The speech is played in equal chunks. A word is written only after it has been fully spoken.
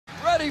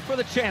ready for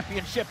the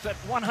championships at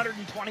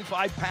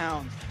 125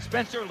 pounds.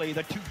 Spencer Lee,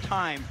 the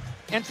two-time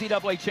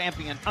NCAA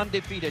champion,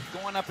 undefeated,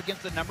 going up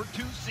against the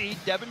 #2 seed,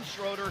 Devin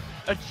Schroder,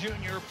 a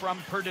junior from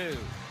Purdue.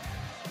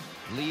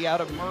 Lee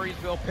out of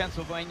Murraysville,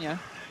 Pennsylvania,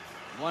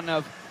 one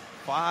of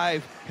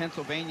 5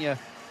 Pennsylvania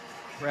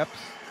preps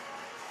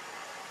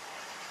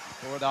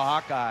for the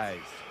Hawkeyes.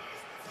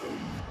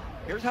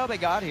 Here's how they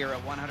got here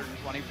at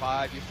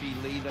 125. You see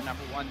Lee, the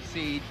 #1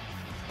 seed,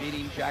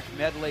 beating Jack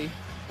Medley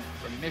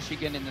from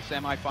Michigan in the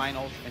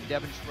semifinals, and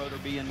Devin Schroder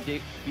beating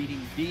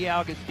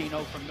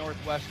D'Agostino from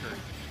Northwestern.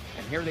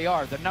 And here they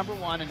are, the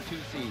 #1 and 2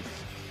 seeds.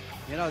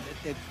 You know,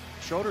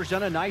 Schroder's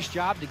done a nice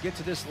job to get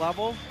to this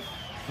level,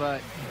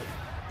 but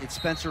it's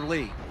Spencer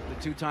Lee, the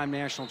 2-time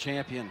national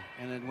champion.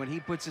 And then when he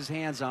puts his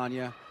hands on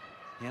you,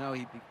 you know,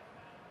 he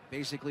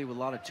basically with a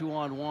lot of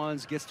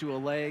 2-on-1s, gets to a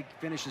leg,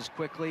 finishes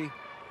quickly,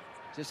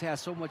 just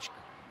has so much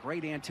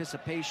great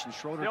anticipation.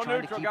 Schroder Still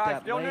trying neutral, to keep guys.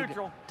 that Still leg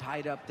neutral.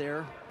 tied up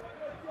there.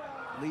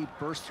 Lee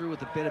bursts through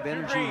with a bit of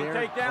energy Green, there.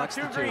 take down, Collects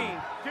 2 the 2.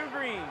 green, 2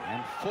 green.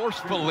 And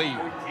forcefully,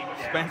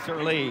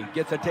 Spencer Lee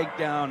gets a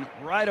takedown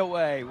right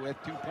away with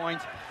 2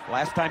 points.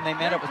 Last time they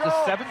met, it was a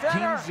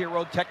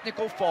 17-0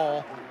 technical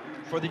fall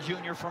for the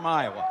junior from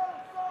Iowa.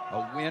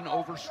 A win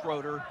over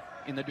Schroder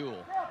in the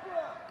duel.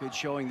 Good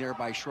showing there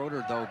by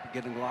Schroder, though,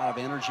 getting a lot of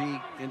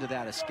energy into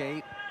that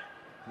escape.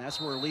 And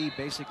that's where Lee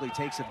basically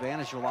takes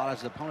advantage of a lot of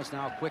his opponents.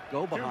 Now a quick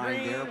go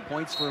behind there.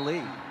 Points for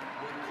Lee.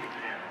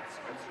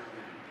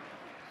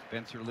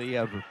 Spencer Lee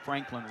of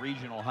Franklin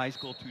Regional High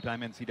School,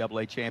 2-time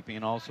NCAA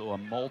champion, also a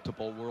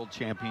multiple world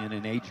champion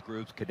in age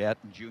groups, cadet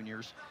and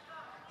juniors.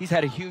 He's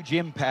had a huge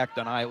impact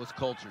on Iowa's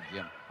culture,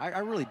 Jim. I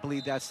really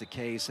believe that's the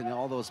case, and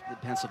all those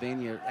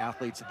Pennsylvania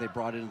athletes that they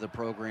brought into the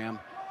program.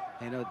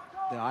 You know,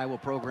 the Iowa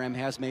program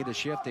has made a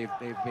shift. They've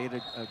made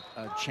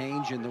a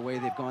change in the way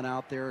they've gone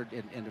out there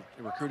and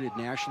recruited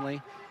nationally.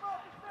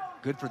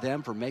 Good for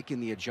them for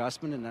making the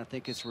adjustment, and I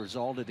think it's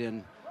resulted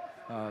in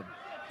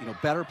you know,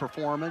 better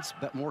performance,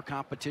 but more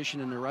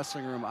competition in the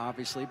wrestling room,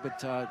 obviously.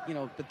 But you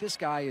know, but this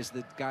guy is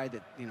the guy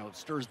that, you know,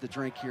 stirs the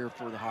drink here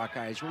for the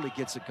Hawkeyes. Really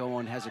gets it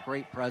going, has a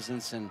great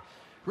presence, and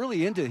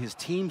really into his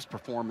team's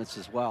performance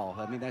as well.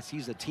 I mean,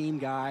 he's a team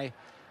guy,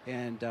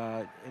 and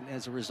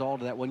as a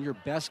result of that, when your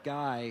best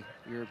guy,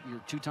 your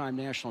 2-time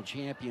national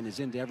champion, is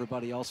into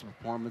everybody else's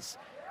performance,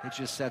 it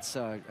just sets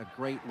a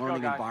great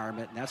learning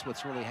environment, and that's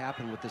what's really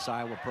happened with this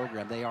Iowa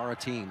program. They are a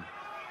team.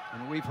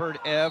 And we've heard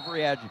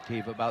every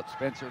adjective about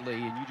Spencer Lee,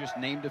 and you just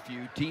named a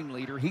few. Team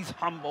leader, he's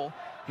humble,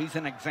 he's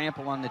an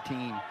example on the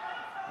team,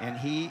 and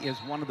he is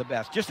one of the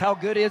best. Just how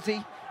good is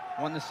he?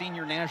 Won the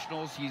senior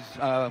nationals. He's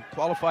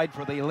qualified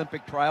for the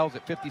Olympic trials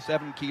at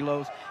 57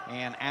 kilos,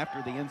 and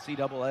after the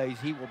NCAAs,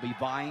 he will be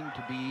vying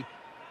to be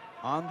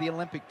on the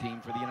Olympic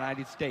team for the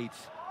United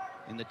States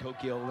in the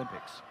Tokyo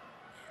Olympics.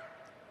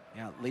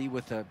 Yeah, Lee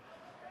with a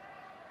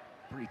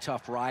pretty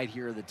tough ride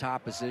here in the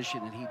top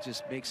position, and he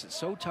just makes it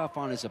so tough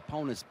on his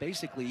opponents,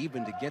 basically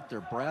even to get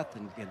their breath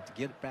and to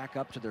get back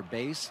up to their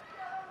base.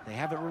 They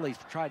haven't really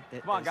tried.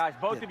 Come on, guys,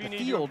 both of you need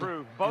to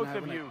improve. Both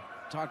of you.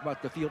 Talk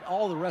about the field.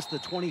 All the rest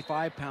of the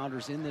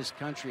 25-pounders in this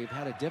country have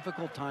had a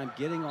difficult time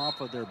getting off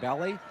of their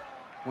belly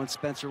once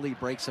Spencer Lee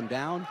breaks them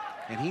down,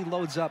 and he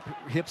loads up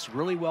hips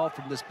really well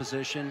from this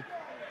position,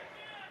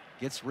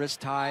 gets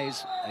wrist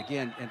ties,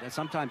 again, and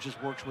sometimes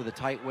just works with a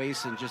tight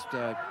waist and just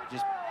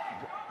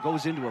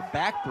goes into a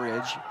back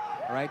bridge,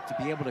 right, to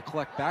be able to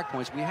collect back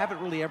points. We haven't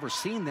really ever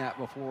seen that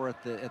before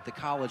at the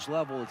college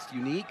level. It's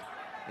unique,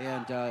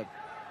 and the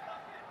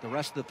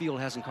rest of the field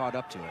hasn't caught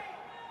up to it.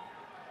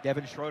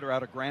 Devin Schroder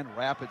out of Grand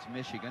Rapids,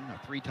 Michigan,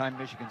 a 3-time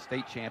Michigan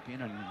State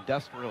champion, an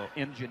industrial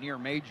engineer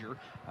major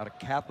out of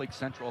Catholic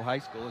Central High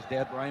School. His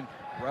dad, Brian,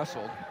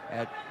 wrestled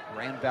at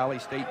Grand Valley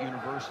State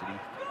University.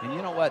 And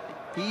you know what?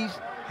 He's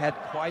had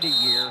quite a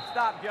year.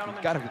 Stop, gentlemen.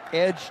 He's got an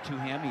edge to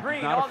him. He's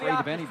Green, not afraid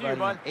of to you, anybody.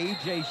 bud. And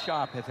A.J.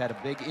 Shop has had a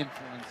big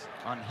influence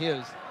on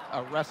his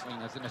wrestling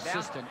as an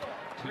assistant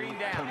to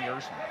Tony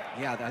Erson.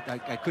 Yeah,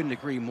 I couldn't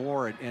agree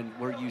more. And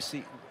where you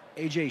see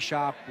A.J.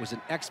 Shop was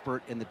an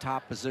expert in the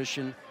top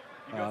position,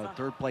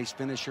 third place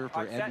finisher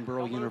for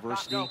Edinburgh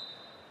University.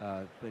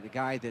 But a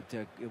guy that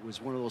it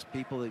was one of those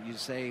people that you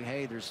say,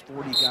 hey, there's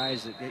 40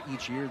 guys that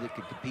each year that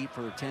could compete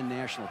for 10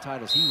 national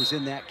titles. He was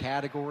in that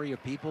category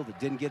of people that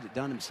didn't get it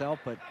done himself,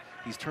 but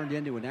he's turned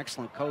into an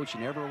excellent coach,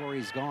 and everywhere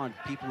he's gone,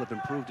 people have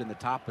improved in the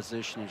top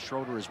position, and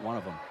Schroder is one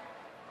of them.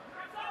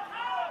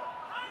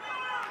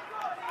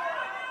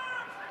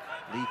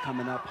 Lee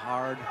coming up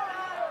hard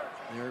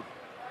there.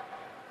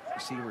 You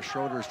see where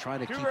Schroder is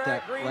trying to keep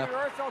that left,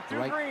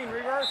 right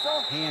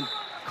hand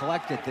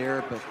collected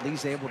there, but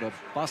Lee's able to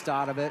bust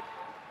out of it.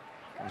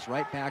 Goes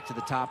right back to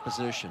the top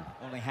position.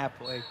 Only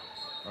halfway,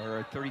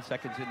 or 30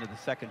 seconds into the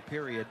second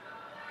period.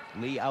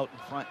 Lee out in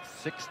front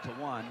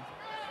 6-1,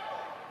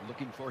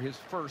 looking for his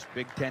first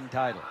Big Ten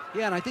title.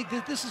 Yeah, and I think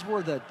this is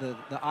where the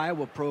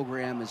Iowa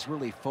program is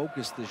really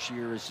focused this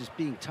year, is just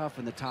being tough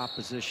in the top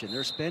position.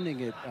 They're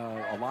spending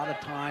a lot of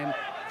time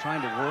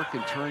trying to work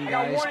and turn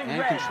guys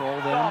and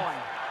control them.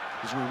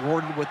 He's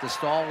rewarded with the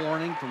stall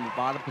warning from the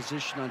bottom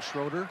position on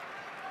Schroder.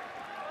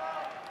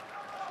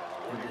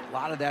 A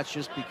lot of that's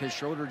just because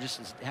Schroder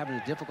just is having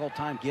a difficult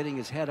time getting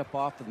his head up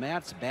off the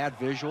mat. It's a bad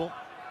visual.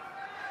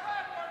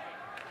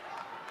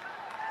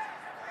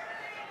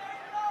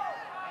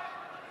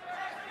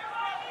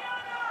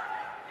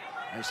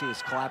 I see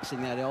us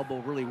collapsing that elbow,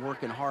 really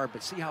working hard,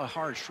 but see how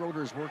hard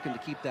Schroder's working to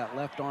keep that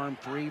left arm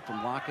free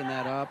from locking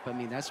that up. I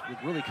mean, that's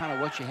really kind of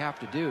what you have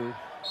to do.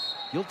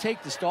 You'll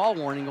take the stall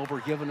warning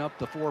over giving up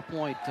the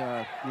 4-point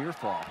near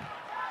fall.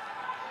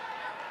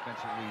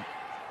 Spencer Lee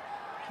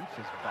keeps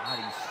his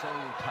body so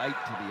tight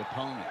to the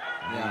opponent.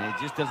 Yeah. I mean,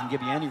 it just doesn't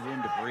give you any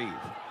room to breathe.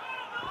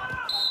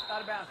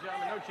 Out of bounds,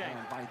 gentlemen, no change.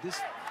 And by this,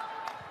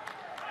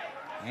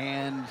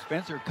 and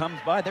Spencer comes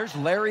by. There's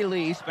Larry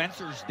Lee,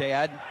 Spencer's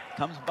dad,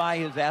 comes by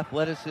his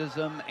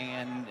athleticism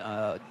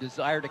and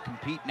desire to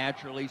compete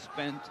naturally.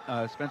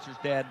 Spencer's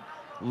dad,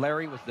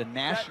 Larry, was the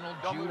national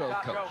judo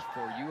coach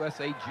for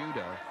USA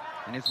Judo,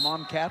 and his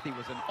mom, Kathy,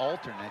 was an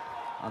alternate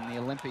on the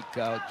Olympic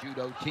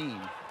judo team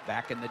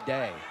back in the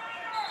day.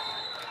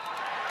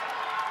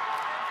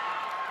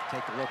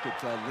 take a look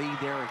at Lee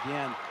there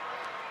again.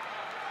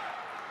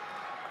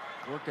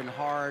 Working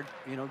hard,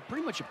 you know,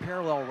 pretty much a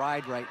parallel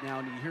ride right now,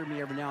 and you hear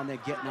me every now and then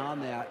getting on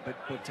that.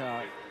 But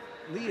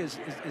Lee is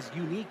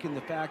unique in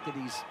the fact that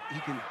he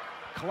can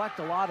collect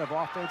a lot of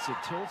offensive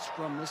tilts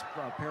from this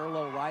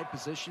parallel ride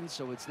position.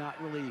 So it's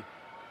not really,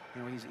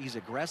 you know, he's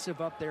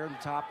aggressive up there in the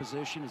top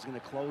position. He's going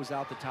to close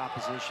out the top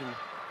position,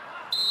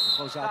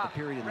 close out the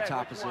period in the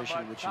top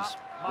position, which is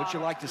what you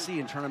like to see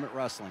in tournament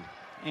wrestling.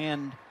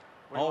 And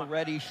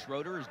already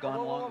Schroder has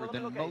gone longer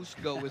than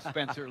most go with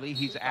Spencer Lee.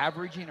 He's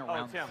averaging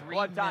around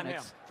 3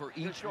 minutes for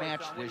each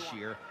match this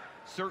year.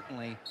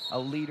 Certainly a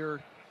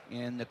leader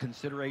in the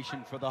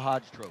consideration for the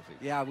Hodge Trophy.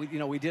 Yeah,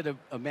 we did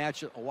a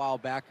match a while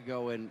back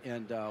ago,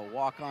 and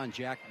walk-on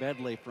Jack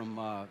Bedley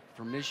from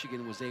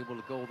Michigan was able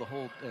to go the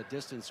whole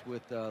distance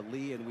with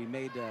Lee, and we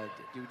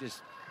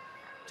just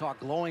talk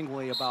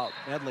glowingly about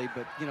Bedley,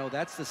 but you know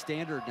that's the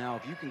standard now.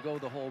 If you can go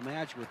the whole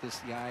match with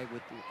this guy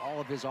with all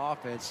of his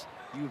offense,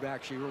 you've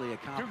actually really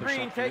accomplished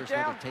something. There's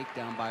another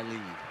takedown by Lee.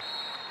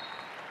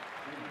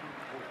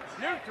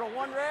 Neutral,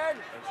 1 red.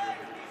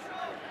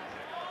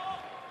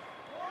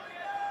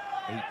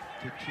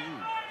 8-2.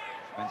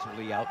 Spencer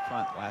Lee out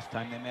front last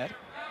time they met.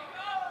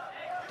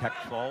 Tech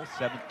fall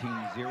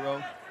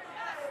 17-0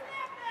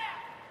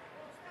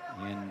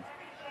 in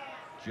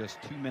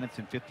just 2 minutes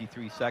and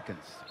 53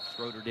 seconds.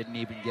 Schroder didn't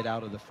even get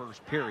out of the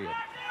first period.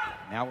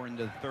 Now we're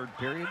into the third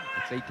period.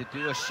 It's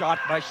 8-2. A shot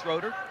by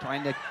Schroder,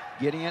 trying to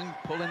get in,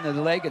 pull in the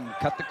leg, and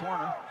cut the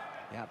corner.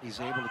 Yeah, he's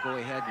able to go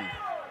ahead and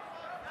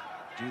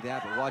do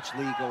that. But watch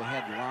Lee go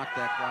ahead and lock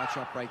that crotch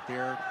up right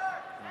there.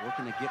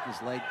 Working to get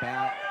his leg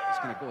back. He's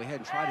going to go ahead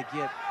and try to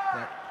get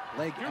that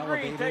leg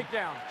elevated.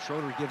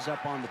 Schroder gives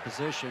up on the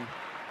position.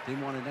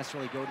 Didn't want to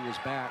necessarily go to his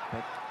back.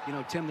 But, you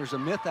know, Tim, there's a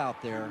myth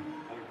out there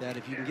that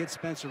if you can get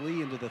Spencer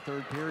Lee into the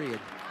third period,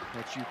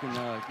 that you can,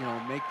 you know,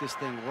 make this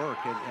thing work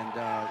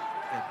and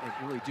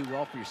really do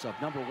well for yourself.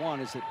 Number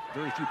one is that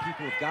very few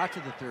people have got to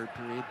the third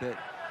period, but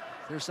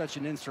there's such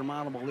an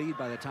insurmountable lead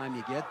by the time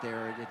you get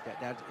there.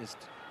 That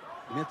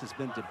myth has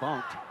been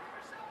debunked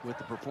with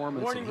the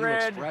performance, and he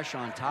looks fresh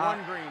on top.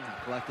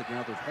 He collected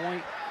another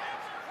point.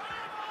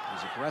 He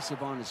was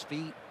aggressive on his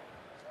feet.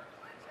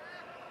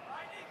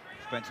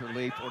 Spencer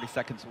Lee, 40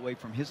 seconds away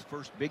from his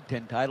first Big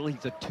Ten title.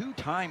 He's a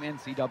 2-time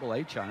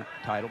NCAA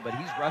title, but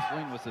he's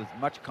wrestling with as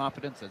much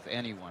confidence as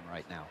anyone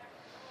right now.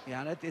 Yeah,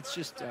 and it's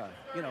just,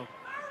 you know,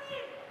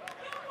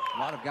 a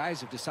lot of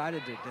guys have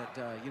decided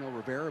that you know,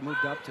 Rivera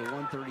moved up to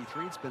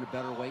 133. It's been a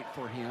better weight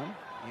for him.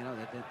 You know,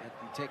 that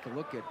you take a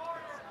look at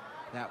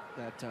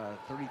that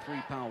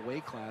 33-pound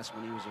weight class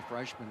when he was a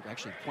freshman,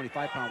 actually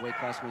 25-pound weight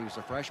class when he was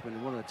a freshman,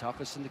 and one of the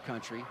toughest in the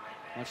country,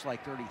 much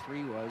like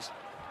 33 was.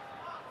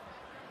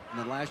 And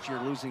then last year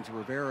losing to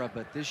Rivera,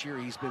 but this year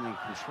he's been in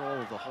control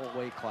of the whole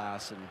weight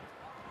class and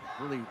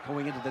really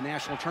going into the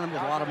national tournament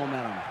with a lot of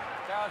momentum.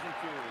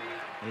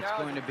 It's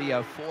going to be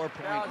a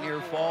 4-point near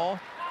fall.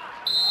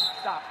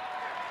 Stop.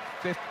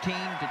 15-2,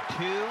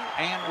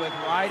 and with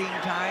riding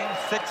time,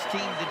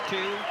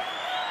 16-2.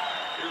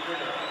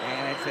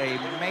 And it's a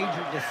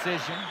major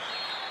decision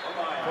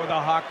for the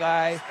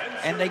Hawkeye,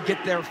 and they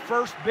get their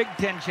first Big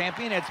Ten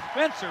champion. It's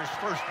Spencer's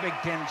first Big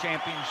Ten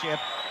championship,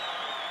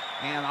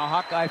 and the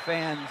Hawkeye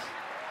fans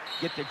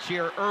get to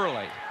cheer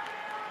early.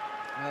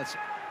 Let's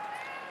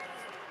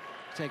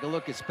take a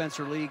look at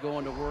Spencer Lee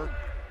going to work.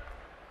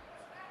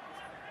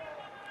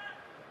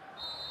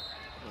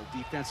 A little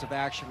defensive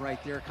action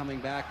right there, coming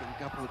back, and a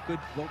couple of good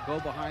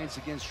go-behinds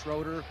against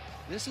Schroder.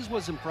 This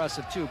was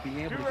impressive, too,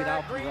 being able to get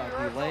out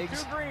the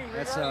legs.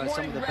 That's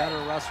some of the better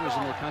wrestlers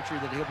in the country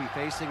that he'll be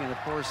facing. And, of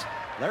course,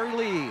 Larry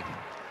Lee.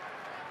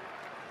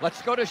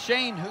 Let's go to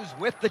Shane, who's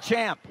with the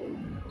champ.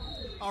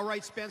 All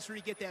right, Spencer,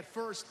 you get that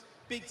first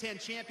Big Ten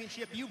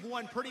championship. You've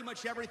won pretty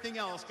much everything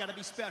else. Got to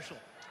be special.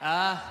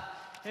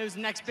 It was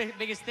the next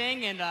biggest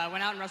thing, and I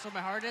went out and wrestled my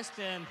hardest.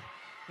 And,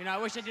 you know, I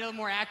wish I did a little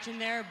more action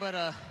there, but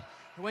a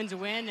win's a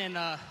win, and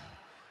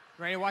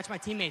ready to watch my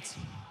teammates.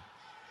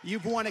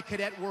 You've won a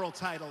cadet world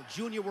title,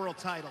 junior world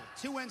title,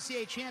 2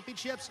 NCAA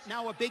championships,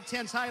 now a Big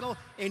Ten title.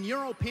 In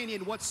your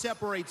opinion, what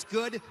separates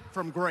good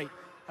from great?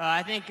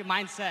 I think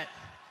mindset,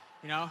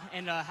 you know,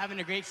 and having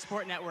a great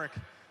support network.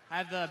 I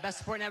have the best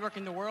support network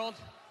in the world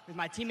with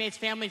my teammates,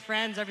 family,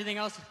 friends, everything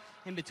else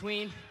in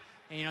between.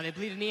 And, you know, they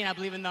believe in me and I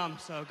believe in them.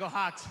 So go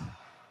Hawks.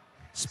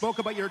 Spoke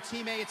about your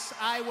teammates.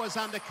 Iowa's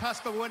on the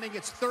cusp of winning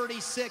its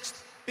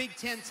 36th Big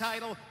Ten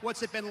title.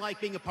 What's it been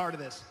like being a part of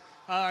this?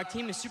 Our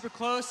team is super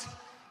close,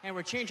 and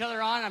we're cheering each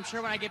other on. I'm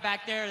sure when I get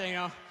back there, you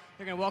know,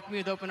 they're going to welcome me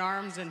with open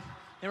arms, and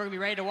then we're going to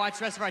be ready to watch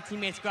the rest of our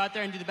teammates go out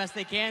there and do the best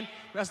they can,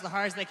 wrestle the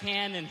hard as they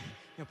can, and, you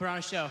know, put on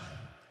a show.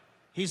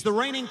 He's the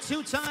reigning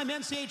 2-time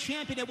NCAA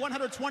champion at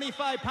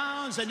 125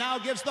 pounds and now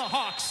gives the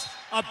Hawks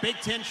a Big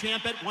Ten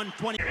champ at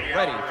 120.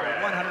 Ready for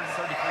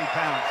 133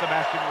 pounds,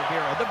 Sebastian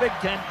Rivera, the Big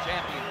Ten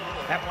champion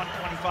at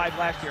 125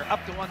 last year,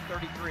 up to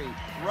 133.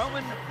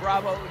 Roman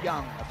Bravo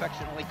Young,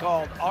 affectionately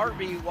called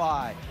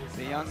RBY.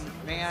 The young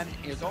man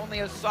is only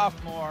a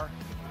sophomore.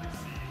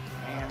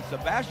 And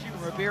Sebastian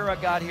Rivera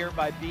got here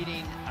by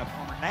beating a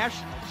former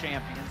national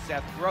champion,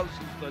 Seth Gross,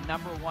 who's the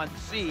 #1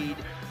 seed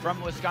from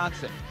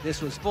Wisconsin.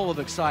 This was full of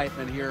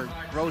excitement here.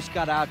 Gross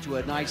got out to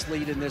a nice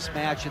lead in this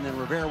match, and then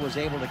Rivera was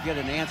able to get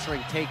an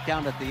answering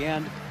takedown at the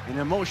end. An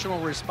emotional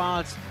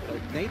response,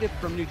 a native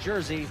from New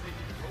Jersey,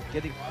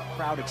 getting the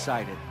crowd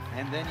excited.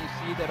 And then you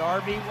see that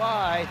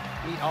RBY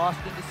beat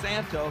Austin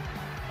DeSanto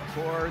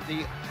for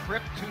the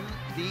trip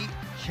to the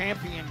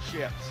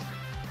championships.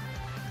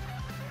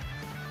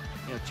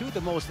 You know, two of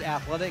the most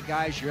athletic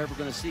guys you're ever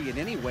going to see in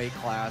any weight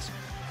class.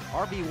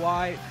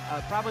 RBY,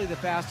 probably the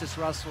fastest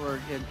wrestler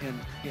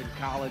in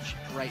college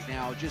right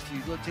now. Just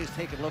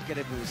take a look at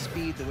it with his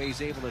speed, the way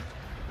he's able to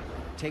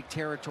take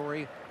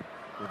territory.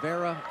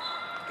 Rivera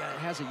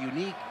has a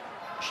unique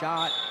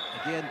shot.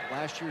 Again,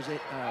 last year's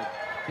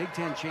Big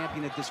Ten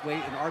champion at this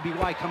weight, and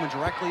RBY coming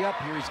directly up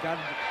here. He's got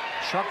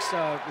chucks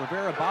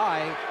Rivera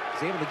by.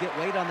 He's able to get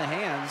weight on the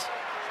hands.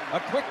 A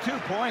quick 2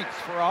 points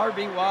for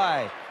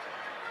RBY.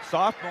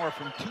 Sophomore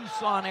from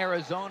Tucson,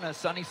 Arizona,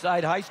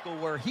 Sunnyside High School,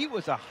 where he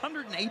was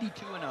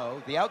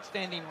 182-0, the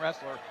outstanding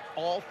wrestler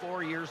all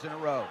 4 years in a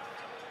row.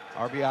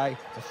 RBI,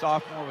 a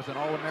sophomore, was an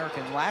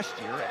All-American last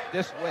year. At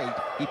this weight,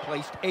 he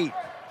placed 8th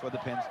for the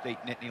Penn State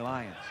Nittany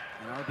Lions.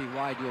 And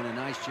RBY doing a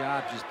nice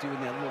job just doing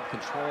that little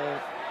control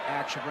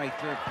action right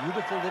there.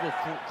 Beautiful little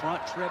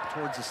front trip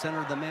towards the center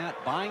of the mat,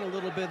 buying a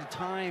little bit of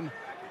time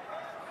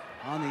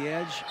on the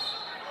edge.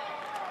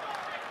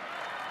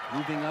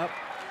 Moving up.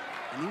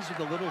 And these are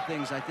the little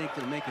things I think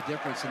that make a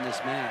difference in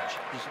this match.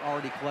 He's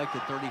already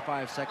collected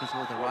 35 seconds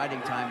worth of riding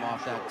time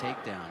off that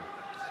takedown.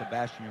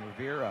 Sebastian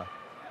Rivera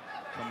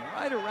from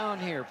right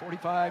around here,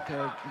 45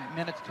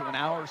 minutes to an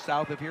hour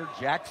south of here,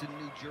 Jackson,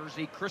 New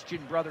Jersey,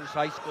 Christian Brothers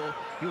High School.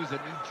 He was a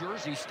New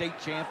Jersey state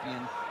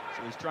champion,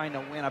 so he's trying to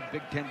win a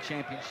Big Ten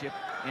championship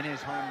in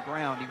his home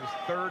ground. He was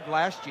 3rd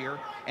last year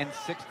and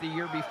 6th the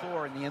year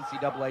before in the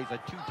NCAA. He's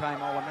a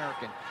 2-time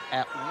All-American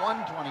at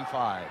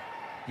 125.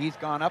 He's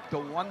gone up to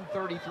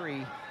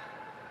 133,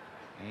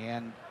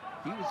 and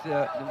he was,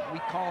 we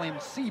call him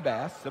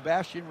Seabass,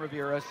 Sebastian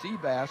Rivera.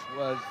 Seabass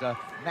was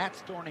Matt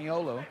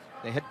Storniolo,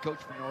 the head coach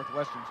for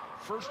Northwestern's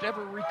first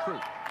ever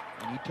recruit,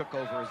 and he took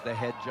over as the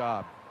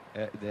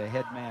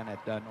head man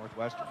at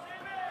Northwestern.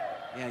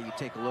 Yeah, you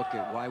take a look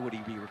at why would he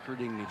be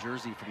recruiting New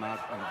Jersey from out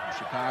of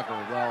Chicago.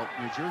 Well,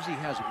 New Jersey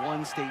has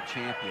one state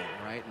champion,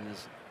 right? And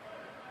his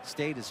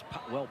state is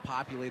well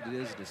populated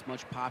as as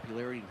much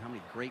popularity and how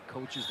many great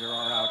coaches there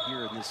are out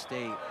here in this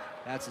state.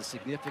 That's a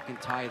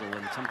significant title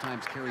and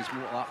sometimes carries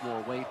a lot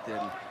more weight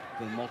than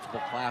multiple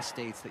class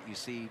states that you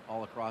see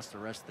all across the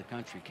rest of the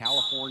country.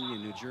 California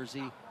and New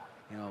Jersey,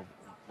 you know,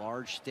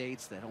 large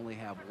states that only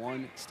have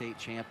one state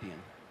champion.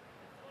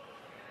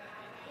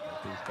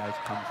 These guys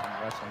come from a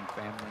wrestling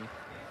family.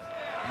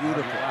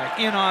 Beautiful.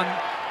 In on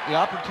the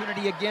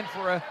opportunity again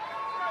for a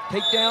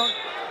takedown.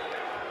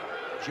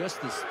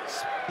 Just the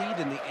speed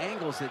and the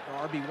angles that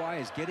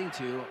RBY is getting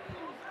to.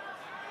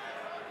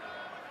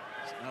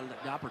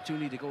 The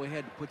opportunity to go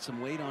ahead and put some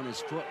weight on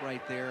his foot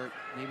right there.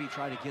 Maybe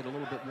try to get a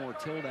little bit more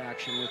tilt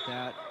action with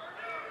that.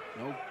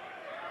 Nope,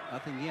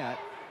 nothing yet.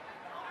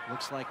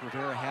 Looks like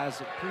Rivera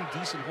has a pretty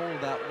decent hold of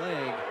that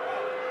leg.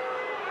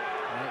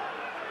 Right.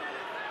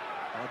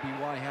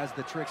 RBY has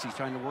the tricks. He's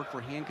trying to work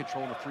for hand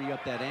control to free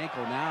up that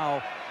ankle.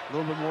 Now, a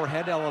little bit more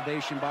head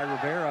elevation by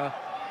Rivera.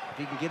 If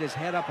he can get his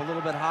head up a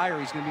little bit higher,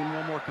 he's going to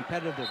be more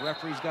competitive. The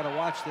referee's got to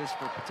watch this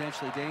for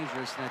potentially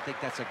dangerous, and I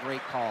think that's a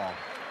great call.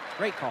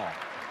 Great call.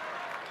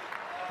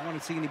 I don't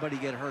want to see anybody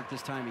get hurt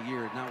this time of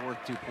year. Not worth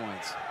 2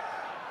 points.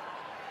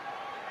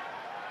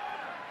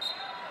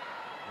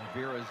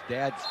 Rivera's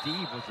dad,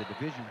 Steve, was a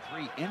Division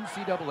III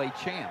NCAA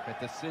champ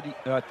at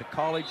the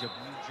College of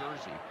New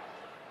Jersey.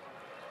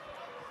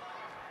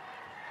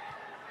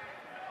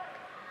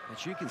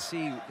 But you can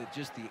see that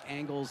just the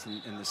angles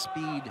and the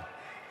speed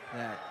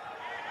that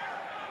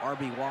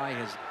RBY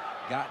has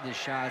gotten his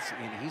shots,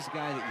 and he's a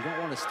guy that you don't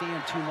want to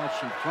stand too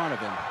much in front of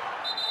him.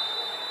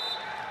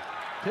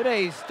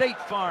 Today's State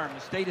Farm,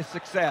 State of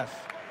Success.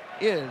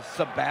 is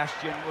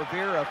Sebastian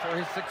Rivera for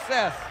his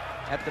success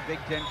at the Big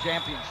Ten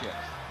Championships.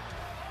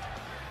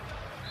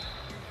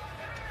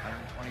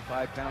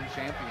 125-pound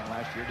champion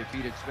last year,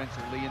 defeated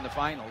Spencer Lee in the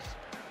finals.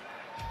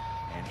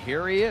 And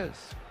here he is.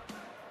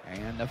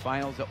 And the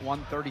finals at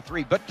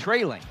 133, but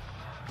trailing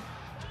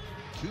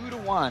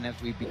 2-1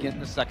 as we begin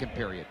the second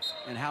period.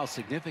 And how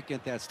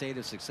significant that state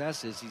of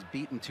success is. He's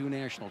beaten 2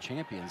 national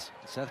champions,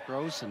 Seth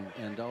Gross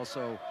and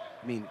also,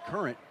 I mean,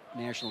 current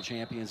national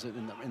champions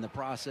in the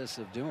process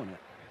of doing it.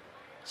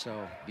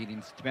 So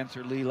beating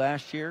Spencer Lee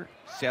last year,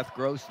 Seth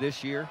Gross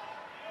this year.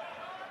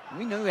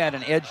 We knew he had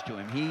an edge to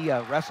him. He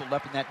wrestled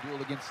up in that duel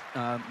against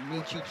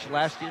Michich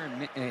last year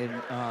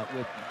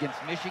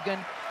against Michigan.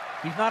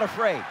 He's not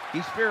afraid.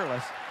 He's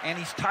fearless, and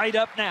he's tied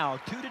up now,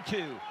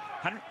 2-2.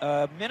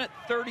 Minute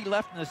 30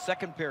 left in the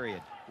second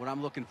period. What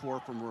I'm looking for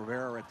from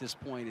Rivera at this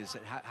point is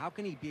that how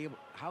can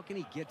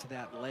he get to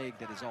that leg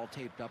that is all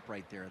taped up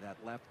right there, that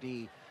left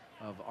knee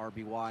of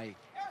RBY.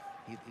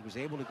 He was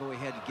able to go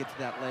ahead and get to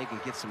that leg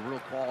and get some real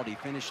quality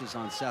finishes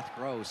on Seth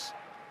Gross.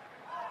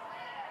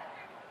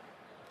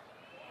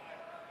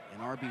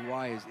 And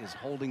RBY is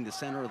holding the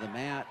center of the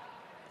mat.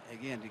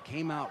 Again, it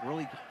came out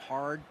really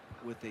hard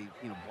with a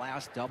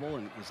blast double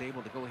and was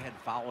able to go ahead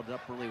and follow it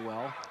up really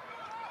well.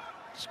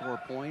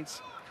 Score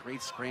points,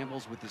 create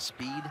scrambles with his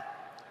speed.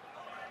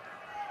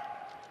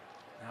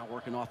 Now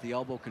working off the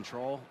elbow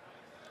control.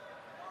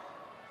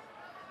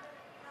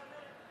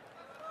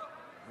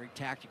 Very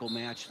tactical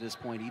match at this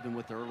point, even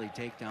with the early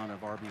takedown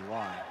of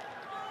RBY.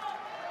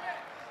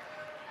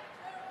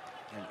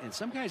 And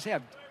some guys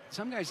have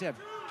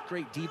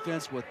great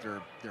defense with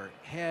their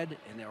head,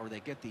 or they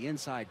get the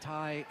inside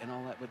tie and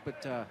all that.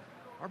 But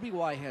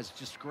RBY has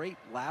just great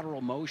lateral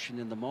motion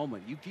in the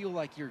moment. You feel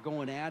like you're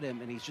going at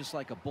him, and he's just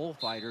like a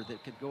bullfighter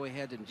that could go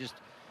ahead and just,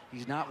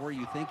 he's not where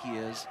you think he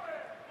is.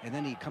 And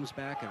then he comes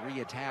back and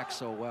re-attacks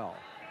so well.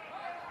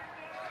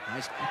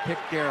 Nice pick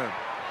there.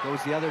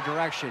 Goes the other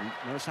direction.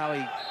 Notice how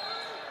he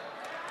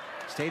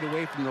stayed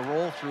away from the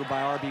roll through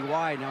by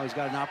RBY. Now he's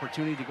got an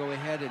opportunity to go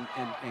ahead and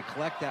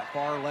collect that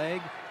far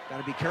leg. Got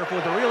to be careful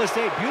with the real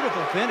estate.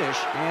 Beautiful finish.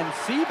 And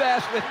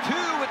Seabass with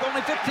 2 with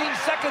only 15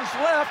 seconds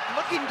left,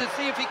 looking to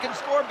see if he can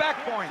score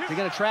back points. They're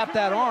going to trap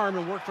that arm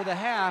and work for the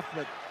half,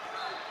 but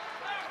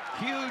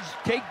huge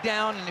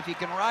takedown, and if he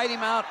can ride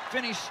him out,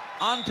 finish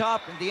on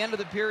top at the end of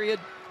the period,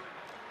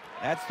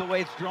 that's the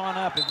way it's drawn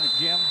up, isn't it,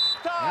 Jim?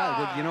 Yeah,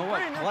 but you know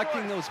what?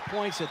 Collecting those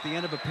points at the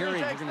end of a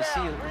period, we're going to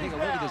see, take a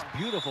look at this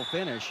beautiful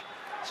finish.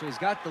 So he's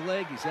got the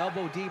leg, he's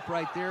elbow deep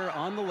right there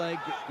on the leg,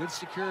 good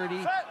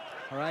security.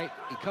 All right,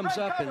 he comes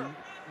up and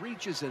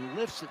reaches and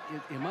lifts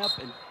him up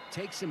and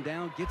takes him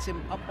down, gets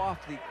him up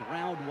off the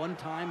ground one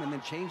time, and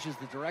then changes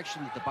the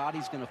direction that the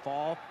body's going to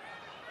fall.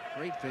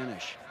 Great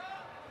finish.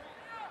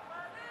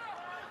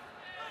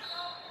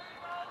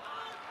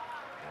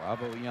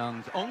 Bravo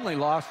Young's only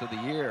loss of the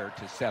year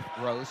to Seth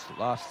Gross,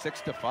 lost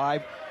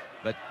 6-5.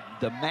 But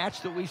the match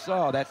that we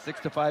saw, that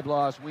 6-5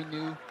 loss, we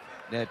knew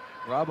that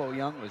Bravo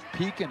Young was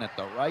peaking at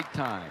the right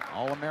time.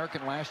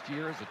 All-American last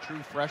year as a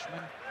true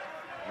freshman.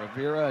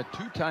 Rivera, a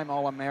 2-time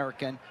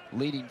All-American,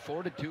 leading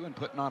 4-2 and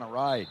putting on a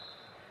ride.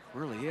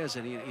 Really is,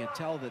 and you can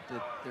tell that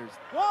there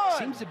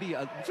seems to be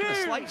a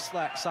slight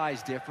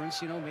size difference.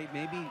 You know,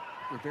 maybe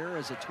Rivera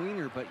is a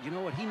tweener, but you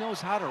know what? He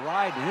knows how to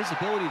ride, and his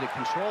ability to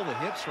control the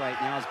hips right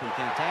now has been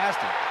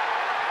fantastic.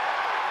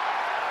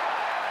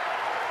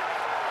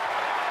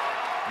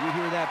 You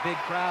hear that big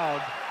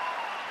crowd.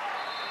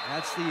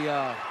 That's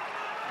the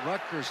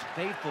Rutgers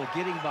faithful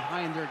getting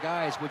behind their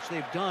guys, which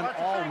they've done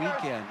all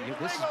weekend.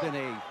 This has been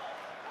a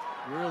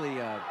really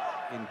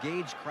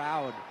engaged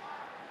crowd.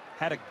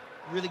 Had a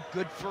really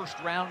good first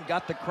round,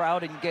 got the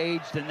crowd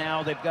engaged, and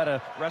now they've got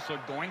a wrestler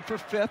going for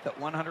 5th at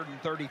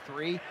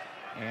 133.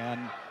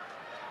 And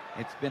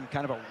it's been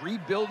kind of a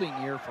rebuilding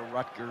year for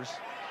Rutgers.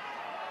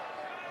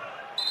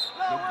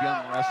 Good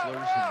young wrestlers,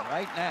 and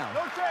right now,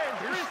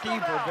 here's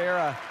Steve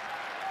Rivera,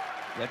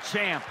 the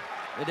champ,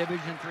 the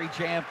Division III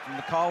champ from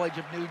the College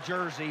of New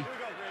Jersey,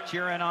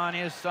 cheering on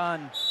his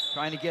son,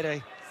 trying to get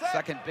a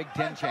second Big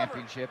Ten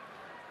championship,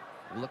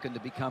 looking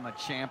to become a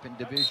champ in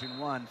Division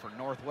I for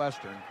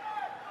Northwestern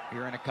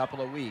here in a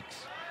couple of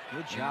weeks.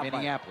 Good job,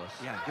 Minneapolis.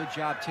 Good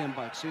job, Tim.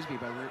 By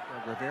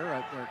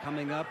Rivera. They're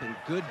coming up and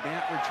good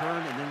mat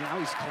return, and then now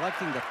he's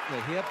collecting the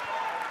hip.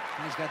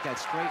 And he's got that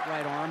straight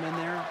right arm in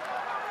there.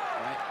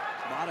 Right,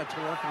 a lot of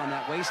torque on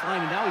that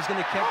waistline, and now he's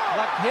going to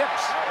collect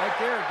hips right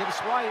there. Get a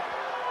swipe.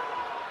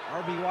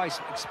 RBY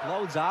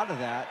explodes out of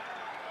that.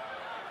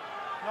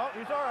 No,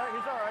 he's all right.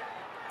 He's all right.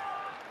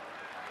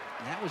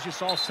 And that was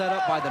just all set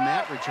up by the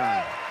mat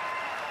return.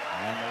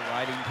 And the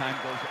riding time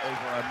goes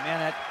over a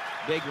minute.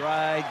 Big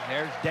ride.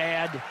 There's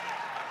Dad.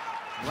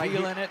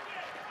 Feeling it.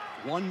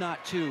 1,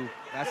 not 2.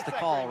 That's the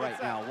call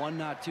right now. 1,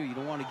 not 2. You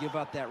don't want to give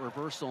up that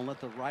reversal and let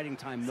the riding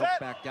time milk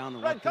back down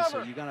and let this.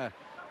 So you're going to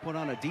put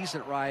on a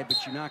decent ride, but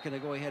you're not going to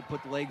go ahead and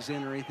put the legs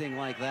in or anything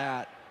like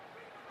that.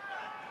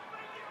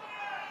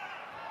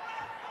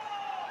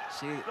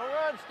 See,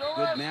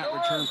 good mat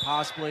return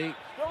possibly.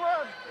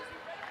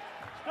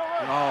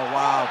 Oh,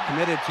 wow,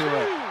 committed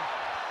to it.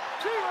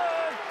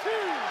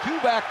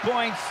 back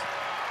points.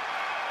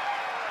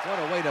 What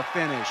a way to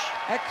finish.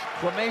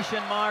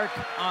 Exclamation mark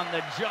on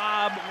the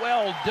job.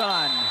 Well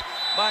done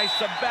by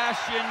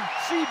Sebastian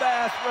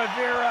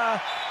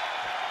Rivera.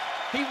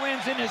 He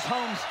wins in his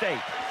home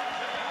state.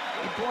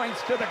 He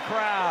points to the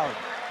crowd.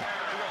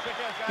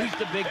 He's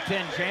the Big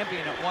Ten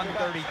champion at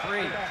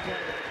 133.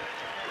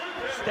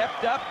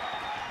 Stepped up,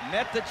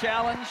 met the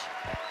challenge,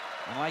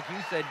 and like you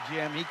said,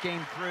 Jim, he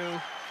came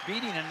through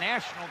beating a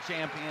national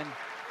champion,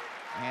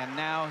 and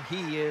now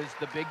he is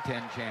the Big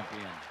Ten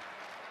champion.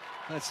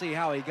 Let's see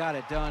how he got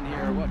it done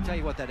here. I'll tell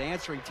you what, that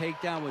answering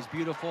takedown was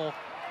beautiful.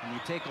 And you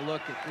take a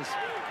look at this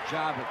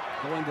job at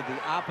going to the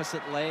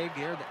opposite leg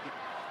here.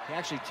 He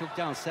actually took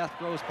down Seth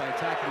Gross by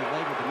attacking the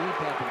leg with the knee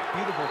pad.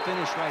 Beautiful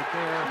finish right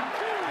there.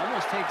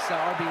 Almost takes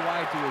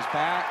RBY to his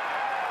back.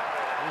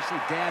 Obviously,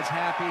 Dad's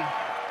happy.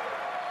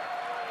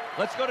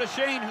 Let's go to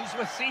Shane, who's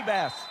with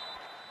Seabass.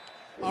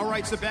 All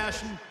right,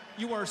 Sebastian,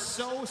 you are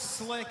so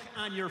slick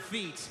on your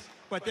feet,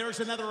 but there's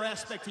another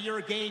aspect to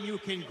your game. You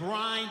can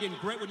grind and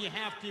grit when you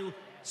have to.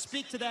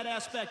 Speak to that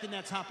aspect in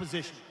that top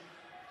position.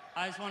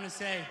 I just want to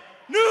say,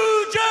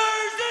 New Jersey!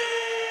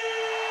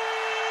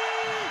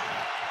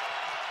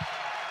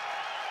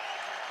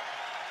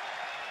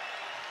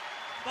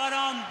 But,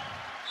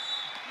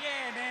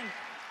 yeah, man,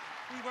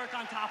 we work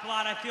on top a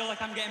lot. I feel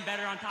like I'm getting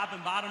better on top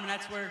and bottom, and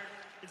that's where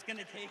it's going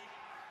to take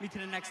me to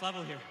the next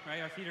level here,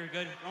 right? Our feet are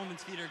good.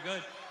 Roman's feet are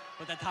good.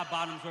 But that top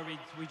bottom is where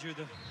we drew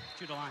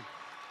the line.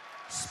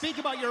 Speak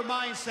about your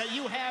mindset.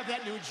 You have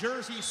that New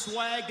Jersey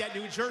swag, that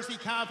New Jersey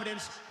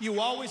confidence. You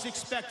always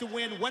expect to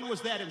win. When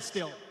was that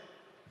instilled?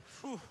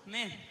 Whew,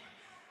 man,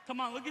 come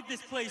on, look at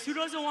this place. Who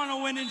doesn't want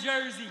to win in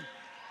Jersey?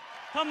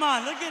 Come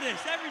on, look at this,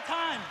 every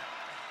time.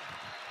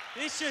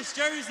 It's just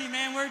Jersey,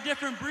 man. We're a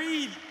different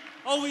breed.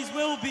 Always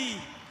will be.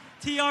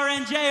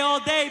 TRNJ all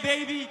day,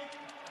 baby.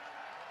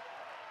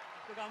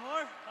 We got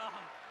more?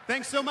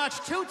 Thanks so much.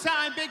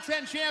 Two-time Big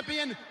Ten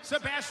champion,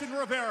 Sebastian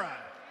Rivera.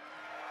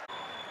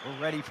 We're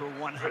ready for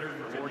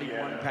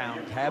 141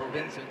 pounds. Have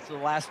been since the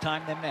last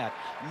time they met.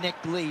 Nick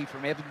Lee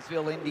from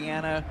Evansville,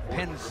 Indiana,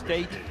 Penn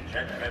State.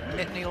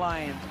 Nittany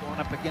Lions going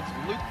up against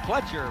Luke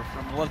Pletcher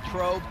from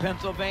Latrobe,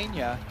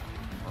 Pennsylvania,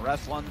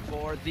 wrestling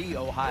for the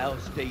Ohio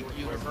State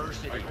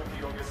University.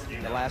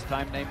 The last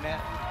time they met,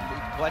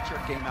 Luke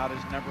Pletcher came out as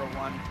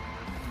 #1.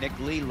 Nick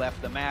Lee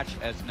left the match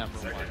as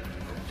 #1.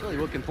 Really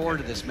looking forward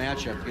to this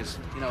matchup because,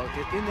 you know,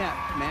 in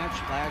that match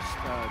last,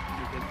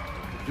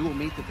 the dual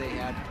meet that they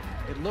had,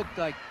 it looked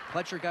like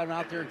Pletcher got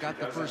out there, got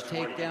the first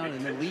takedown,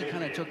 and then Lee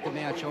kind of took the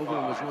match over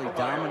and was really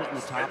dominant in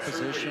the top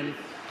position,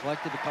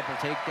 collected a couple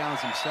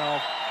takedowns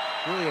himself.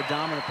 Really a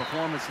dominant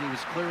performance, and he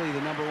was clearly the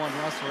 #1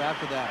 wrestler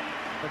after that.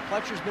 But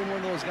Pletcher's been one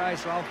of those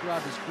guys all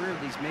throughout his career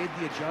that he's made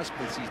the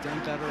adjustments. He's done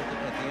better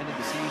at the end of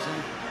the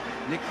season.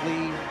 Nick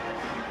Lee,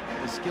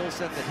 the skill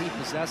set that he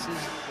possesses,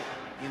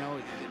 you know,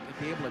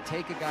 to be able to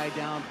take a guy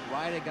down,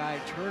 ride a guy,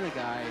 turn a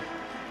guy.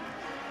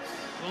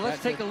 Well,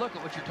 let's take a look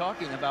at what you're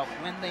talking about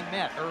when they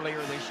met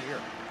earlier this year.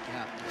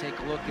 Yeah, take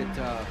a look at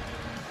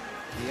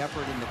the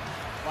effort in the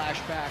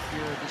flashback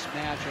here of this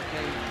match.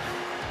 Okay,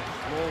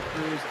 roll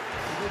throughs.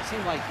 It would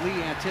seem like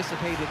Lee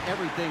anticipated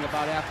everything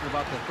after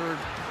about the third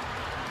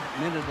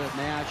minute of the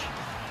match.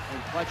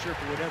 And Pletcher,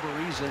 for whatever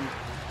reason,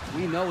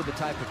 we know the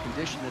type of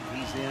condition that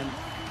he's in.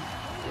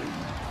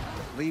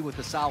 Lee with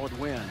a solid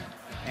win.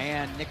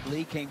 And Nick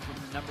Lee came from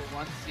the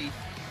 #1 seed,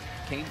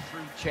 came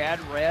through Chad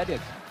Red. A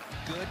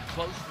good,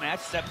 close match,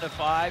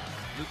 7-5.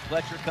 Luke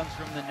Pletcher comes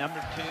from the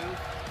 #2.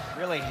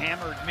 Really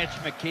hammered Mitch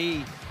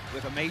McKee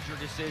with a major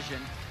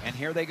decision. And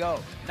here they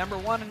go.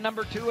 #1 and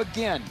 #2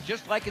 again,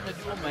 just like in the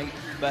dual mate,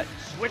 but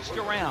switched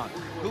around.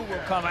 Who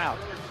will come out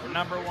for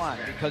 #1?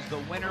 Because the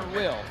winner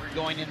will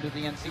going into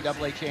the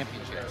NCAA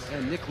championships.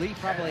 And Nick Lee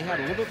probably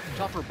had a little bit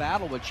tougher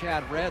battle with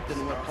Chad Red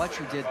than what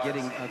Pletcher did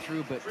getting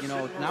through. But, you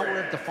know, now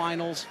we're at the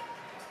finals.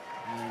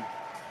 And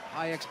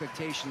high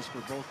expectations for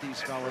both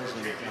these fellas,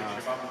 and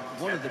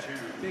one of the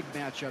big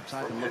matchups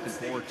I've been looking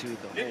forward to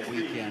the whole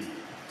weekend.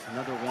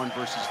 Another 1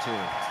 versus 2.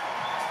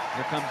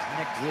 Here comes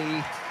Nick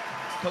Lee,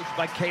 coached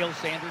by Cale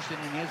Sanderson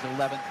in his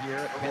 11th year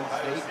at Penn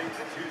State.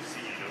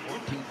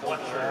 14th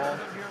overall.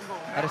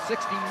 Had a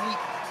 60-meet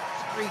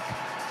streak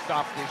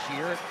stop this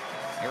year at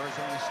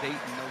Arizona State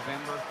in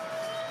November.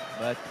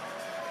 But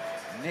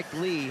Nick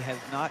Lee has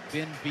not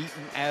been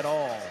beaten at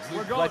all.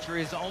 Luke Pletcher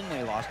is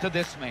only lost to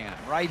this man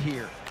right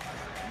here,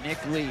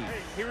 Nick Lee.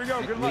 Hey, here we go.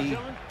 Nick Good luck, Lee,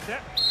 gentlemen.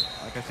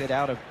 like I said,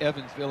 out of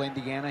Evansville,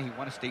 Indiana. He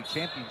won a state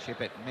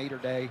championship at Mater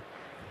Day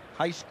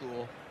High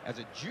School as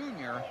a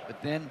junior,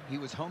 but then he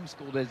was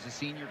homeschooled as a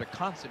senior to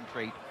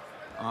concentrate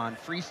on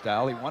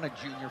freestyle. He won a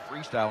junior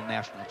freestyle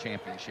national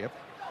championship.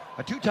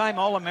 A 2-time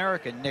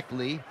All-American, Nick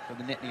Lee, for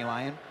the Nittany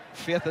Lion.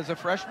 5th as a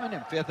freshman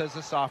and 5th as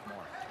a sophomore.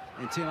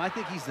 And Tim, I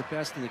think he's the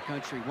best in the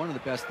country, one of the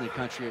best in the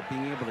country at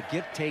being able to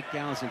get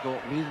takedowns and go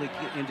immediately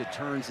into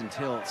turns and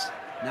tilts.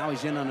 Now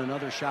he's in on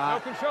another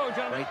shot. No control,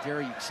 gentlemen. Right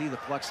there, you can see the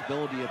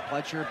flexibility of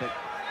Pletcher, but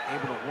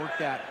able to work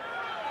that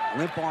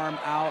limp arm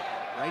out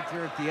right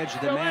there at the edge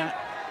of the mat.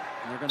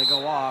 And they're going to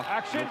go off.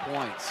 Action. No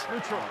points.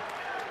 Neutral.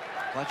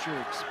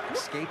 Pletcher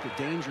escaped a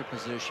danger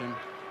position.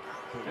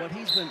 But what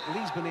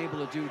Lee's been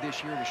able to do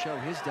this year to show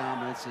his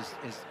dominance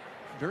is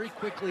very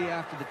quickly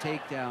after the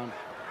takedown,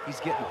 he's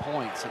getting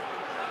points.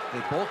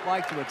 They both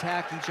like to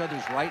attack each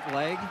other's right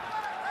leg.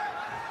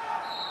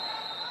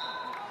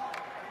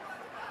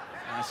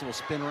 Nice little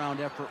spin around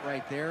effort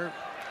right there.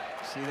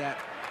 See that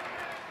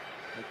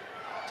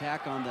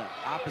attack on the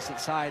opposite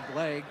side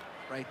leg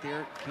right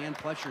there. Can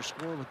Pletcher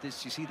score with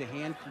this? You see the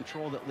hand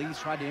control that Lee's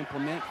tried to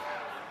implement.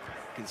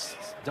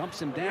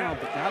 Dumps him down,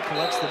 but now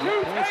collects the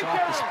points off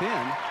the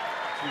spin.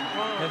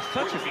 Does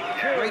such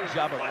a great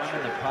job of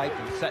running the pipe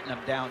and setting them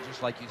down,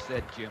 just like you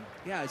said, Jim.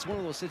 Yeah, it's one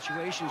of those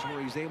situations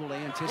where he's able to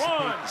anticipate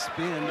the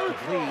spin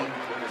of Lee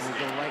and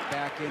go right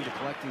back into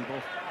collecting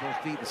both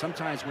feet. And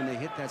sometimes when they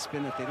hit that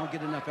spin, if they don't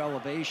get enough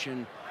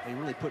elevation, they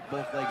really put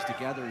both legs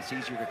together, and it's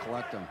easier to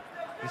collect them.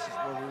 This is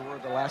where we were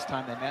the last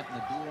time they met in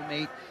the dual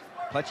mate.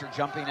 Pletcher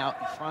jumping out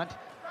in front,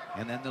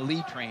 and then the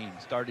Lee train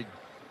started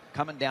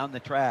coming down the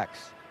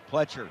tracks.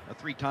 Pletcher, a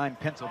three-time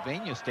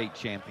Pennsylvania state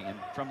champion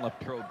from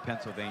Latrobe,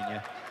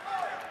 Pennsylvania.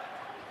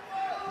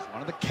 He's one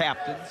of the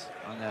captains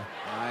on the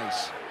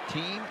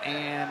team,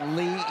 and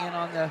Lee in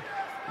on the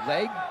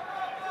leg.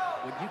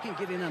 When you can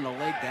get in on the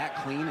leg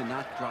that clean and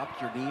not drop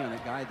your knee on a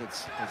guy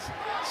that's as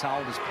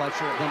solid as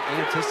Pletcher, then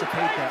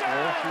anticipate that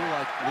roll through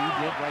like Lee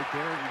did right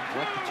there and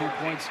collect the 2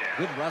 points.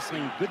 Good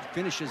wrestling, good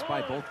finishes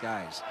by both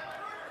guys.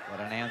 What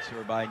an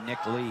answer by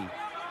Nick Lee.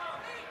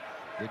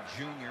 The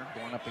junior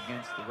going up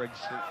against the red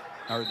shirt,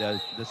 or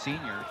the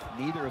senior.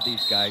 Neither of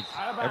these guys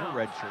ever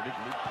redshirted.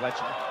 Luke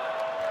Pletcher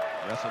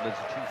wrestled as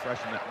a true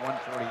freshman at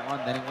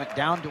 141. Then he went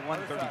down to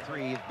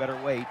 133, his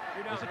better weight.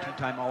 Was a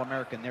two-time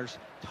All-American. There's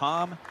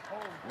Tom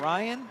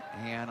Ryan,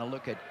 and a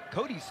look at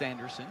Cody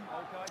Sanderson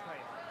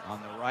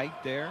on the right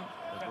there,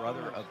 the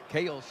brother of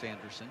Cale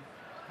Sanderson,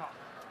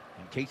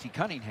 and Casey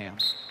Cunningham,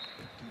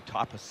 two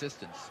top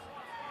assistants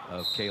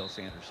of Cale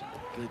Sanderson.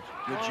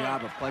 Good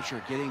job of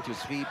Pletcher getting to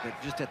his feet, but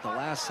just at the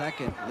last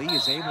second, Lee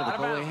is able to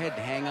go ahead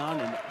and hang on.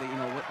 And you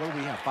know what do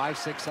we have?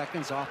 5-6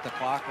 seconds off the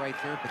clock right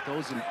there. But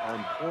those are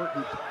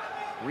important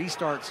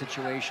restart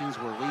situations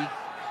where Lee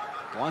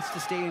wants to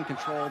stay in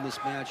control in this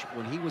match.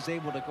 When he was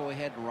able to go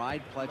ahead and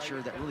ride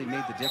Pletcher, that really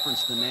made the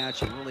difference in the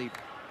match and really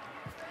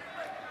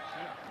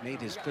made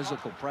his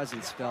physical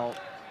presence felt.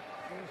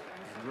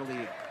 And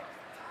really,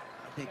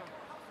 I think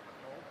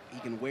he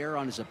can wear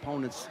on his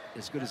opponents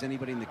as good as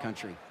anybody in the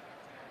country.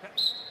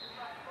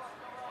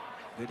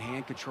 Good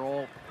hand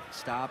control,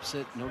 stops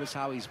it. Notice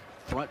how he's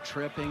front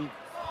tripping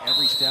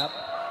every step,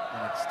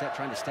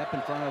 trying to step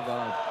in front of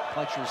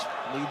Pletcher's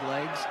lead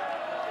legs.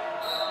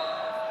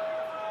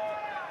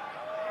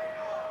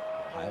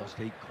 Ohio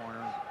State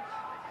corner,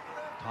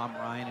 Tom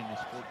Ryan in his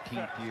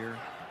 14th year.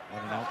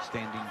 What an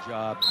outstanding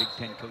job. Big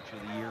Ten Coach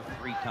of the Year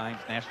 3 times,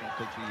 National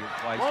Coach of the Year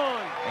twice.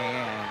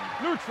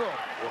 And neutral.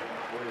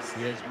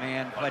 His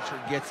man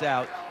Pletcher gets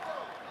out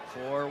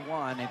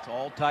 4-1. It's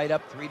all tied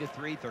up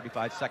 3-3,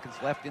 35 seconds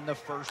left in the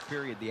first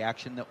period. The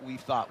action that we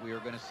thought we were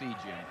going to see,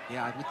 Jim.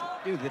 Yeah,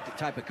 I knew that the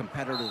type of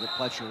competitor that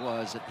Pletcher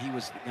was, that he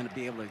was going to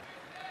be able to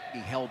be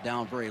held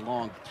down very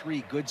long.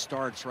 3 good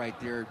starts right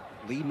there.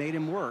 Lee made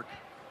him work.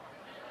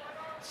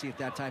 See if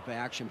that type of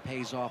action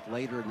pays off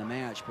later in the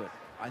match, but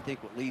I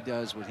think what Lee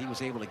does was he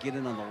was able to get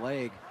in on the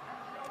leg,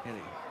 had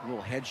a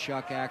little head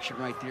shuck action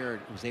right there,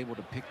 and was able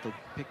to pick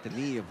the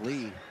knee of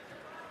Lee.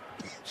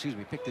 Excuse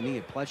me, pick the knee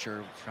of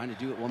Pletcher, trying to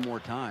do it one more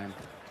time.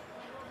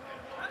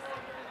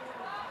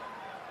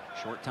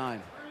 Short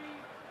time.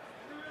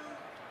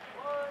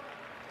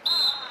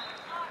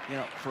 You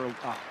know, for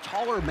a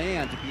taller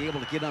man to be able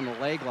to get on the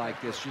leg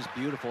like this, just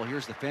beautiful.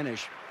 Here's the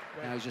finish.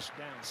 Now he just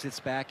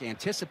sits back,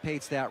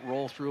 anticipates that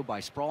roll through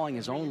by sprawling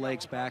his own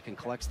legs back and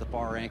collects the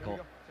far ankle.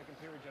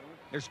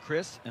 There's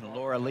Chris and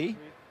Laura Lee,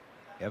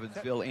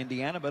 Evansville,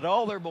 Indiana, but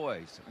all their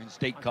boys are in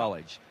State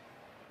College.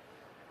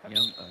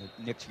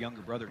 Nick's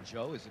younger brother,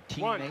 Joe, is a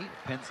teammate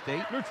at Penn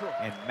State.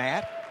 And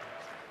Matt,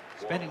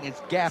 spending his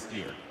gap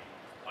year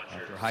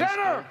after high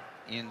school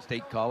in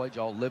State College,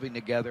 all living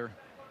together,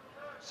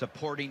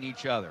 supporting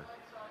each other.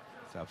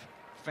 It's a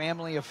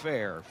family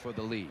affair for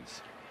the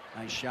Lees.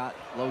 Nice shot,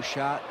 low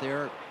shot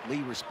there.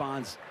 Lee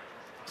responds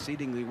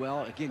exceedingly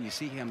well. Again, you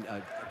see him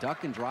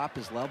duck and drop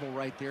his level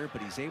right there,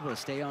 but he's able to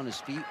stay on his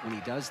feet when he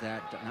does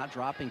that, not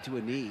dropping to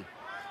a knee.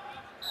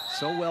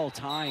 So well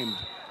timed.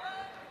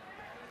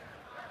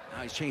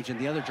 Now he's changing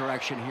the other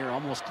direction here,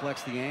 almost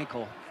collects the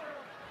ankle.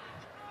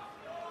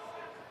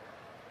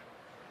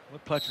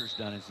 What Pletcher's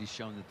done is he's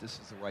shown that this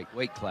is the right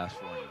weight class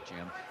for him,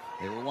 Jim.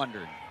 They were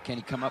wondering, can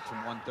he come up from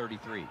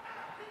 133?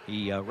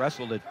 He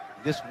wrestled at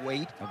this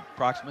weight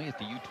approximately at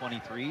the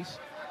U23s,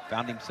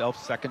 found himself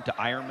second to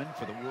Ironman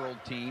for the world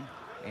team,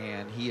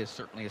 and he has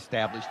certainly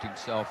established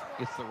himself.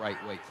 It's the right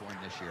weight for him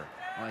this year.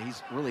 Well,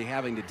 he's really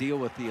having to deal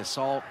with the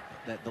assault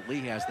that Lee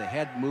has, the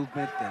head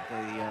movement,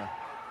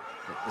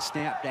 the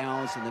snap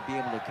downs, and to be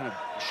able to kind of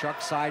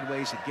shuck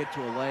sideways and get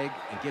to a leg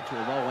and get to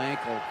a low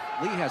ankle.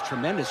 Lee has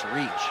tremendous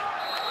reach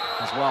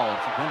as well,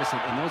 tremendous,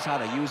 and knows how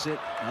to use it.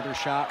 Another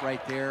shot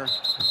right there.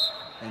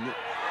 And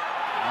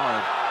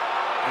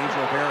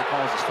Angel Rivera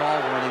calls a stall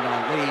warning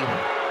on Lee.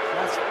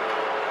 That's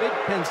big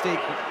Penn State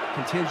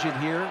contingent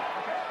here.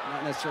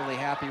 Not necessarily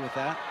happy with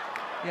that.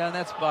 Yeah, and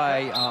that's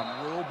by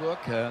rule book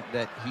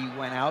that he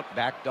went out,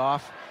 backed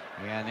off,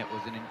 and it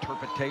was an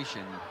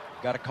interpretation.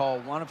 Got to call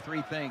one of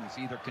three things: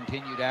 either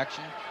continued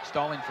action,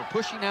 stalling for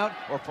pushing out,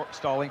 or for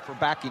stalling for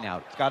backing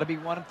out. It's got to be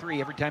one of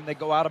three every time they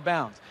go out of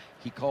bounds.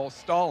 He calls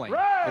stalling.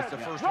 It's the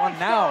first one.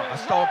 Now a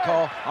stall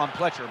call on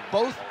Pletcher.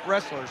 Both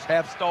wrestlers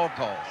have stall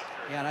calls.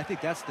 Yeah, and I think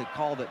that's the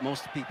call that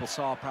most people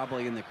saw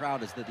probably in the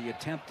crowd, is that the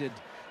attempted,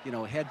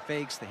 head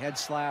fakes, the head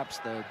slaps,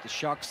 the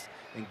shucks,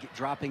 and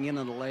dropping in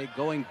on the leg,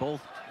 going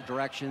both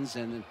directions,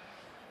 and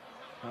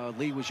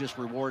Lee was just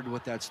rewarded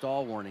with that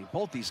stall warning.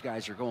 Both these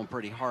guys are going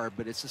pretty hard,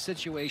 but it's a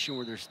situation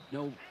where there's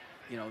no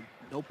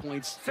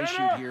points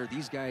issued here.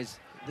 These guys,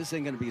 this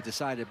ain't going to be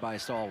decided by a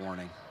stall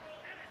warning.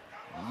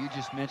 You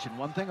just mentioned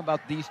one thing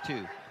about these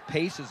two.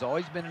 Pace has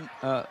always been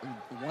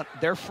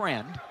their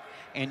friend,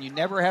 and you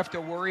never have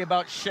to worry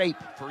about shape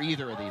for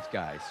either of these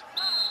guys.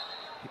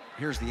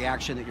 Here's the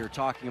action that you're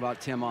talking about,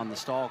 Tim, on the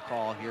stall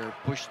call here.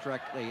 Push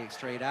directly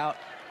straight out.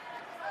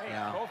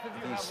 Yeah,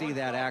 you see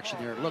that action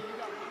there. Look,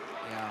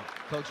 yeah.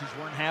 Coaches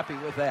weren't happy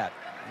with that,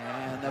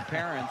 and the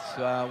parents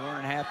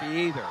weren't happy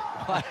either.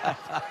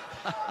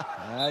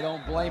 I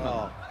don't blame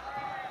them.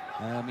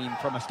 I mean,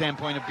 from a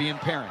standpoint of being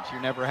parents,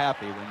 you're never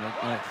happy when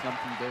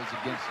something goes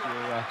against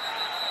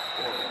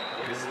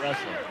your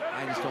wrestler.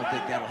 I just don't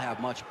think that'll have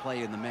much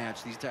play in the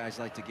match. These guys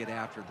like to get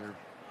after. They're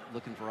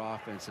looking for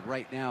offense, and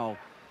right now,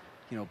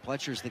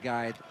 Pletcher's the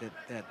guy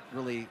that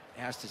really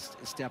has to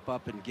step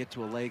up and get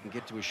to a leg and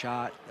get to a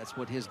shot. That's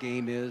what his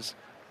game is.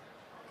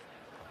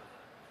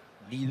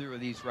 Neither of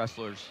these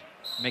wrestlers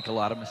make a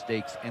lot of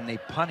mistakes, and they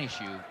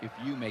punish you if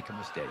you make a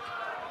mistake.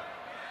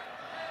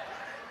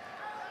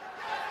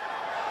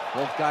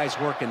 Both guys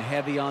working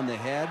heavy on the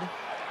head,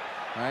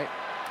 right?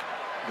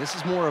 This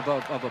is more of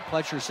a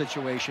Pletcher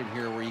situation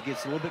here, where he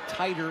gets a little bit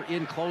tighter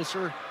in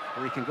closer,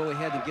 where he can go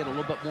ahead and get a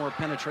little bit more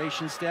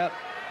penetration step.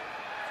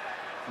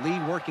 Lee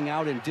working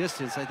out in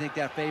distance, I think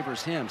that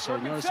favors him. So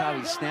notice how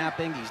he's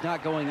snapping. He's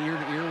not going ear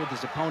to ear with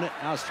his opponent.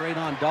 Now straight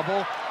on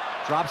double,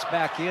 drops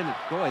back in.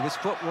 Boy, this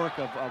footwork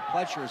of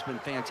Pletcher has been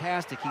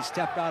fantastic. He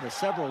stepped out of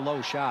several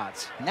low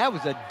shots. And that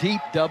was a deep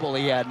double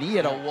he had, and he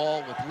hit a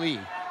wall with Lee.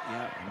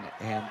 Yeah.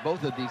 And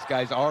both of these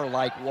guys are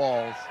like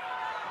walls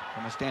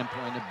from a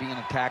standpoint of being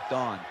attacked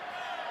on.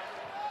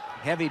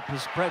 Heavy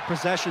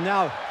possession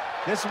now.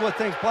 This is what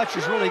things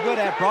Pletcher's really good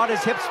at. Brought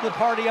his hips to the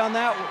party on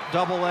that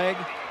double leg.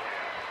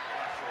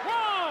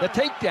 The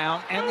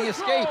takedown and the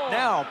escape.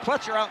 Now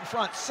Pletcher out in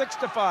front,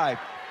 6-5.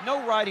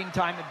 No riding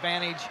time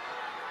advantage.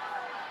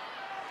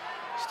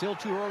 Still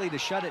too early to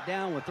shut it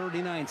down with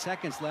 39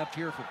 seconds left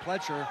here for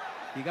Pletcher.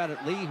 You got it,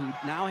 Lee, who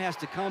now has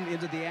to come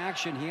into the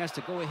action. He has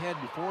to go ahead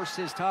and force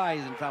his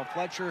ties, and now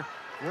Pletcher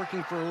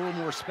working for a little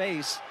more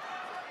space.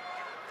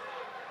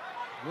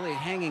 Really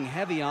hanging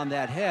heavy on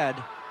that head.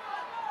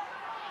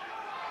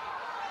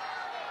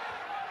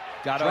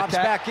 Drops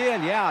back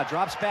in, yeah,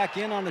 drops back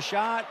in on the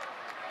shot.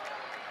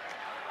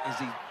 Is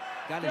he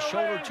got his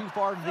shoulder too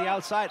far to the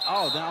outside?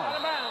 Oh, no. Out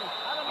of bounds.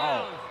 Out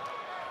of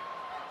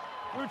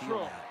bounds.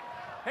 Neutral.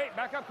 Hey,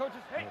 back up,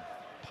 coaches. Hey.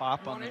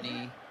 Pop on the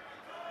knee.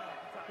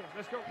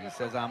 Let's go. He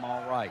says, I'm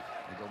all right.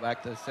 They go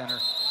back to the center.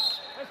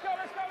 Let's go.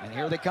 And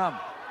here they come.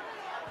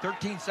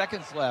 13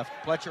 seconds left.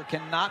 Pletcher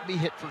cannot be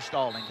hit for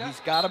stalling. He's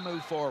got to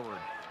move forward.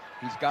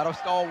 He's got a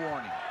stall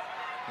warning.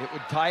 It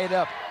would tie it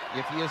up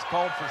if he is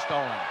called for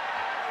stalling.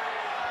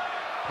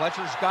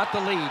 Pletcher's got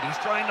the lead. He's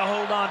trying to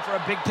hold on for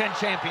a Big Ten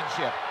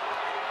championship.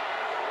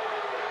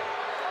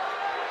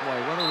 Boy,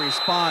 what a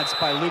response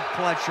by Luke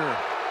Pletcher.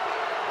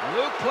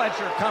 Luke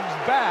Pletcher comes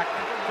back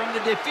from the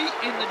defeat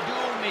in the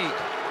dual meet.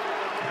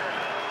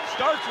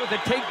 Starts with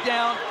a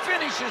takedown,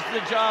 finishes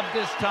the job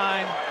this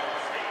time.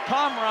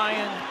 Tom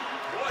Ryan,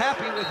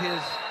 happy with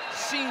his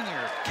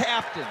senior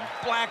captain,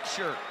 black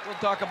shirt. We'll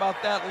talk about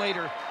that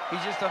later.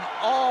 He's just an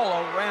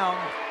all-around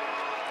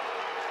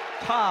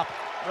top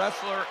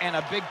wrestler and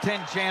a Big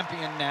Ten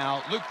champion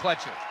now, Luke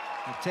Pletcher.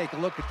 We'll take a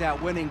look at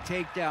that winning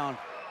takedown.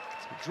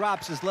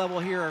 Drops his level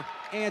here,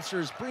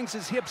 answers, brings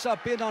his hips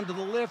up in onto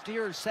the lift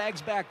here,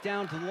 sags back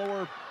down to the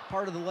lower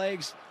part of the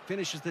legs,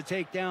 finishes the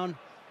takedown.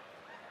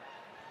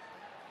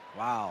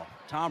 Wow,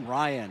 Tom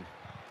Ryan,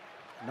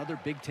 another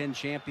Big Ten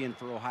champion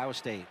for Ohio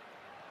State.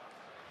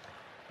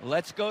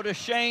 Let's go to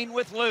Shane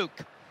with Luke.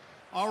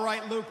 All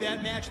right, Luke,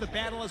 that match, the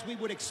battle as we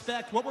would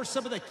expect. What were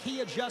some of the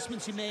key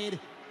adjustments you made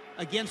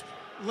against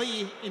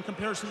Lee in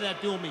comparison to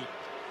that dual meet?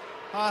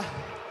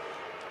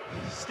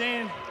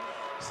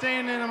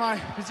 Staying in my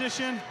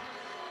position,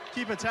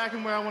 keep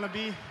attacking where I want to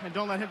be, and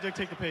don't let him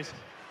dictate the pace.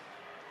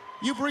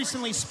 You've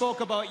recently spoke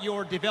about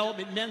your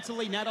development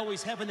mentally, not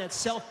always having that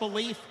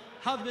self-belief.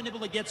 How have you been able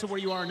to get to where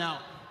you are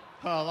now?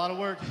 A lot of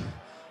work.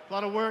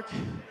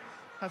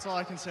 That's all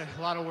I can say,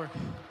 a lot of work.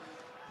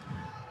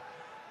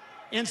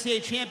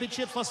 NCAA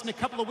championships less than a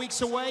couple of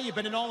weeks away. You've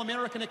been an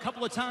All-American a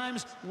couple of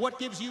times. What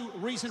gives you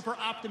reason for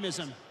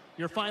optimism,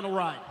 your final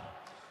ride?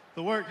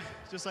 The work,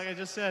 just like I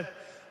just said.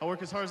 I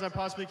work as hard as I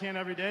possibly can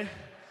every day.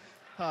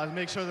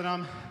 make sure that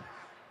I'm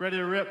ready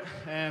to rip,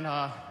 and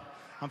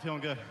I'm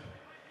feeling good.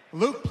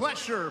 Luke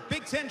Pletcher,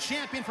 Big Ten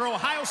champion for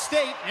Ohio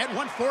State at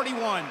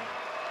 141.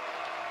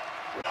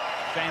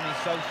 Sammy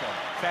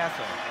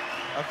Sasso,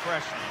 a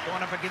freshman,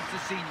 going up against the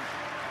senior,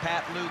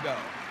 Pat Lugo.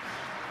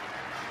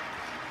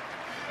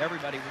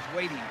 Everybody was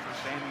waiting for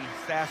Sammy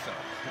Sasso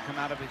to come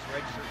out of his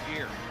redshirt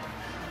year.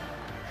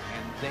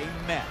 And they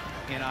met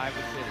in Iowa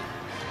City.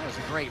 That was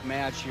a great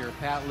match here,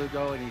 Pat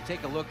Lugo, and you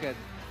take a look at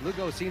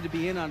Lugo seemed to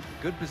be in on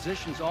good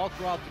positions all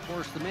throughout the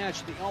course of the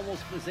match. He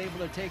almost was able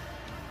to take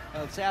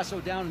Sasso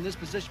down in this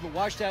position, but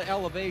watch that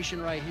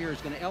elevation right here.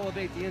 It's going to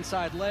elevate the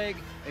inside leg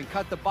and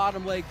cut the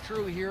bottom leg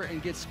through here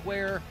and get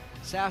square.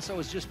 Sasso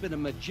has just been a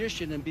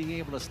magician in being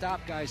able to stop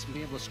guys from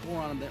being able to score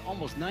on them. They're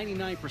almost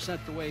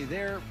 99% the way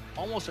there.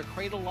 Almost a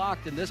cradle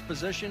locked in this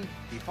position.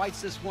 He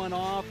fights this one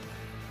off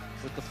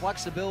with the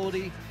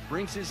flexibility,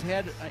 brings his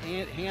hand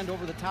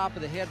over the top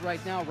of the head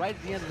right now, right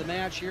at the end of the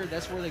match here.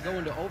 That's where they go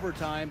into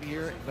overtime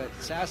here, but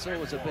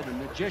Sasso has been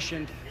a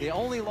magician. The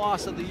only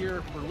loss of the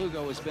year for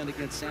Lugo has been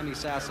against Sammy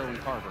Sasso and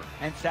Carver.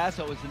 And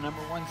Sasso is the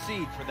 #1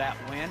 seed for that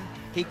win.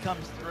 He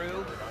comes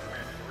through.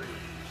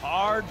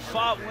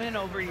 Hard-fought win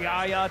over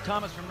Yaya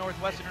Thomas from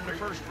Northwestern in the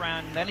first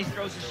round. And then he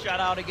throws a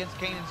shutout against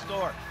Canaan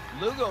Store.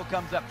 Lugo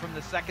comes up from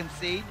the 2nd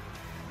seed,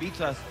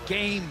 beats a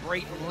game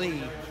Brayton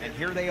Lee, and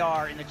here they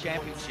are in the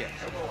championship.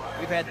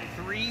 We've had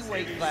 3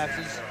 weight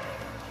classes,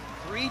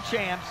 3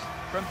 champs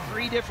from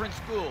 3 different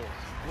schools.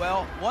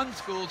 Well, one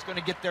school's going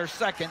to get their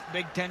 2nd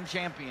Big Ten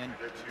champion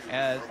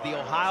as the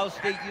Ohio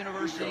State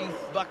University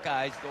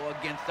Buckeyes go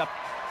against the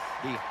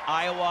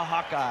Iowa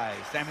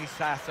Hawkeyes. Sammy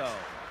Sasso.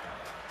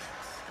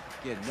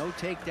 Again, no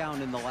takedown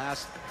in the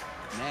last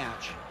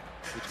match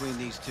between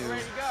these two.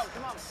 Ready to go,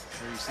 come on.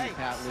 Here you see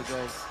Pat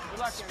Lugo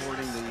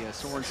sporting the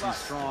Sorensen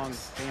Strong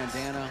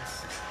bandana.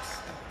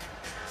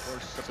 Of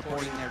course,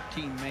 supporting their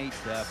teammate,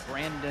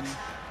 Brandon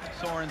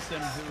Sorensen,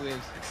 who is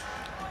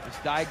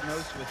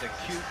diagnosed with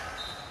acute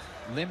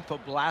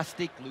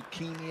lymphoblastic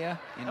leukemia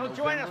in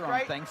November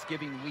on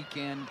Thanksgiving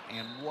weekend.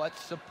 And what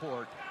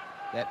support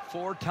that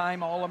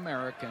 4-time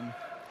All-American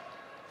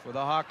for the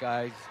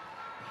Hawkeyes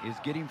is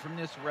getting from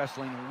this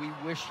wrestling. We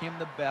wish him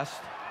the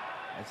best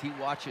as he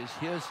watches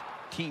his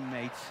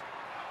teammates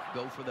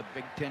go for the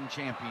Big Ten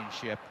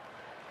championship.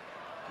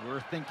 We're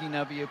thinking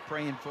of you,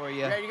 praying for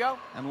you, ready to go?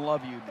 And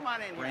love you, Come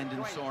on in here.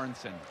 Brandon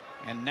Sorensen.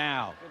 And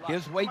now,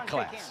 his weight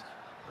class,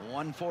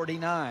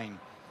 149,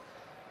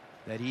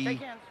 that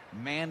he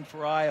manned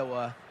for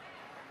Iowa.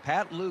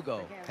 Pat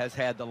Lugo has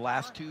had the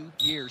last 2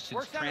 years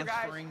since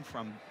transferring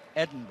from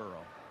Edinboro.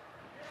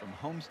 From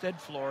Homestead,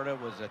 Florida,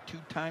 was a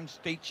 2-time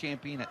state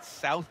champion at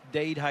South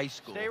Dade High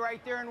School. Stay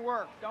right there and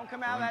work. Don't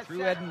come out of that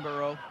through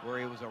Edinboro, where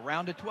he was a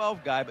round of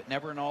 12 guy, but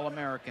never an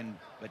All-American,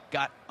 but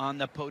got on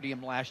the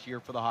podium last year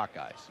for the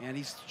Hawkeyes. And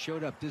he's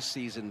showed up this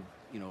season,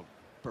 you know,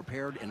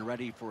 prepared and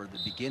ready for the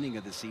beginning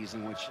of the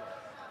season, which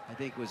I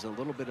think was a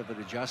little bit of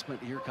an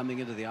adjustment here coming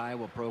into the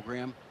Iowa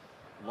program.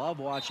 Love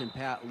watching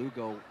Pat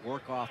Lugo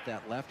work off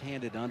that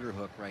left-handed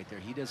underhook right there.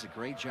 He does a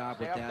great job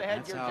with that.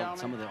 That's how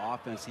some of the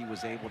offense he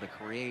was able to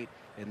create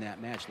in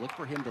that match. Look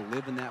for him to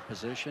live in that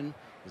position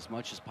as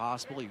much as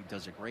possible. He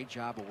does a great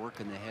job of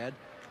working the head.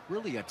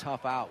 Really a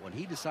tough out when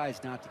he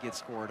decides not to get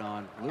scored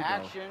on. Lugo,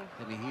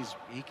 I mean,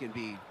 he can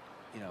be,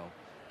 you know,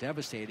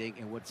 devastating.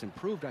 And what's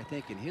improved, I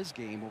think, in his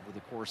game over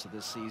the course of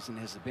this season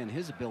has been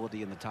his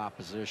ability in the top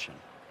position.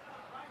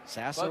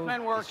 Sasso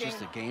is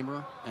just a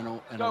gamer and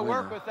a winner,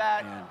 work with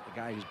that. and a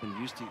guy who's been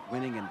used to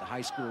winning in the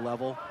high school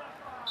level.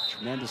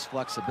 Tremendous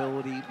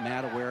flexibility,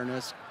 mat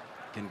awareness,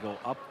 can go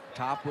up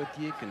top with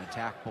you, can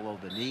attack below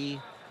the knee,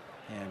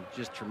 and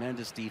just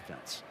tremendous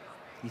defense.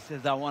 He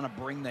says, I want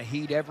to bring the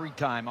heat every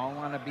time. I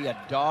want to be a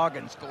dog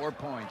and score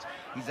points.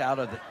 He's out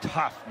of the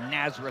tough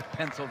Nazareth,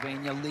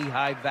 Pennsylvania,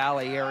 Lehigh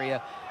Valley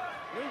area,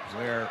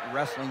 where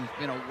wrestling's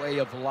been a way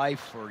of life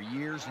for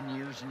years and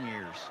years and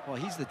years. Well,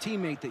 he's the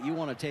teammate that you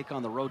want to take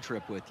on the road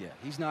trip with you.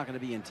 He's not going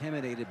to be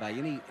intimidated by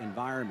any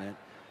environment.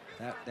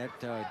 That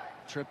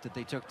trip that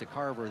they took to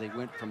Carver, they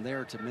went from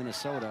there to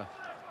Minnesota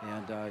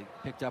and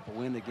picked up a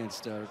win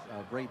against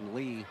Brayton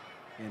Lee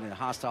in a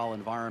hostile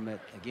environment.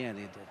 Again,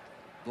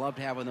 loved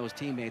having those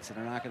teammates that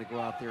are not going to go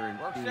out there and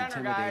be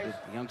intimidated.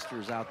 The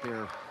youngsters out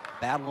there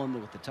battling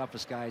with the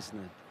toughest guys in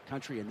the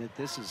country, and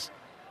this is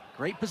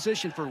great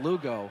position for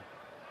Lugo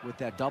with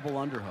that double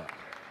underhook.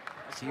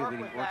 See how he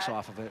works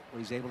off of it, where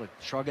he's able to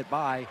shrug it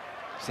by.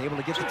 He's able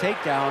to get the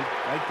takedown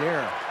right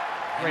there.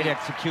 Great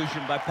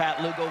execution by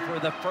Pat Lugo for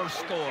the first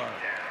score.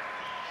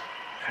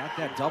 Got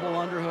that double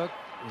underhook,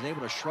 was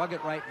able to shrug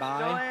it right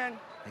by.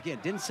 Again,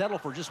 didn't settle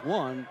for just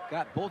one,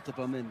 got both of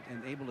them and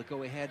able to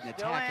go ahead and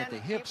attack at the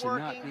hips and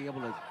not be able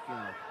to, you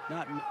know,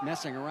 not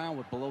messing around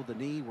with below the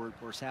knee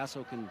where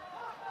Sasso can, you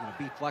know,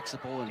 be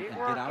flexible and get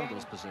out of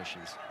those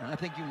positions. And I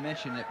think you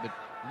mentioned it, but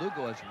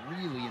Lugo has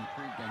really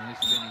improved on his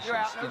finishes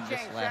in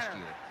this last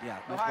year. Yeah,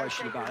 no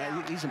question about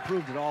it. He's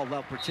improved at all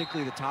level,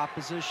 particularly the top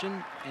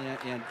position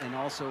and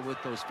also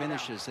with those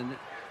finishes. And,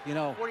 you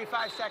know,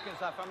 45 seconds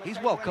left. He's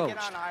well coached.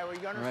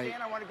 You understand? Right?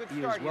 I want a good he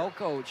start is well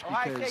coached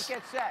Ohio because State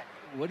gets set.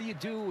 what do you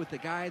do with the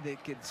guy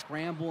that can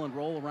scramble and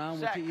roll around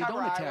Set, with you? You cover,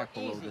 don't Iowa, attack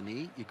below easy. the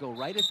knee. You go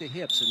right at the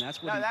hips, and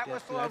that's what, No, that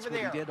whistle that's over what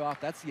he there. did off.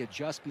 That's the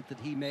adjustment that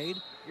he made.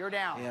 You're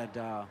down. And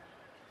well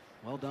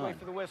Just done. wait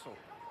for the whistle.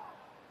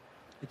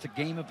 It's a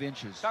game of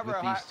inches Cover, with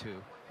Ohio. these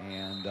two.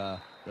 And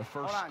the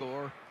first Hold on.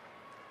 score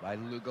by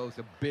Lugo is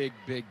a big,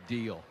 big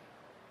deal.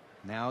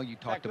 Now you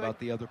talked good? about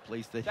the other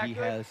place that That he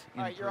good? has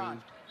All right, you're on.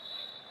 improved.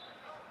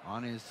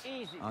 On his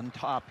Easy. on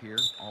top here,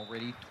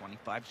 already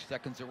 25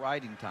 seconds of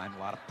riding time, a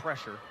lot of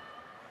pressure.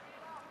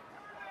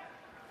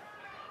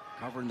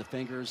 Covering the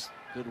fingers,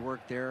 good work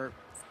there.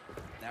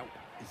 That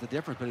is the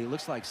difference, but it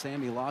looks like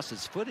Sammy lost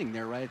his footing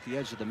there right at the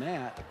edge of the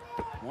mat.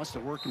 Wants to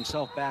work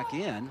himself back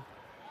in.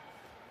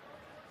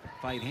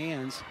 Fight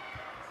hands.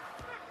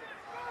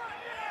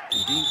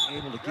 And being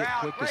able to You're get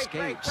out. quick Break,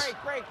 escapes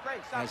break.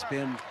 Stop has right.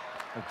 been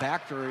a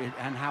factor in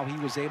how he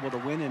was able to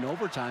win in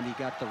overtime. He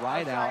got the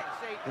ride out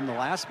in the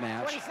last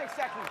match. 26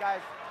 seconds,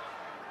 guys.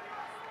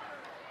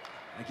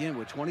 Again,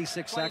 with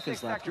 26 26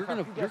 seconds left, you're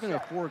seconds gonna left. You get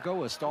set.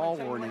 forego a stall I'm gonna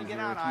tell you when warning to here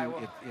get on,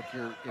 Iowa.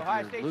 if Ohio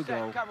you're State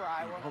Lugo. set, cover,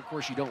 Iowa. Of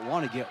course, you don't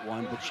want to get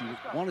one, but you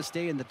want to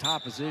stay in the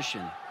top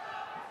position.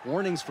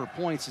 Warnings for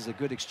points is a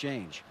good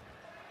exchange.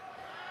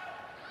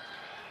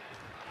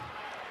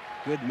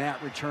 Good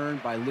mat return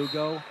by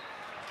Lugo.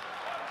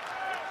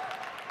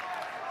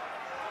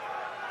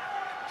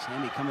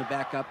 Sammy coming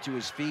back up to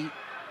his feet,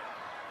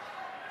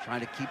 trying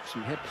to keep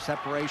some hip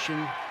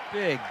separation.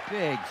 Big,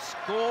 big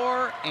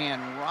score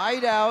and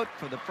right out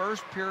for the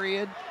first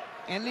period,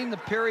 ending the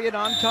period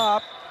on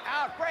top.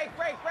 Out, break.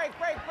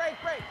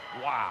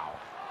 Wow.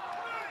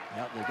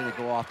 Yep, they're going to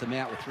go off the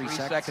mat with 3 3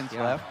 seconds. seconds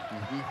left.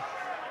 Mhm.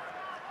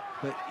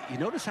 But you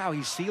notice how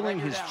he's sealing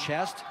Right, you're his down.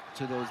 chest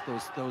to there's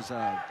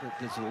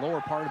the lower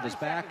part of his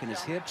back and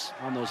his hips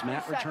on those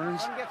mat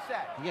returns. Let him get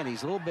set. Again,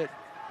 he's a little bit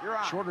You're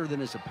on. shorter than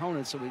his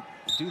opponent, so we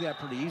do that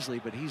pretty easily,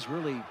 but he's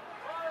really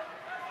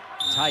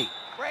tight.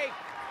 Break.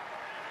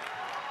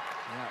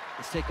 Yeah,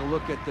 let's take a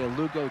look at the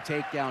Lugo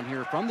takedown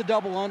here from the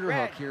double underhook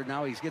Red. here.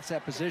 Now he gets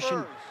that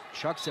position, Spurs.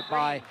 chucks it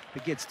by, Green.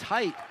 but gets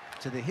tight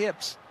to the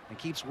hips and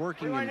keeps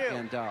working, What do you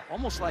and, wanna do?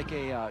 almost like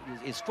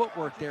his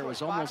footwork there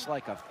was almost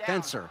like a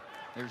fencer.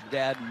 There's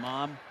Dad and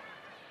Mom,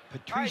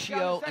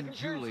 Patricio and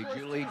Julie.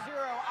 Julie,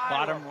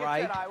 bottom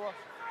right.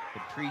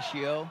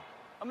 Patricio,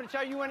 I'm going to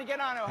tell you when to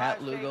get on, Ohio Pat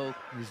State. Lugo,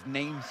 his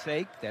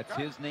namesake. That's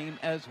his name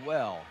as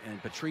well.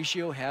 And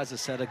Patricio has a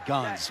set of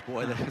guns.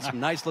 Boy, that's some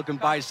nice looking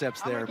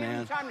biceps I'm there, gonna give you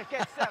man. time to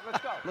get set.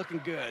 Let's go.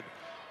 Looking good.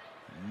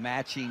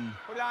 Matching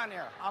Put it on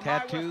there. On my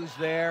tattoos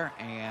whistle. there,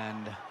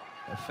 and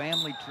a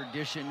family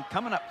tradition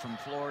coming up from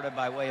Florida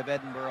by way of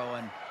Edinburgh,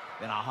 and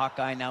been a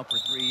Hawkeye now for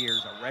 3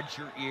 years, a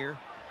redshirt year,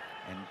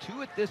 and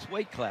 2 at this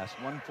weight class,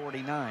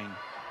 149.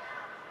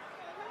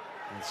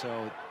 And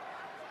so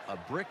a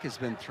brick has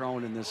been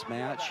thrown in this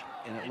match,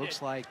 and it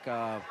looks like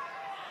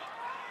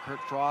Kurt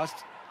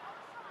Frost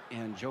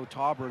and Joe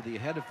Tauber, the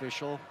head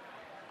official,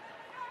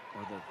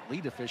 or the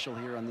lead official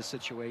here on this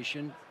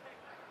situation.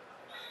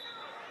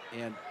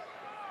 And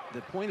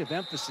the point of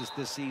emphasis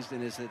this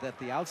season is that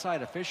the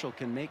outside official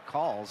can make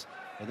calls,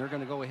 and they're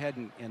going to go ahead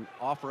and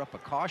offer up a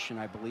caution,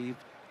 I believe.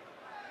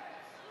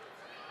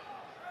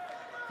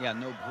 Yeah,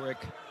 no brick.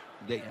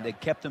 They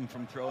kept them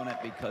from throwing it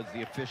because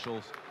the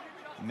officials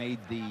made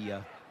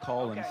the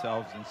call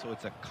themselves, and so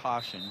it's a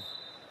caution.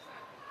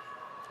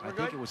 I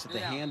think it was the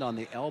hand on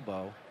the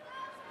elbow.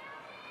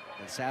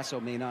 And Sasso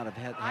may not have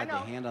had the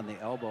hand on the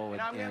elbow,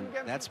 and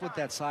that's what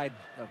that side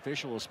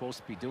official is supposed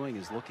to be doing,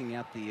 is looking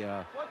at the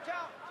Well,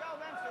 tell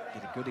them so they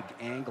get a good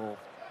angle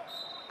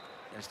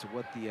as to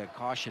what the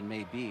caution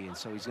may be. And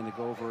so he's going to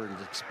go over and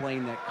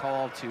explain that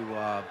call to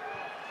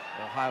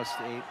Ohio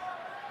State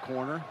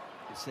corner.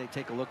 Say,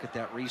 take a look at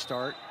that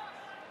restart.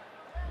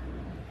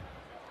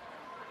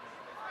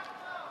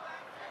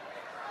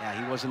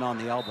 Yeah, he wasn't on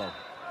the elbow,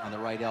 on the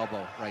right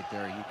elbow right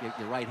there.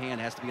 Your right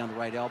hand has to be on the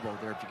right elbow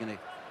there if you're going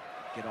to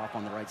get off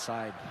on the right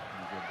side.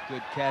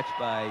 Good catch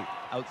by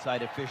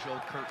outside official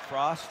Kurt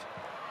Frost.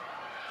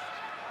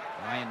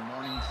 Ryan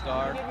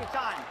Morningstar give you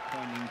time.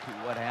 pointing to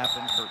what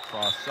happened. Kurt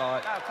Frost saw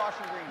it.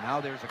 Caution green. Now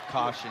there's a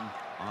caution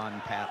on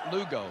Pat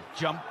Lugo.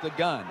 Jump the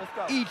gun. Let's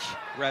go. Each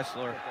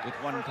wrestler with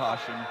one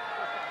caution.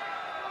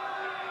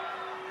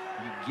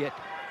 You get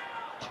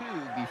 2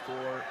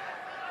 before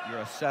you're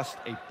assessed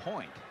a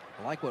point.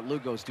 I like what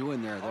Lugo's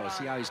doing there, though.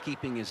 See how he's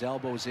keeping his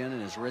elbows in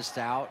and his wrists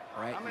out,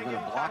 right? You're going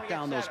to block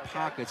down those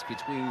pockets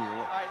between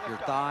your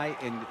thigh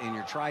and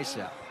your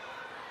tricep.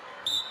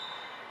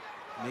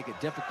 Make it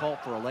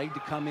difficult for a leg to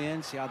come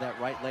in. See how that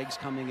right leg's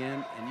coming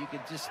in, and you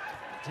could just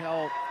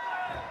tell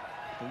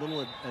the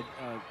little,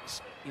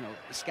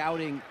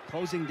 scouting,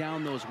 closing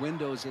down those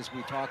windows as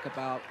we talk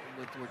about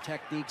with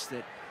techniques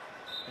that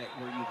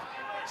where you've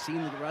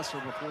seen the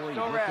wrestler before. You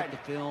look at the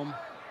film.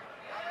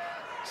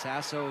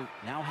 Sasso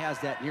now has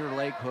that near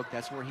leg hook.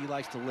 That's where he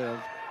likes to live.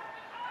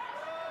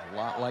 A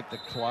lot like the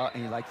claw.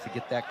 He likes to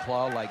get that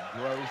claw like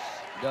Gross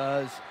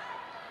does.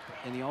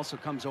 And he also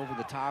comes over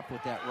the top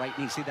with that right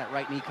knee. See that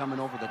right knee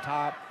coming over the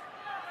top?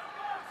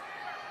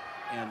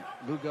 And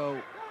Lugo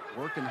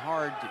working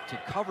hard to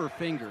cover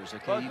fingers.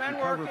 Okay, Both you men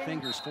can cover working.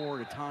 fingers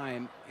 4 at a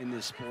time in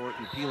this sport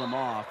and peel them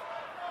off.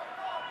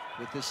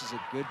 But this is a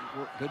good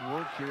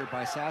work here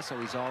by Sasso.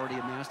 He's already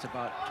amassed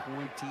about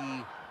 20.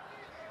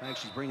 Actually,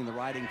 he's bringing the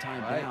riding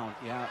time down.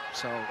 Yeah,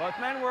 so Both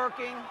men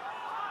working.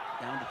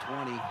 down to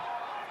 20.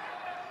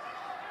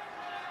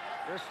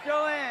 They're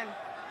still in.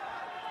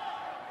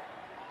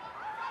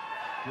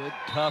 Good,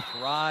 tough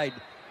ride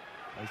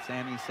by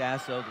Sammy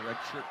Sasso, the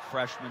redshirt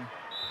freshman.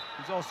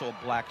 He's also a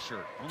black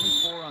shirt. Only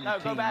 4 on the No,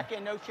 team. go back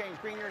in. No change.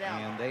 Green, you're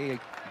down. And they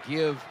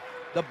give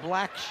the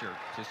black shirt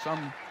to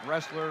some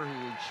wrestler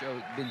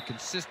who been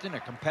consistent, a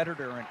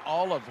competitor in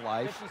all of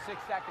life. 56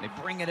 seconds.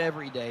 They bring it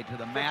every day to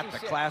the mat, the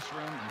 56.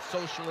 classroom, and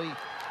socially.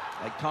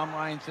 Like Tom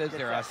Ryan says,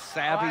 they're a Ohio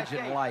savage State,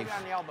 in put life. it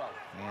on the elbow.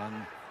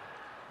 And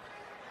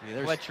Yeah,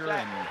 Pletcher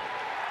and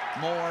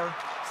Moore,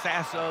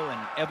 Sasso, and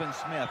Evan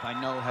Smith, I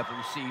know, have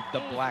received the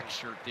black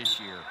shirt this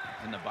year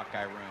in the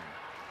Buckeye room.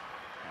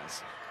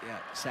 Yeah,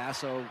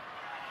 Sasso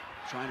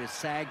trying to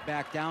sag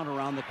back down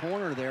around the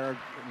corner there.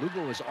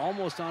 Lugo was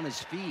almost on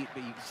his feet,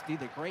 but you see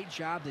the great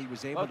job that he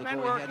was able Both to men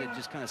go ahead working. and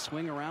just kind of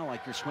swing around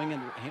like you're swinging,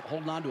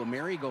 holding on to a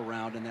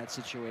merry-go-round in that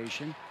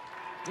situation.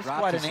 This is Dropped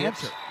quite his an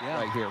hips. answer Yeah.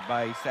 right here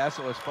by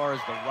Sasso as far as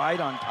the ride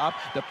on top,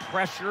 the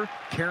pressure,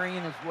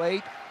 carrying his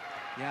weight.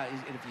 Yeah,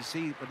 and if you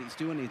see what he's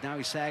doing, now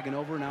he's sagging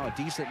over. Now a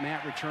decent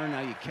mat return.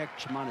 Now you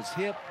catch him on his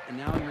hip, and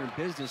now you're in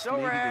business Still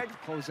maybe red. to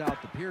close out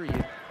the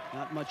period.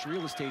 Not much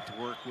real estate to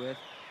work with.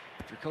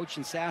 If you're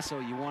coaching Sasso,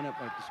 you want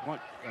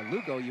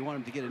Lugo, you want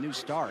him to get a new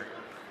start.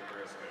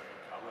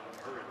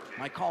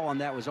 My call on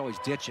that was always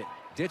ditch it,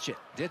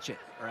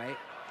 right?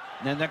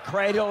 And then the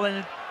cradle,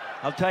 and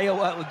I'll tell you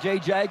what, with Jay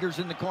Jaggers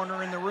in the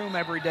corner in the room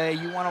every day,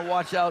 you want to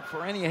watch out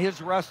for any of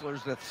his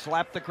wrestlers that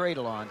slap the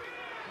cradle on.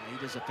 He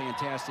does a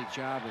fantastic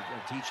job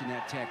of teaching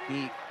that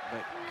technique,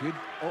 but good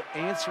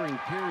answering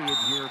period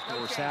here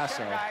for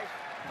Sasso.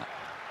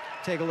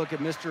 Take a look at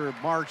Mr.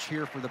 March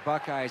here for the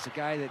Buckeyes, a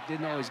guy that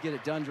didn't always get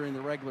it done during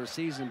the regular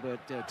season,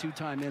 but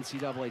two-time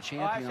NCAA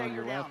champion on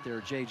your left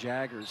there, Jay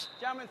Jaggers.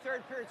 Gentlemen,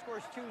 third period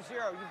scores 2-0.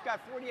 You've got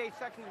 48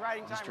 seconds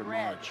riding time. Mr.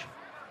 Red. March.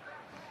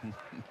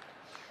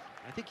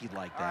 I think he'd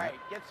like All that. right,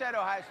 get set,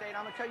 Ohio State.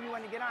 I'm going to tell you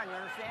when to get on. You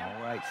understand?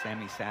 All right,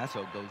 Sammy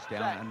Sasso goes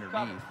down Set, underneath.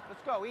 cover.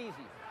 Let's go, easy.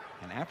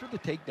 And after the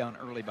takedown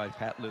early by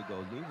Pat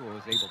Lugo, Lugo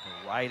was able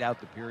to ride out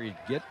the period,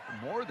 get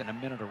more than a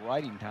minute of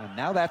riding time.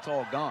 Now that's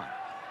all gone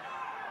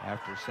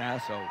after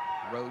Sasso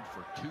rode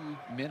for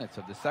 2 minutes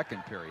of the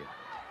second period.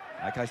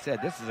 Like I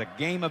said, this is a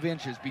game of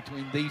inches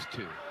between these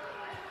two.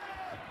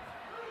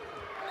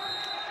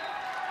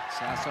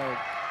 Sasso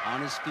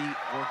on his feet,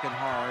 working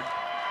hard.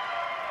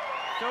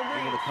 Still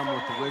green, Able to come still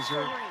with the green, still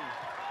wizard. green.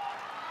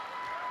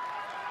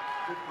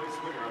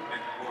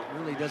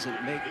 Really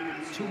doesn't make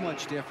too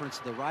much difference.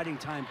 The riding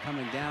time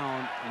coming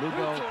down.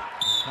 Lugo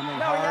coming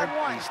No, he had hard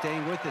one. and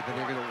staying with it, but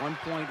they're going to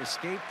 1-point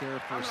escape there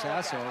for I'm gonna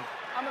look Sasso. at it.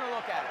 I'm going to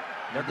look at it.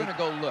 They're going to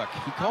go look.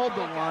 He called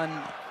the one.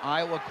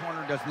 Iowa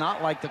corner does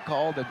not like the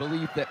call. They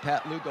believe that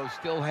Pat Lugo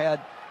still had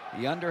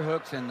the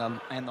underhooks and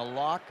the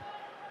lock.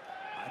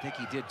 I think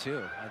he did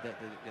too.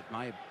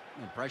 My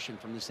impression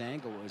from this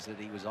angle was that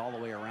he was all the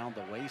way around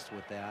the waist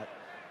with that,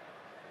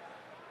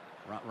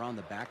 around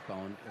the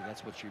backbone.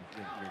 That's what you're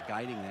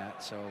guiding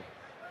that. So,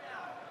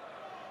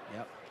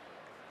 yep.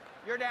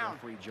 You're down.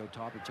 Referee Joe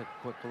Tauber took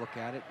a quick look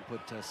at it and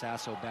put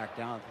Sasso back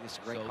down. I think it's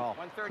a great So, call.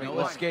 131.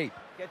 No escape.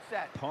 Get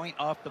set. Point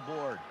off the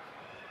board.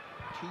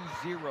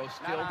 2-0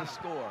 still on to him.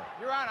 score.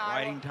 You're on, Iowa.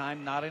 Riding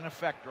time not in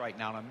effect right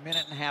now. A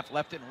minute and a half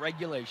left in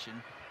regulation.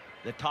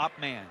 The top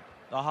man,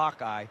 the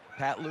Hawkeye,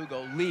 Pat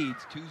Lugo,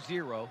 leads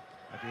 2-0.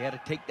 But he had a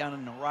takedown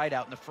and a ride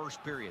out in the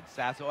first period.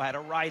 Sasso had a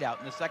ride out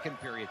in the second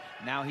period.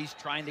 Now he's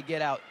trying to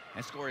get out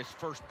and score his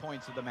first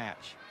points of the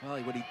match.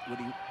 Well, what he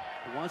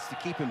wants to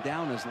keep him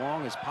down as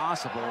long as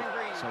possible,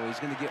 so he's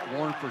going to get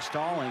warned for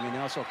stalling and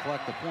also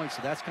collect the points.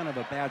 So that's kind of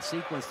a bad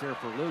sequence there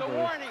for It's a Lugo,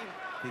 warning.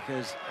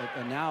 because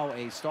now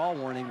a stall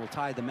warning will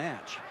tie the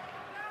match.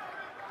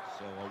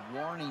 So a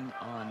warning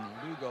on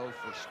Lugo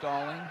for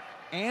stalling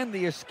and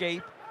the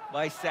escape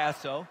by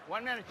Sasso.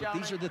 1 minute, But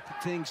gentlemen. these are the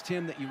things,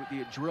 Tim, that you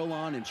drill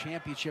on in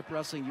championship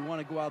wrestling. You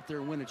want to go out there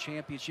and win a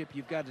championship,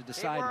 you've got to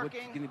decide what's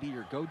working. going to be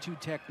your go-to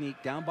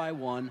technique down by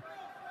 1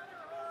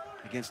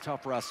 against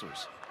tough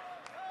wrestlers.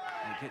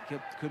 And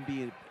it could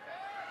be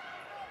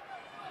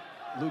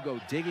Lugo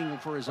digging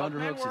for his Both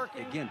men underhooks.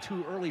 working. Again,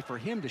 too early for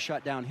him to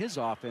shut down his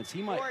offense.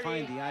 He might 40.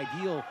 find the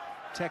ideal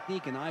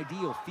technique and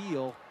ideal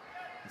feel.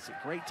 It's a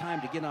great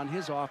time to get on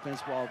his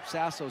offense while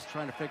Sasso's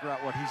trying to figure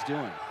out what he's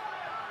doing.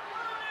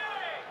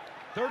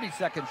 30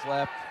 seconds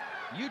left.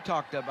 You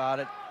talked about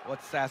it.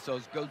 What's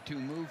Sasso's go-to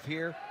move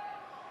here?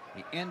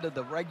 The end of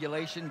the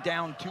regulation,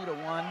 down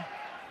 2-1.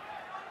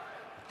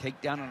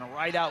 Takedown and a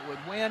ride out would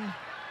win.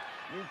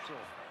 Neutral.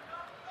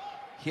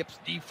 Hips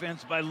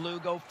defense by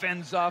Lugo,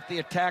 fends off the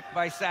attack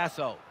by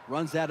Sasso.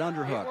 Runs that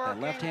underhook. That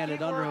left-handed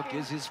underhook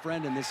is his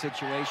friend in this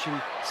situation.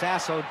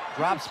 Sasso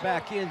drops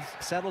back in,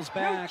 settles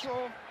back.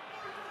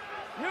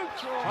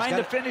 Neutral. Trying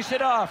to finish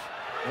it off.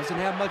 Doesn't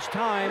have much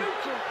time.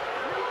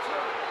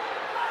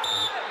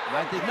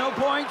 I think no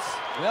points.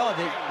 Well,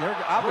 they're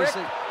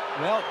obviously,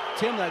 well,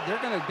 Tim,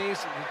 they're going to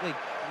basically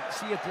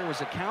see if there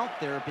was a count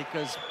there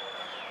because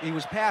he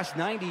was past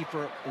 90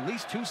 for at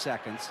least 2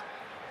 seconds.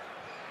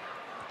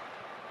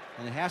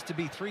 And it has to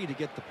be 3 to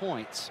get the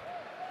points.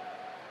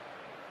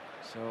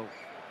 So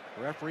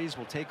referees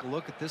will take a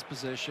look at this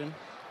position.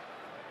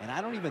 And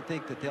I don't even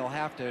think that they'll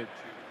have to,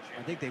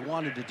 I think they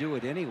wanted to do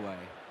it anyway.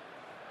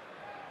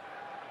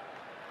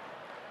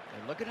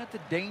 They're looking at the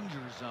danger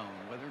zone,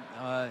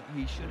 whether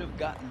he should have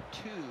gotten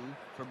 2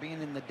 for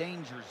being in the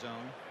danger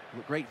zone.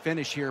 Great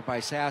finish here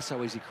by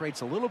Sasso as he creates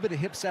a little bit of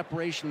hip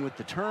separation with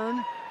the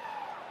turn,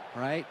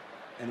 right?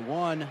 And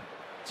 1,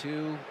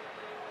 2.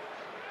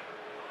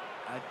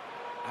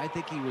 I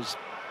think he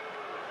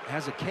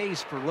has a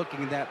case for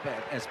looking at that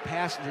as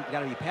past. It's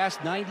got to be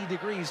past 90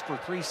 degrees for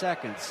 3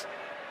 seconds.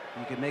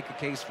 You can make a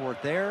case for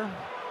it there,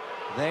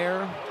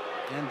 there,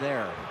 and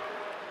there.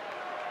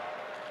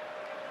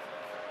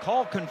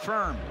 Call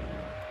confirmed.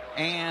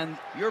 And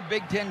your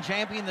Big Ten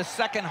champion, the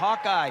second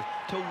Hawkeye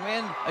to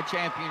win a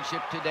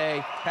championship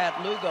today,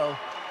 Pat Lugo,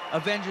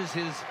 avenges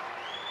his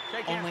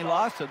only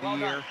loss of the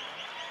year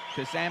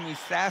to Sammy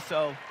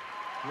Sasso.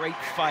 Great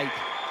fight.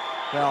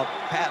 Well,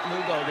 Pat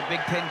Lugo, the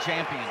Big Ten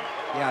champion.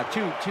 Yeah,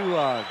 you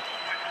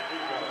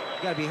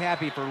got to be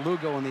happy for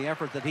Lugo and the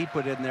effort that he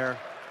put in there.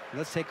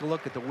 Let's take a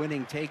look at the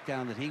winning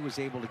takedown that he was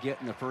able to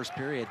get in the first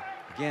period.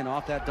 Again,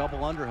 off that double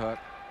underhook.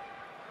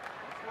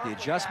 The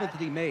adjustment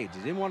that he made, he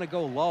didn't want to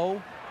go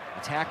low,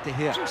 attack the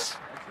hips,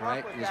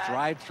 right? Just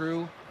drive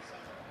through,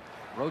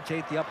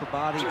 rotate the upper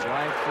body,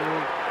 drive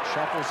through,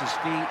 shuffles his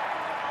feet,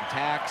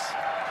 attacks.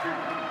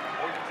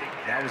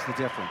 That was the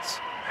difference.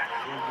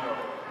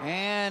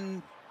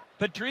 And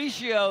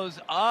Patricio's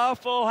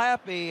awful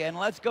happy, and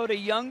let's go to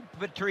young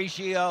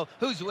Patricio,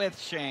 who's with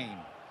Shane.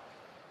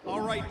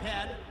 All right,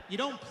 Pat, you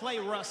don't play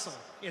wrestle.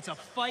 It's a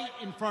fight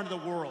in front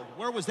of the world.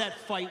 Where was that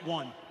fight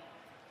won?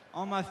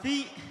 On my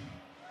feet,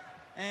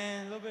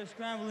 and a little bit of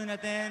scrambling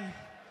at the end.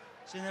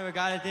 Should never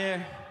got it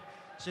there.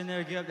 Should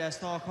never give up that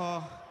stall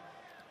call.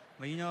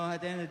 But you know,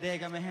 at the end of the day, I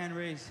got my hand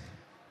raised.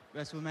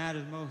 That's what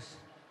matters most.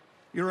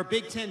 You're a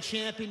Big Ten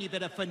champion. You've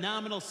had a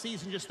phenomenal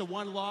season, just the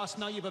 1 loss.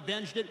 Now you've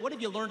avenged it. What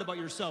have you learned about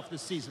yourself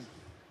this season?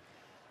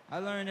 I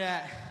learned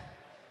that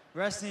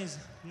wrestling is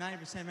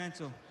 90%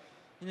 mental.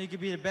 You know, you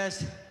could be the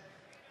best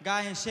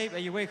guy in shape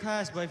at your weight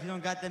class, but if you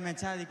don't got that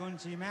mentality going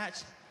into your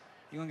match,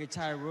 you're gonna get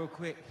tired real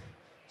quick.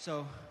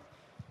 So,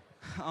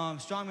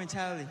 strong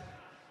mentality.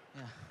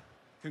 Yeah.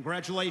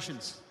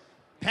 Congratulations.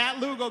 Pat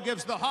Lugo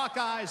gives the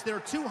Hawkeyes their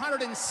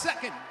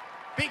 202nd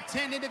Big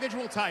Ten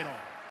individual title.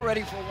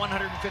 Ready for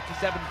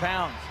 157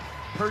 pounds.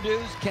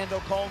 Purdue's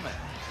Kendall Coleman.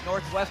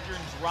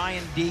 Northwestern's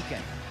Ryan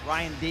Deakin.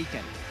 Ryan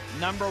Deakin,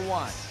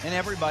 #1 in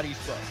everybody's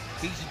book.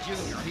 He's a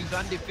junior. He's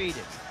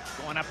undefeated.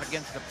 Going up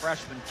against the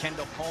freshman,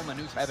 Kendall Coleman,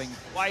 who's having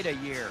quite a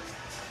year.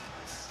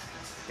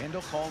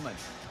 Kendall Coleman.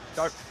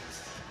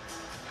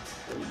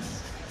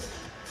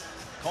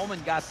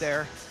 Coleman got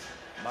there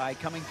by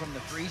coming from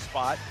the 3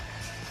 spot,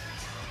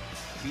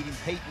 beating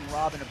Peyton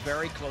Robb in a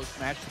very close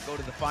match to go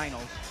to the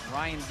finals.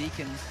 Ryan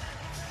Deakin,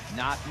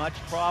 not much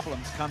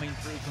problems coming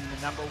through from the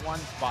 #1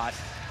 spot,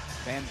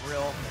 Van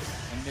Brill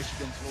and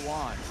Michigan's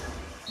Luan.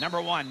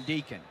 #1,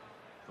 Deakin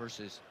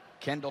versus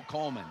Kendall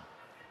Coleman.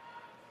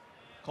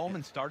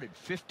 Coleman started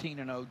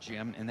 15-0,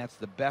 Jim, and that's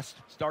the best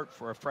start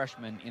for a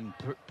freshman in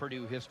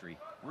Purdue history.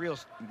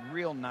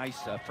 Real nice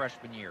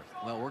freshman year.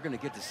 Well, we're going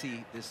to get to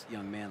see this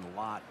young man a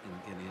lot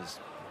in his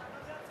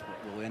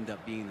what will end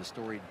up being a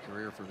storied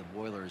career for the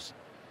Boilers.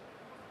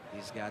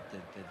 He's got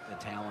the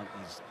talent.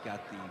 He's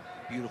got the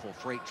beautiful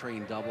freight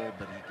train double,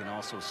 but he can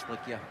also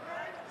slick you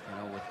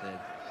know, with the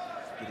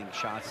getting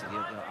shots at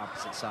the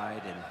opposite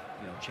side and,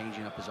 you know,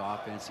 changing up his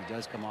offense. He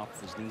does come off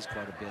of his knees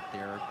quite a bit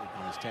there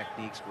on his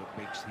techniques, what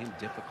makes him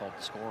difficult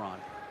to score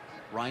on.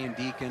 Ryan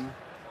Deakin,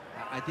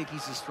 I think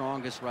he's the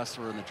strongest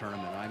wrestler in the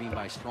tournament. I mean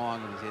by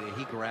strong,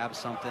 he grabs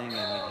something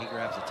and he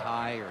grabs a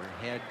tie or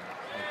a head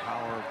or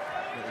collar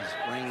with his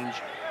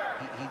range.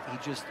 He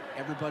just,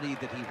 everybody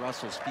that he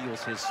wrestles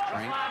feels his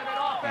strength,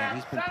 and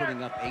he's been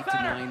putting up 8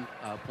 to 9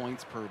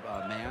 points per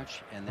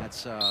match, and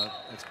that's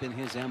been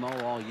his MO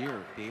all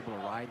year, be able to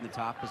ride in the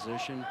top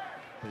position,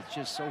 but it's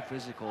just so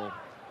physical,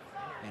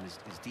 and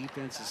his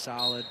defense is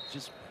solid,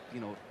 just,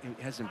 you know, it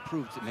has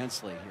improved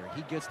immensely here.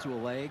 He gets to a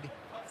leg,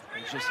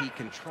 it's just he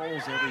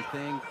controls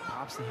everything,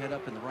 pops the head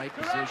up in the right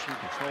position,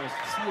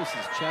 seals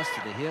his chest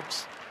to the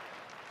hips,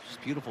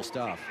 just beautiful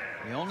stuff.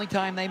 The only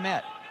time they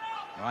met,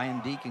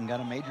 Ryan Deakin got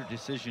a major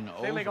decision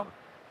over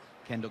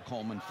Kendall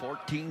Coleman,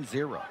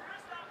 14-0.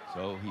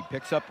 So he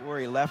picks up where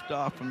he left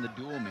off from the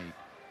dual meet.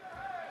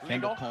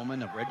 Kendall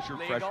Coleman, a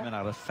redshirt freshman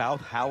out of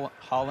South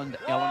Holland,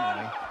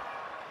 Illinois,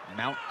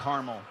 Mount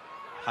Carmel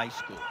High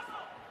School.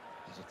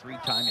 He's a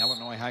 3-time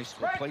Illinois high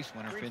school place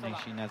winner,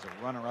 finishing as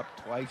a runner-up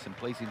twice and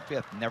placing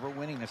 5th, never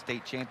winning a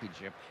state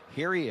championship.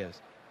 Here he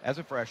is, as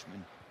a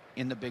freshman,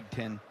 in the Big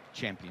Ten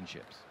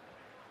championships.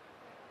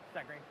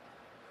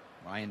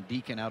 Ryan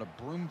Deakin out of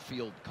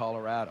Broomfield,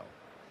 Colorado.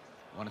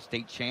 Won a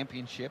state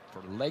championship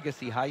for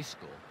Legacy High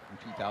School in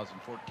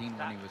 2014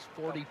 when he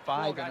was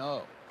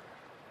 45-0.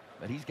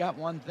 But he's got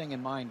one thing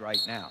in mind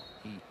right now.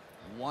 He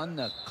won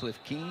the Cliff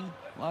Keen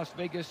Las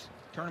Vegas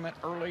tournament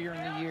earlier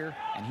in the year,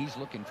 and he's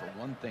looking for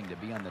one thing, to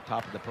be on the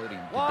top of the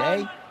podium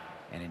today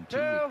and in 2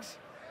 weeks.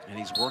 And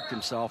he's worked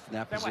himself in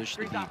that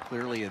position to be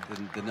clearly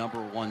the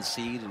 #1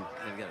 seed, and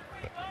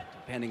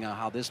depending on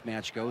how this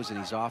match goes, and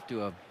he's off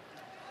to a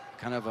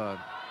kind of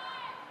a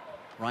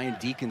Ryan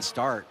Deakin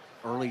start.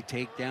 Early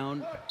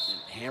takedown,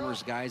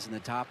 hammers guys in the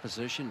top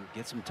position,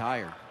 gets them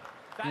tired.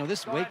 You know,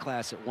 this weight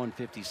class at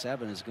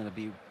 157 is going to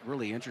be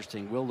really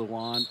interesting. Will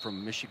Lewan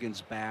from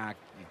Michigan's back.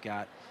 You've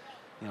got,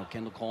 you know,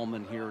 Kendall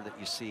Coleman here that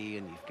you see,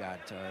 and you've got,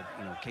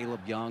 you know,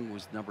 Caleb Young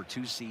was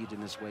 #2 seed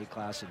in this weight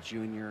class at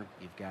junior.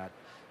 You've got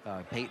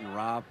Peyton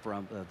Robb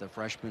from the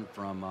freshman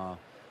from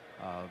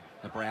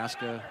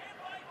Nebraska.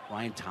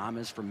 Ryan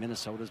Thomas from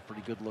Minnesota is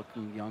pretty good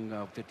looking young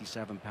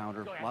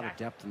 57-pounder. A lot of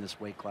depth in this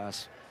weight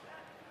class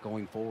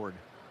going forward.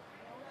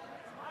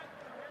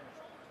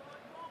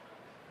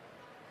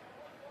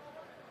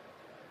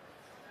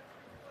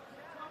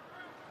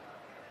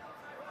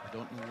 I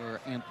don't know where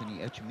Anthony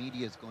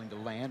Echemidi is going to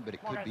land, but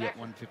it could be at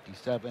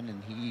 157,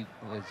 and he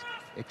was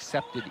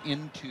accepted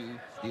into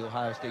the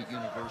Ohio State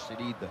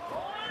University. The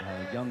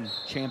young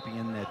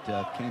champion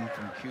that came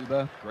from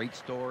Cuba, great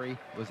story,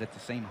 was at the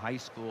same high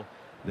school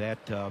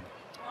that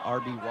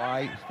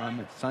RBY from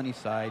its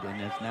Sunnyside, and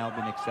has now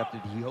been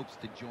accepted. He hopes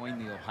to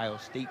join the Ohio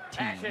State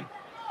team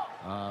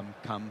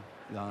come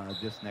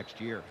this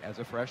next year as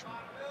a freshman.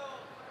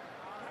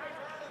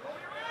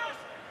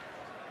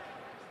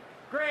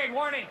 Greg,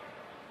 warning.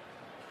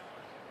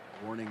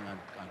 Warning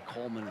on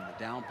Coleman in the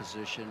down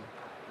position.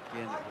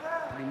 Again,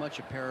 pretty much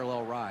a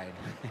parallel ride.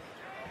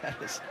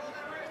 That is,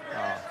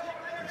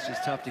 it's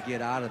just tough to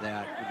get out of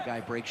that. When the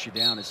guy breaks you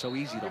down, it's so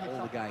easy to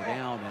hold the guy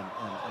down, and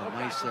a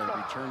nice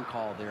return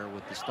call there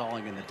with the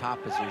stalling in the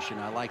top position.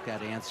 I like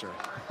that answer.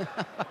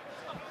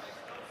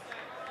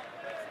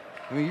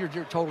 I mean,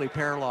 you're totally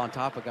parallel on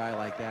top of a guy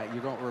like that.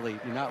 You're not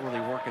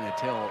really working a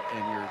tilt,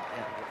 and you're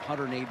at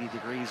 180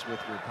 degrees with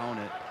your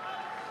opponent.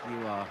 You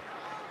know,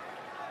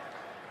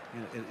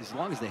 as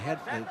long as the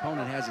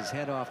opponent has his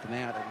head off the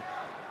mat,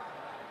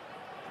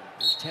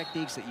 there's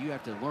techniques that you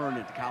have to learn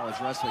at college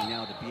wrestling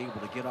now to be able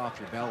to get off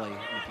your belly.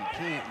 And if you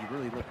can't, you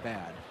really look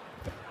bad.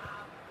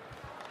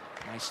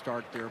 Nice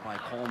start there by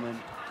Coleman,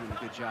 doing a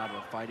good job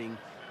of fighting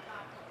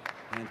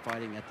and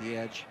fighting at the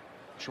edge.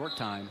 Short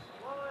time.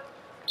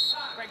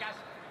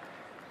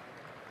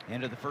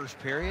 End of the first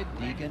period.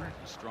 Deakin,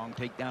 strong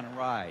takedown and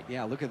ride.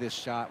 Yeah, look at this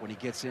shot when he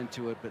gets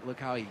into it, but look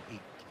how he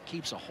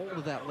keeps a hold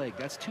of that leg.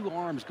 That's two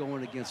arms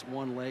going against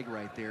one leg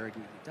right there. It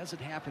doesn't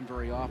happen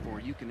very often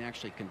where you can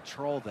actually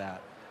control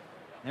that.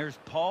 There's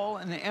Paul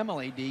and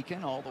Emily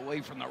Deakin, all the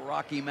way from the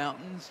Rocky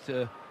Mountains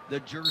to the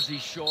Jersey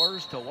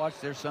Shores to watch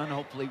their son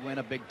hopefully win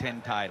a Big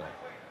Ten title.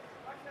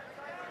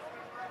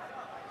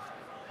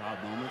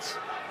 Proud moments.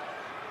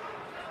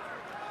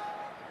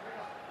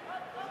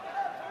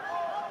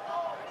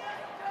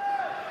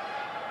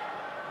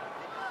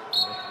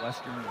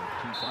 Northwestern with 2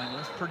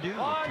 finalists. Purdue with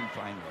 2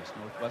 finalists.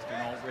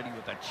 Northwestern already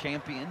with a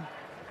champion,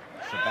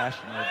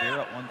 Sebastian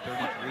Rivera at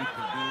 133.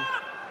 Purdue.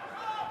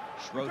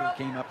 Schroder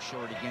came up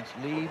short against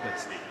Lee,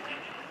 but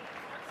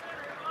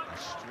a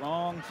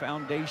strong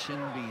foundation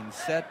being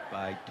set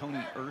by Tony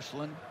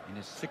Ursuline in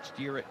his 6th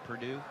year at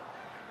Purdue.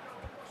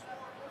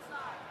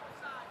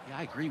 Yeah,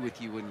 I agree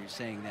with you when you're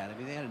saying that. I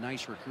mean, they had a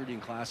nice recruiting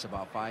class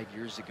about 5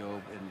 years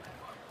ago, and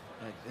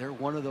they're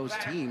one of those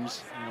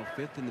teams, you know,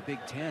 5th in the Big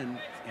Ten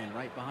and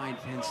right behind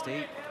Penn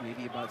State,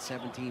 maybe about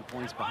 17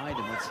 points behind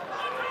them. It's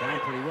down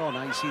pretty well.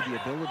 Now you see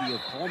the ability of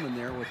Coleman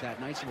there with that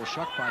nice little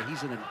shuck by.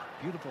 He's in a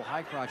beautiful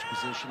high crotch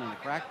position in the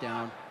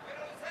crackdown.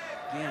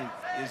 Again,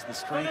 is the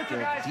strength of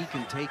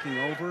Deakin taking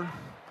over?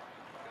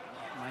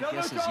 My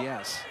guess is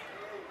yes.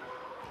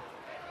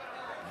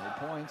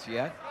 No points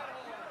yet.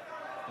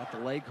 Got the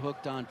leg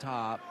hooked on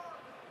top.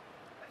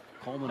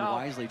 Coleman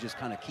wisely just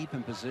kind of keep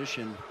in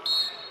position.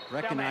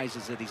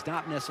 Recognizes that he's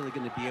not necessarily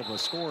going to be able to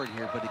score in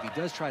here, but if he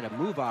does try to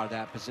move out of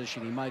that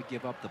position, he might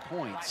give up the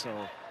point.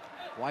 So,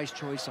 wise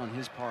choice on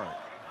his part.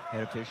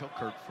 Head official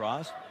Kurt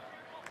Frost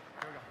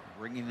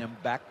bringing them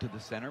back to the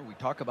center. We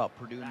talk about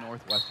Purdue and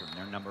Northwestern.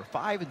 They're number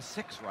 5 and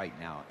 6 right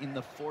now in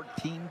the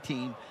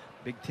 14-team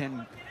Big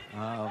Ten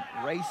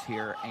race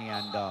here,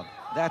 and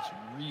that's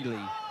really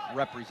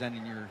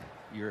representing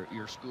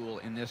your school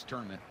in this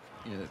tournament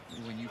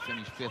when you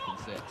finish 5th and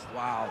 6th.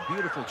 Wow,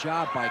 beautiful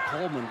job by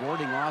Coleman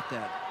warding off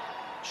that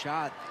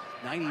shot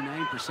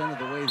 99% of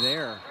the way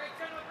there.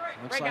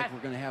 Looks like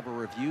we're going to have a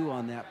review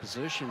on that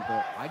position,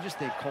 but I just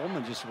think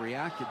Coleman just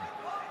reacted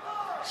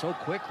so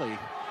quickly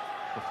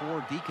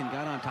before Deakin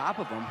got on top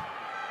of him.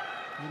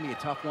 It'll be a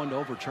tough one to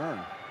overturn.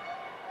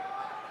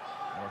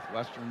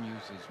 Northwestern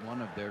uses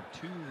one of their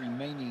 2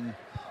 remaining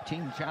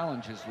team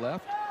challenges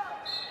left.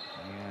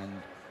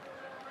 And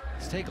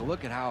let's take a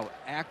look at how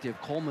active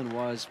Coleman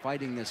was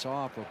fighting this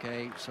off,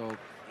 okay? So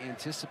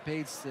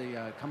anticipates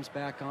the, comes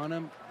back on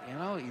him. You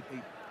know,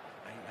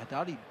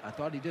 I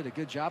thought he did a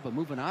good job of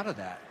moving out of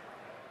that.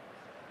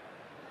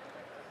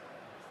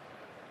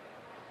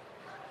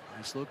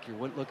 Nice look. You're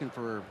looking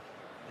for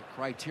the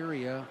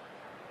criteria.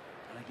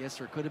 I guess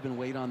there could have been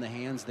weight on the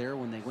hands there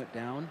when they went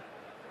down.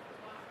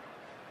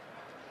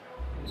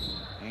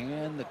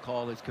 And the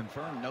call is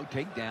confirmed. No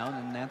takedown,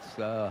 and that's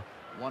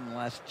one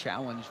less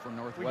challenge for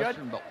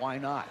Northwestern, but why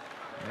not?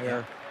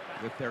 They're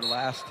with their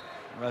last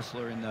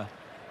wrestler in the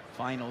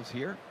finals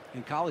here.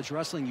 In college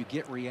wrestling, you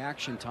get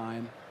reaction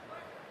time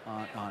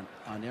on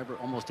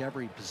almost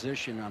every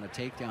position on a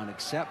takedown,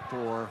 except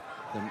for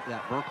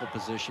that vertical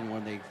position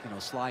when they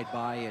slide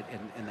by it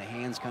and the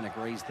hands kind of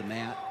graze the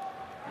mat.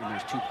 And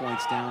there's 2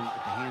 points down. If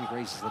the hand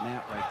grazes the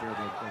mat right there,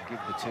 they'll give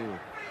the 2.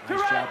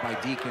 Nice job by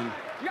Deakin.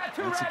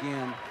 Once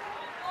again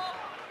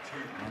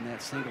on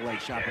that single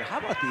leg shot. But how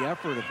about the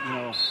effort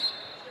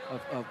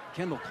of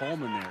Kendall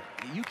Coleman there?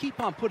 You keep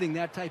on putting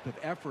that type of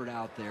effort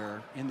out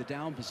there in the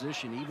down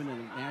position, even in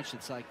a match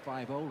that's like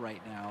 5-0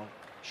 right now,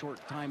 short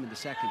time in the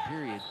second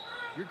period.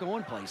 You're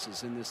going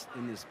places in this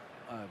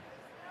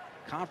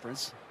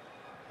conference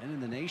and in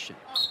the nation.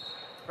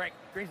 Break.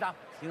 Green stop.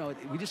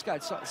 We just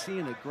got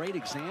seeing a great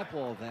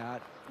example of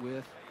that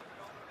with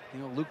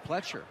Luke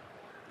Pletcher.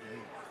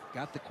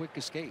 Got the quick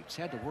escapes,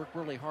 had to work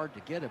really hard to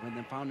get him, and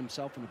then found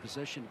himself in a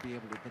position to be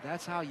able to. But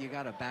that's how you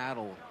got to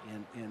battle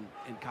in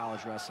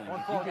college wrestling.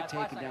 If you get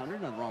taken down,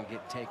 there's nothing wrong getting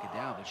taken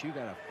down, but you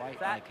got to fight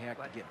like heck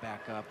to get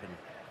back up and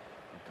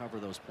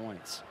cover those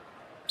points.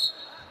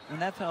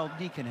 And that's how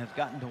Deakin has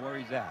gotten to where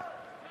he's at.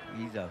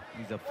 He's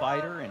a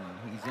fighter, and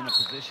he's in a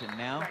position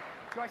now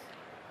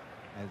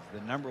as the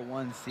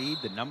 #1 seed,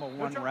 the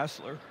 #1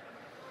 wrestler.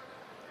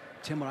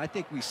 Tim, what I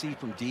think we see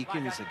from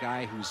Deakin is a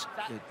guy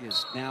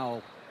is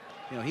now.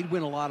 He'd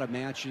win a lot of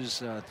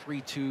matches,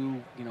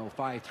 3-2,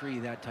 5-3,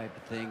 that type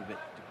of thing.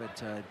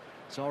 But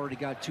he's already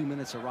got 2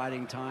 minutes of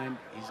riding time.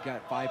 He's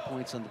got 5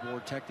 points on the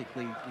board,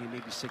 technically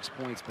maybe 6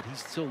 points, but he's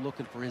still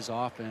looking for his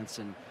offense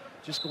and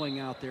just going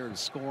out there and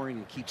scoring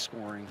and keep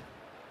scoring.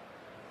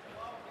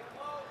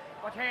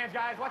 Watch your hands,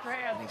 guys. Watch your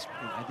hands.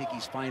 I think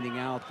he's finding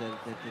out that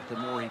the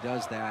more he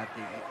does that,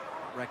 he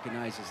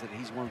recognizes that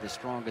he's one of the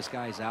strongest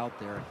guys out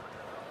there.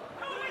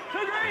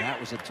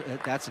 And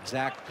that's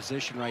exact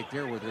position right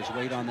there where there's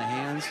weight on the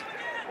hands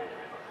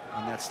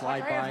on that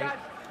slide by.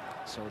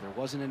 So there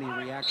wasn't any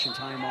reaction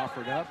time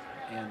offered up,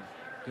 and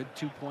good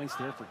 2 points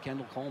there for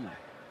Kendall Coleman.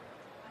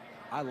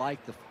 I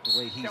like the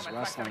way he's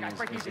wrestling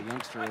as a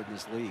youngster in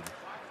this league.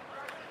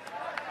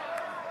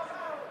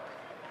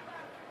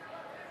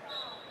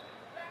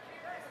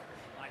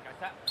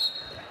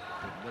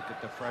 Good look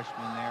at the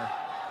freshman there.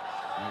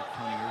 There's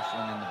Tony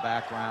Ursuline in the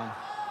background.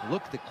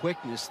 Look at the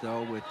quickness,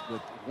 though, with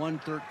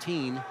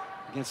 113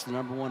 against the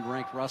 #1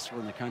 ranked wrestler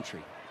in the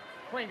country.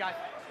 Clean, guys.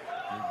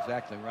 You're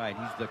exactly right.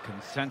 He's the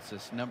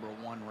consensus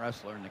 #1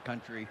 wrestler in the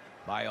country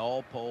by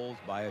all polls,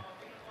 by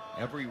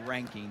every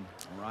ranking.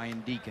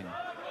 Ryan Deakin.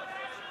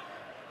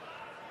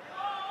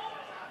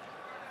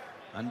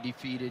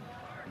 Undefeated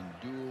in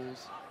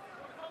duels.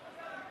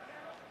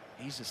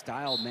 He's a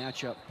style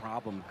matchup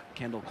problem.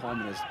 Kendall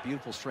Coleman is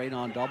beautiful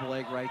straight-on double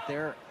leg right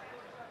there.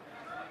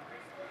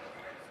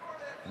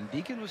 And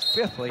Deakin was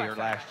 5th later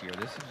last year.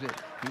 This is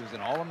it. He was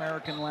an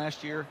All-American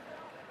last year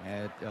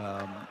at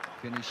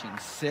finishing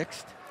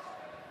 6th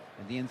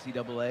at the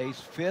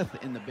NCAAs,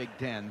 5th in the Big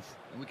Tens.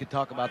 And we could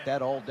talk about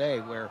that all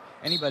day, where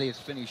anybody is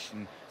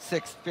finishing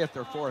 6th, 5th,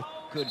 or 4th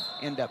could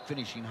end up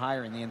finishing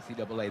higher in the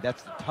NCAA.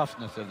 That's the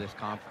toughness of this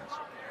conference.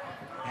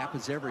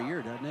 Happens every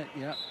year, doesn't it?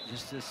 Yeah,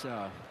 just this.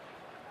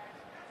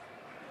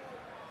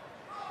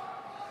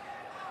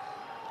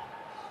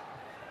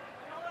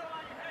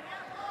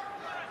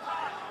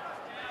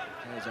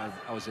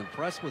 I was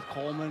impressed with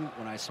Coleman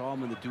when I saw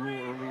him in the duel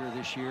earlier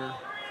this year,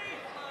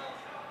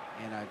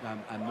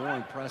 and I'm more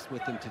impressed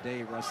with him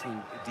today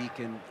wrestling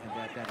Deakin,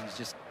 and that he's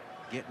just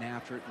getting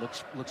after it.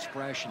 Looks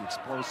fresh and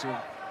explosive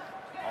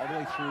all the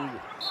way through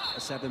a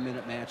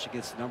 7-minute match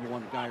against the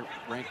 #1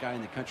 ranked guy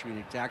in the country, and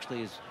it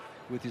actually is,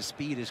 with his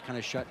speed, has kind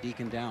of shut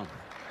Deakin down.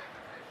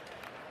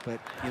 But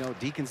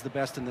Deakin's the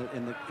best in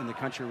the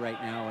country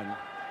right now, and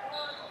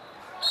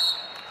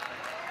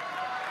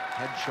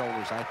head and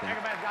shoulders, I think.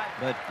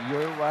 But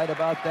you're right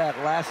about that.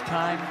 Last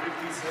time,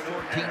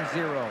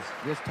 14-0.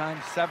 This time,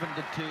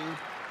 7-2.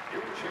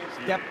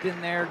 Stepped in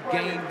there,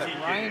 game, but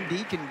Ryan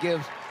Deakin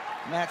gives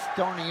Matt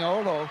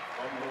Storniolo,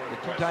 the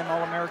 2-time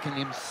All-American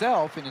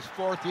himself, in his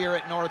 4th year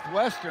at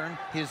Northwestern,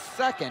 his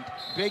 2nd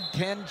Big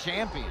Ten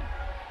champion.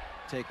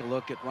 Take a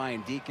look at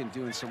Ryan Deakin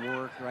doing some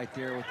work right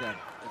there with that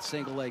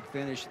single leg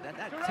finish.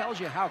 That tells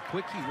you how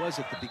quick he was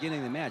at the beginning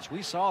of the match.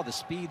 We saw the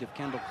speed of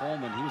Kendall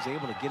Coleman. He was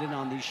able to get in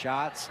on these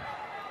shots,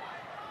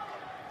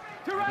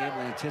 be able to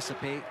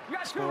anticipate,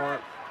 score.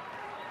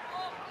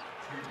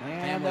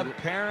 And the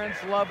parents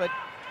love it.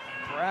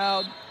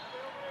 Proud.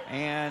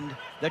 And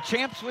the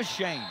champs was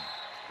Shane.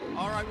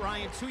 All right,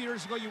 Ryan, 2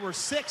 years ago you were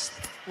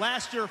 6th,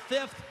 last year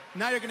 5th.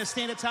 Now you're going to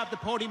stand atop the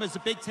podium as the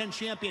Big Ten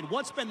champion.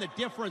 What's been the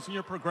difference in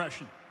your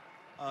progression?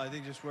 I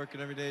think just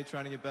working every day,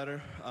 trying to get better.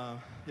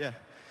 Yeah,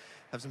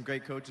 have some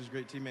great coaches,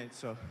 great teammates,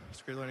 so it's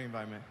a great learning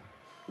environment.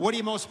 What are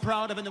you most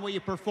proud of in the way you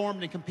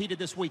performed and competed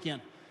this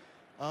weekend?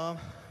 I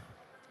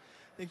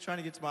think trying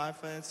to get to my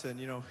offense and,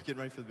 you know,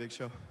 getting ready for the big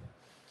show.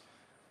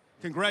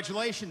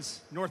 Congratulations,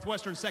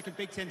 Northwestern second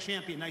Big Ten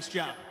champion. Nice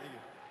job. Thank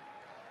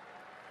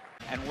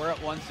you. And we're at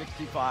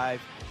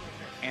 165,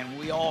 and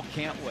we all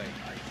can't wait.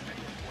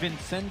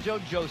 Vincenzo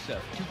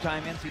Joseph,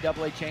 two-time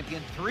NCAA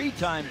champion,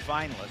 three-time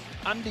finalist,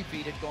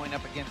 undefeated going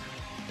up against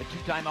the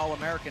two-time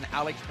All-American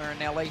Alex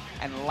Marinelli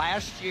and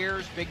last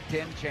year's Big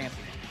Ten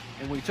champion.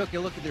 And we took a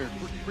look at their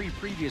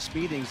previous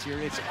meetings here.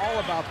 It's all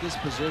about this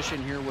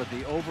position here with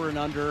the over and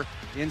under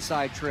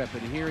inside trip.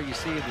 And here you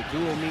see the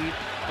dual meet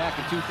back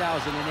in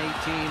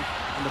 2018,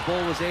 and the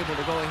bull was able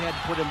to go ahead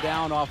and put him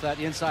down off that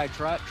inside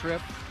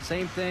trip.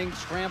 Same thing,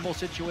 scramble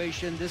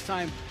situation. This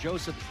time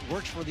Joseph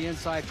works for the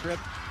inside trip.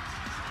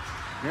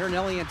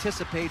 Marinelli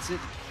anticipates it,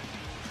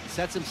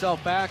 sets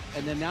himself back,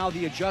 and then now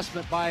the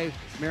adjustment by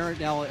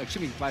Marinelli,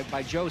 excuse me,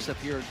 by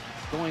Joseph here,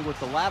 going with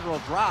the lateral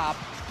drop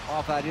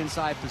off that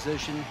inside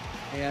position.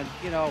 And,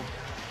 you know,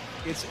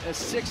 it's a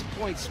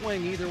 6-point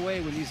swing either way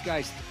when these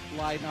guys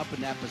line up in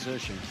that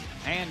position.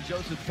 And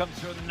Joseph comes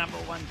through the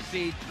 #1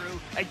 seed through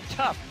a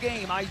tough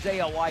game.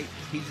 Isaiah White,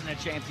 he's in the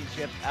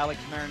championship.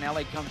 Alex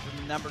Marinelli comes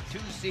from the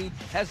 #2 seed,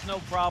 has no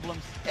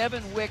problems.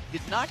 Evan Wick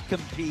did not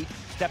compete,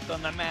 stepped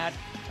on the mat,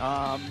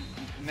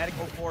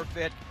 medical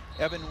forfeit.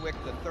 Evan Wick,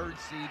 the 3rd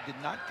seed, did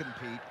not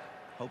compete,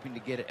 hoping to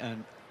get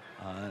an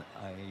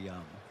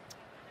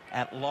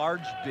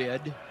at-large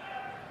bid,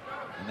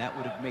 and that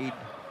would have made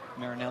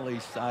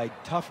Marinelli's side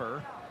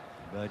tougher,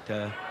 but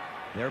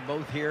they're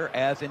both here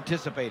as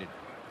anticipated.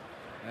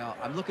 Well,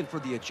 I'm looking for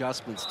the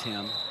adjustments,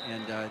 Tim,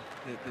 and the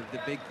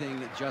big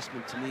thing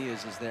adjustment to me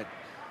is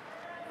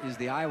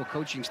the Iowa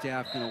coaching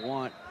staff going to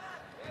want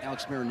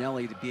Alex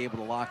Marinelli to be able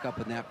to lock up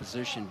in that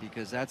position,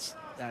 because that's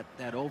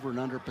that over and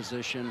under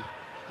position,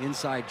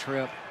 inside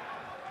trip.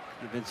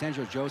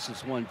 Vincenzo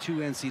Joseph's won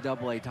 2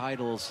 NCAA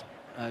titles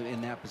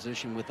in that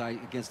position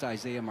against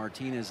Isaiah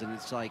Martinez, and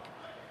it's like,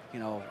 you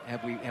know,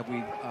 have we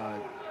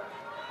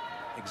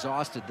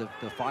exhausted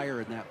the fire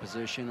in that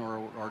position,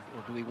 or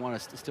do we want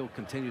to still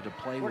continue to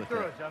play with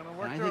it?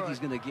 And I think he's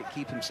going to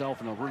keep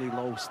himself in a really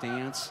low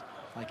stance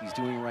like he's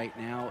doing right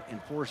now and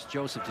force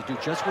Joseph to do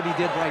just what he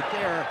did right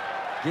there,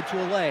 get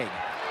to a leg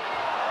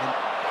and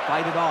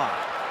fight it off.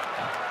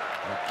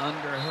 An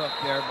underhook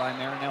there by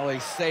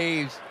Marinelli,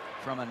 saves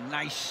from a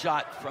nice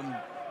shot from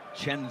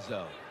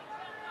Vincenzo.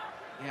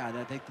 Yeah, and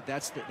I think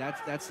that's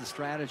the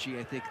strategy.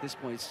 I think at this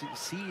point,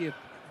 see if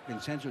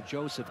Vincenzo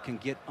Joseph can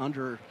get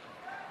under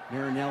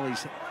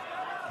Marinelli's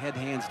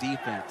head-hands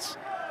defense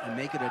and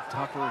make it a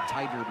tougher,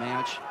 tighter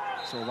match.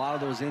 So a lot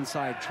of those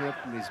inside trip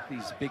and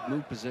these big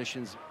move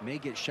positions may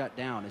get shut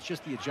down. It's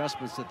just the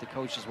adjustments that the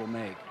coaches will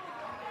make.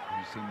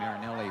 You see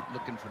Marinelli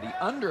looking for the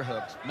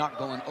underhooks, not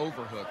going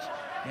overhooks.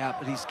 Yeah,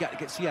 but he's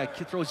got, see how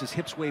he throws his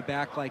hips way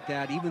back like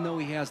that, even though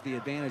he has the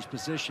advantage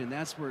position.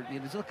 That's where, you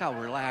know, look how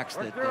relaxed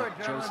that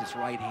Joseph's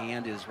right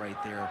hand is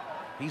right there.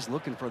 He's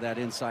looking for that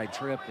inside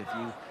trip.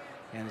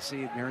 And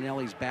see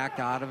Marinelli's backed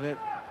out of it.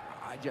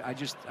 I'm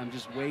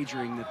just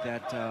wagering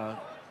that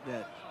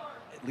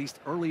at least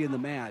early in the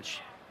match,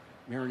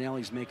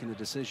 Marinelli's making the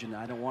decision.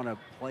 I don't want to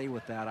play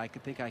with that. I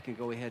think I can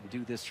go ahead and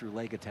do this through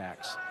leg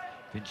attacks.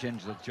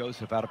 Vincenzo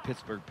Joseph out of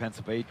Pittsburgh,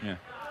 Pennsylvania.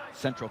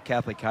 Central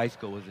Catholic High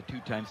School, was a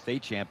 2-time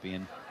state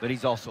champion, but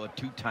he's also a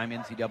 2-time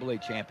NCAA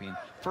champion.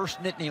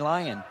 First Nittany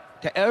Lion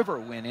to ever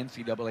win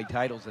NCAA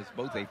titles as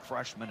both a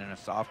freshman and a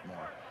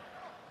sophomore.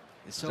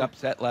 He was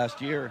upset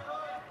last year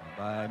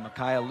by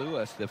Micaiah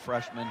Lewis, the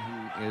freshman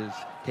who is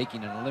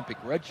taking an Olympic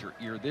redshirt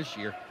year this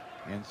year.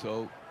 And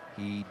so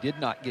he did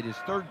not get his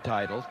 3rd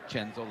title,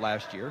 Vincenzo,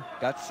 last year,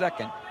 got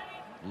 2nd,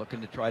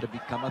 looking to try to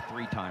become a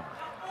 3-timer.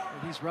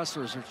 These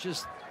wrestlers are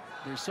just,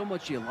 there's so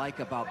much you like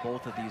about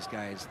both of these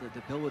guys. The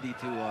ability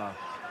to,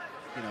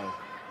 you know,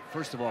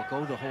 first of all,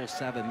 go the whole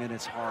 7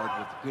 minutes hard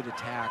with good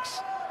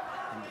attacks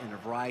and a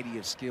variety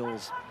of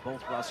skills.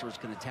 Both wrestlers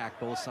can attack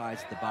both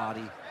sides of the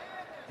body,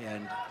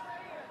 and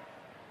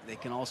they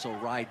can also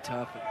ride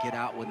tough, get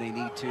out when they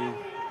need to.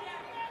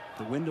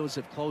 The windows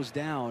have closed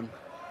down.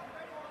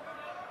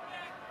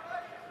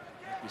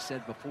 Like we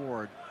said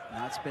before,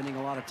 not spending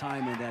a lot of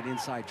time in that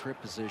inside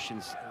trip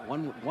positions.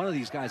 One of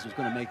these guys was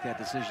going to make that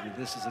decision. If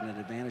this isn't an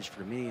advantage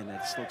for me, and it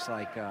looks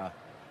like a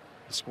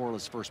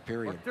scoreless first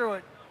period. Work through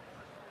it.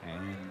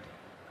 And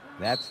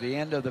that's the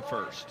end of the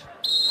first.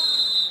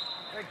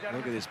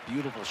 Look at this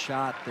beautiful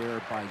shot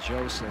there by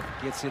Joseph.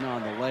 Gets in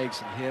on the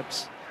legs and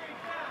hips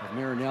of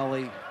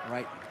Marinelli.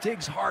 Right,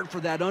 digs hard for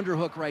that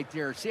underhook right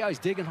there. See how he's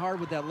digging hard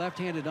with that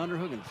left-handed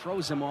underhook and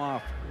throws him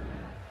off.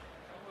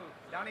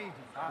 Down easy.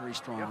 Very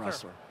strong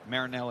wrestler.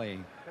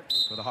 Marinelli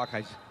for the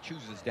Hawkeyes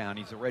chooses down.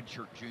 He's a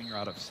redshirt junior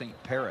out of St.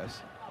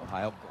 Parris,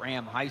 Ohio,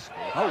 Graham High School.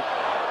 Oh!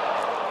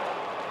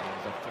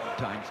 He's a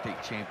 4-time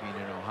state champion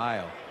in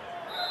Ohio.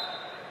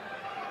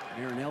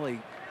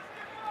 Marinelli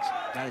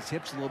got his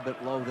hips a little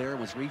bit low there,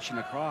 was reaching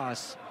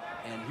across.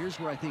 And here's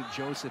where I think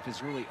Joseph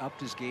has really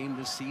upped his game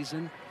this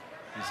season.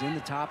 He's in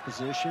the top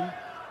position.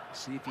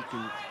 See if he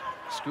can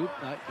scoop.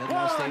 Doesn't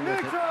want to stay with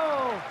it.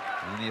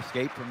 And the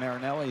escape from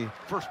Marinelli.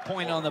 First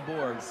point on the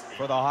board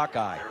for the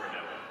Hawkeye.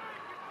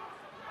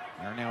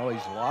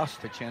 Marinelli's loss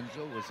to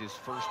Vincenzo was his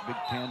first Big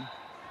Ten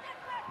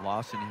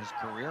loss in his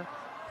career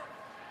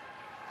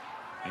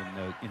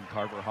in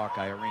Carver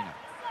Hawkeye Arena.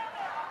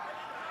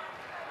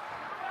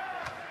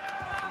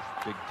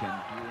 First Big Ten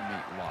dual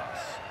meet loss.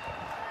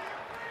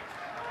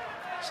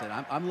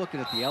 So I'm looking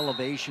at the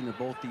elevation of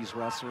both these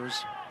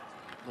wrestlers.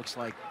 Looks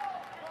like,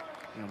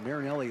 you know,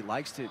 Marinelli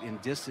likes to, in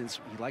distance,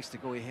 he likes to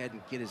go ahead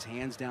and get his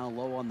hands down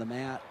low on the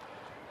mat.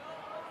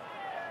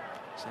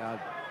 So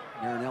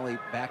Marinelli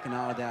backing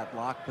out of that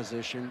lock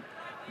position.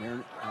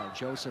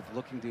 Joseph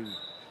looking to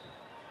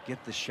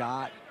get the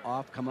shot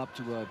off, come up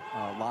to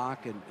a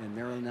lock, and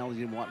Marinelli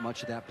didn't want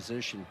much of that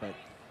position. But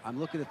I'm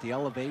looking at the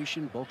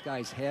elevation, both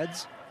guys'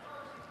 heads.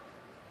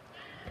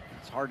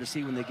 It's hard to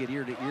see when they get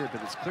ear to ear,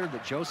 but it's clear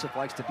that Joseph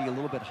likes to be a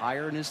little bit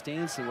higher in his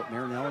stance than what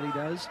Marinelli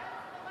does.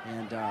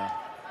 And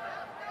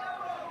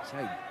so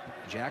he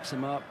jacks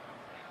him up.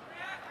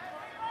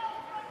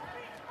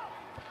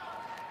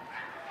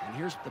 And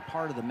here's the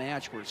part of the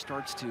match where it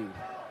starts to, you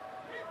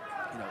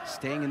know,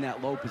 staying in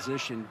that low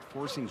position,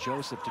 forcing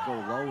Joseph to go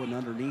low and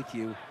underneath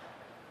you.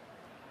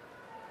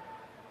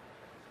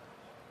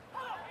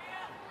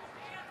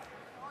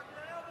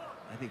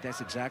 I think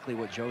that's exactly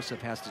what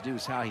Joseph has to do,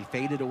 is how he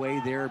faded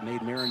away there,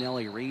 made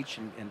Marinelli reach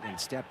and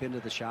step into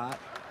the shot.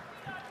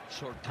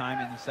 Short time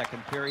in the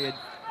second period.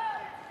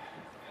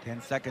 10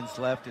 seconds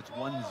left. It's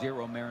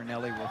 1-0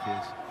 Marinelli with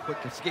his quick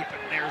escape.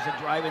 And there's a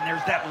drive, and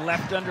there's that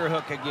left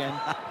underhook again.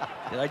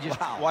 Did I just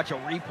watch a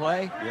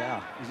replay?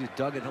 Yeah, he just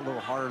dug it a little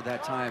harder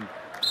that time.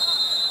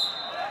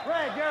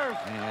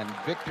 And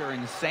Victor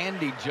and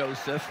Sandy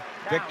Joseph.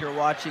 Victor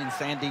watching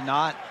Sandy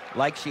not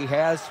like she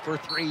has for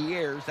 3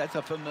 years. That's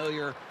a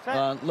familiar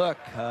look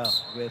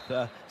with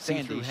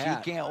Sandy. She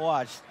can't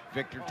watch.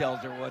 Victor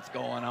tells her what's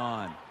going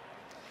on.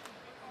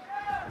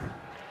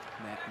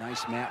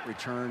 Nice mat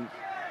return,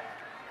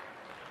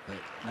 but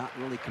not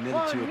really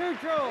committed to it.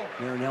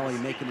 Marinelli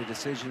making a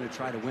decision to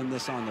try to win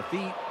this on the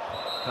feet.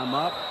 Come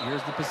up,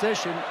 here's the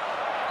position.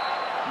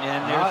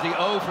 And there's the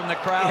O from the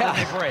crowd, and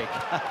they break.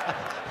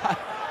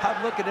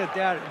 I'm looking at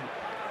that.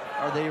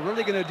 Are they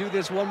really going to do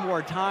this one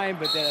more time?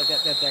 But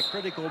that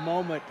critical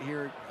moment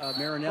here,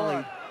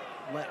 Marinelli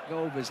let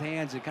go of his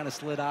hands and kind of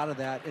slid out of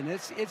that. And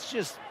it's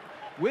just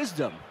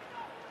wisdom.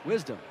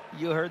 Wisdom.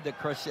 You heard the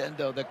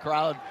crescendo. The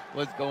crowd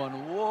was going,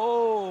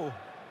 whoa.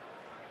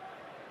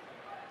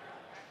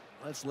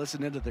 Let's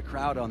listen into the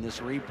crowd on this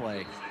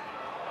replay.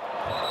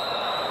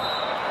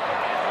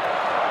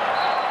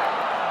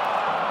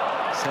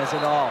 Says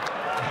it all.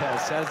 Yeah,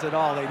 says it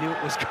all. They knew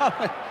it was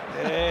coming.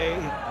 They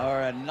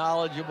are a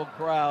knowledgeable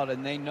crowd,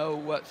 and they know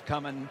what's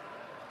coming,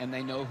 and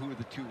they know who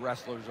the two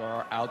wrestlers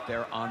are out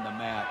there on the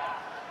mat.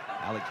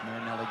 Alex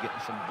Marinelli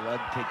getting some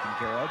blood taken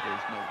care of.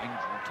 There's no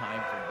injury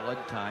time for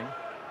blood time.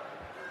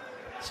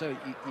 So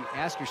you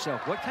ask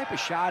yourself, what type of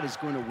shot is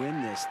going to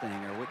win this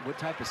thing, or what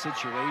type of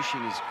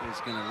situation is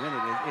going to win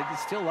it?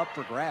 It's still up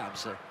for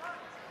grabs.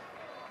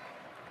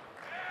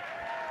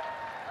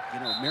 You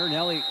know,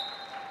 Marinelli.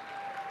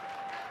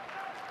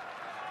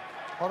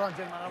 Hold on,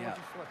 Jim.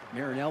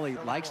 Marinelli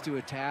likes to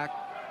attack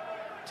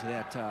to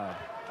that the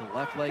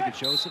left leg of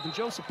Joseph, and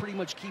Joseph pretty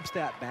much keeps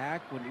that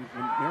back. When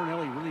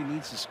Marinelli really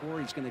needs to score,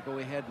 he's going to go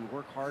ahead and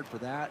work hard for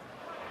that.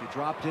 He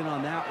dropped in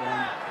on that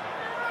one.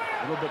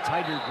 A little bit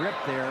tighter grip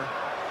there.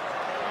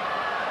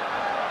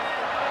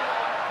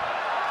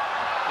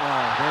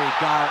 Oh, there you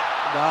go.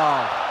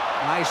 Oh,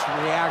 nice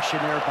reaction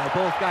there by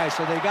both guys.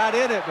 So they got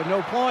in it, but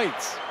no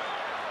points.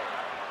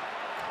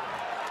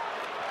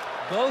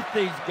 Both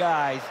these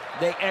guys,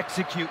 they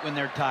execute when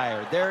they're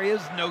tired. There is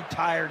no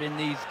tired in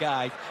these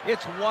guys.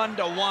 It's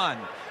 1-1,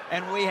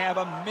 and we have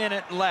a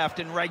minute left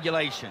in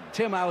regulation.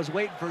 Tim, I was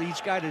waiting for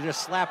each guy to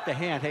just slap the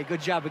hand. Hey,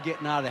 good job of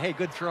getting out of it. Hey,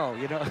 good throw,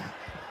 you know.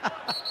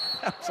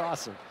 That was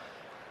awesome.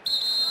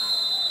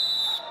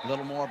 A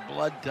little more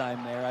blood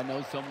time there. I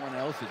know someone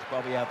else is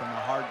probably having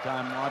a hard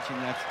time watching.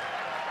 That's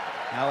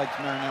Alex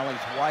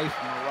Marinelli's wife,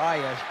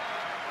 Mariah.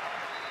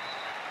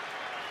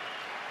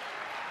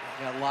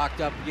 Got locked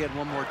up again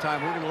one more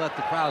time. We're going to let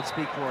the crowd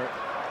speak for it.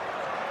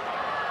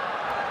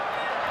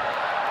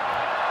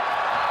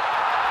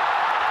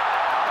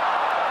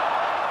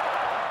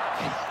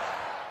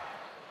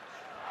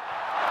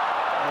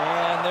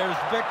 And there's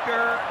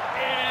Victor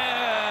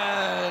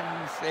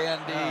and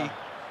Sandy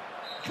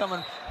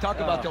coming. Talk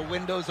about the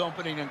windows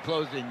opening and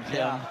closing,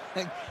 Jim.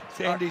 Yeah.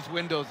 Sandy's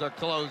windows are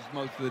closed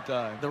most of the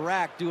time. The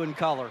rack doing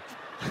color.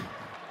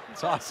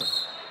 It's awesome.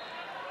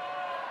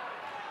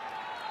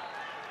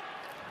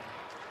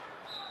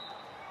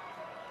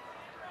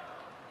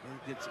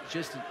 It's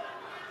just a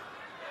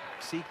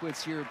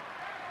sequence here.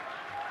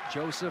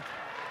 Joseph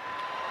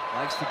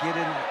likes to get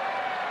in.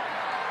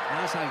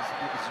 Now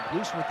he's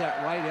loose with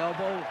that right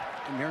elbow,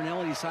 and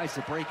Marinelli decides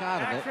to break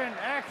out of it.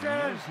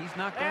 Action! He's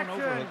not going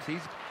overhooks.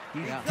 He's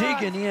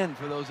digging in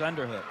for those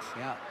underhooks.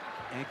 Yeah,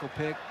 ankle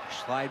pick,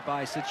 slide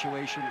by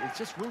situation. It's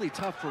just really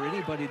tough for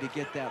anybody to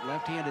get that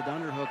left-handed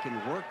underhook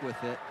and work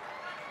with it.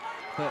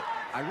 But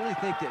I really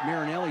think that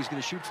Marinelli is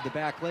going to shoot to the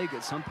back leg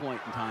at some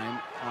point in time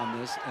on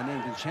this, and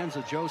then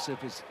Vincenzo Joseph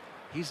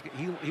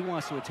he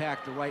wants to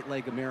attack the right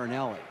leg of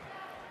Marinelli.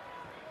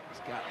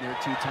 He's gotten there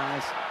 2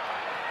 times.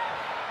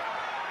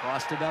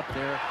 Crossed it up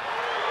there.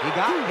 He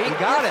got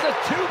it. The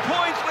 2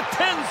 points with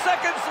 10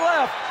 seconds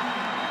left.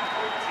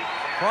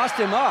 Crossed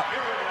him up.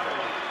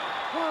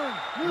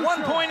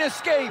 1 point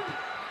escape.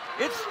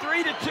 It's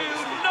 3-2.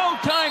 No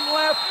time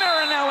left.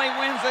 Marinelli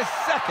wins a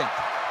second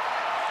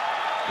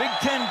Big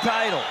Ten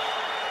title.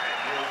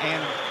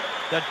 And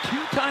the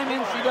 2-time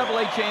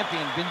NCAA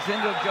champion,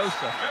 Vincenzo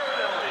Joseph,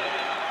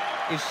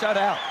 is shut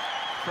out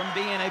from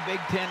being a Big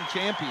Ten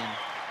champion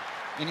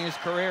in his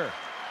career.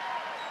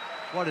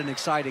 What an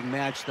exciting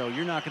match, though.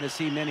 You're not going to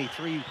see many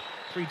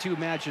 3-2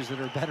 matches that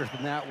are better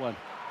than that one.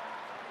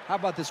 How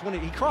about this one?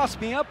 He crossed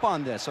me up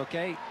on this,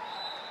 okay?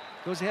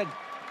 Goes ahead,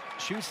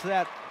 shoots to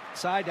that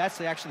side. That's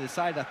actually the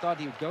side I thought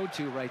he would go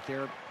to right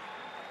there.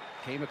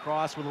 Came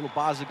across with a little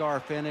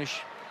Bazagar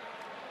finish.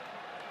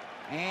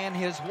 And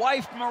his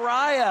wife,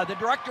 Mariah, the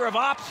director of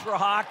ops for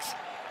Hawks,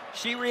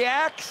 she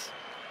reacts,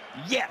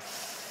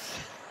 yes.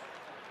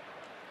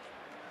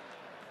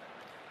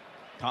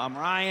 Tom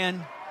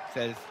Ryan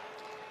says,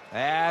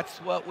 that's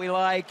what we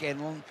like,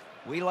 and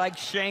we like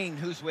Shane,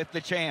 who's with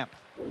the champ.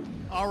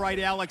 All right,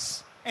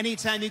 Alex,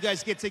 anytime you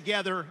guys get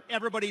together,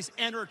 everybody's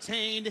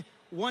entertained.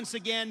 Once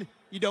again,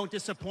 you don't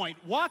disappoint.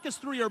 Walk us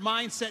through your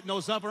mindset in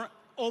those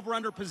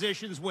over-under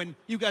positions when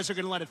you guys are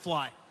going to let it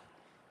fly.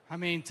 I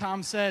mean,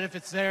 Tom said if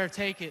it's there,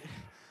 take it.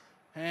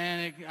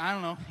 And I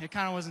don't know, it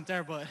kind of wasn't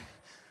there, but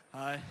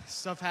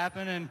stuff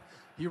happened, and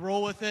you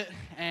roll with it,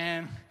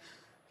 and,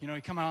 you know,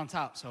 you come out on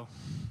top, so.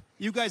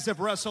 You guys have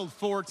wrestled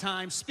 4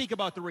 times. Speak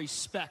about the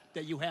respect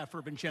that you have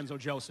for Vincenzo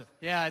Joseph.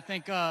 Yeah, I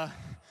think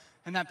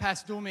in that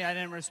past duel meet, I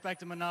didn't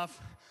respect him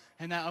enough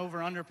in that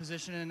over-under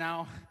position, and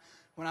now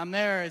when I'm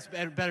there, it's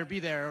better be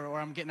there or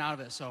I'm getting out of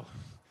it, so.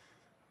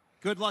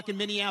 Good luck in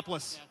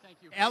Minneapolis. Yeah, thank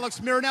you.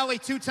 Alex Marinelli,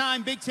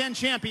 2-time Big Ten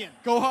champion.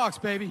 Go Hawks,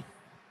 baby.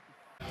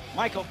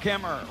 Michael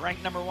Kemerer,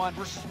 ranked number 1,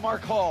 versus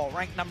Mark Hall,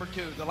 ranked number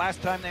 2. The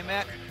last time they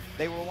met,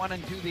 they were 1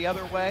 and 2 the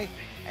other way,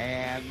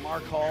 and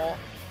Mark Hall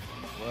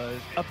was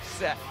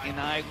upset in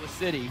Iowa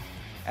City.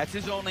 That's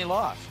his only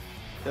loss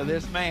to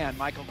this man,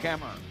 Michael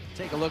Kemerer.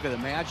 Take a look at the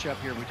matchup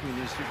here between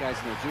these 2 guys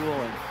in the duel,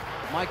 and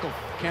Michael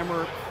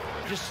Kemerer,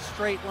 just a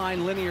straight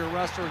line linear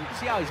wrestler. You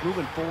see how he's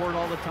moving forward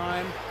all the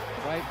time,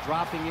 right?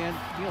 Dropping in.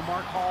 You know,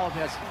 Mark Hall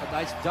has a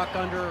nice duck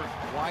under,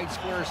 wide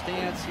square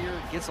stance here,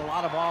 gets a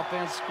lot of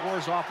offense,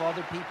 scores off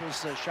other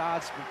people's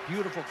shots,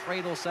 beautiful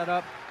cradle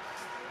setup,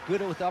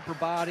 good with upper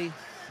body.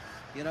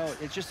 You know,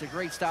 it's just a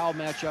great style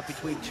matchup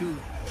between 2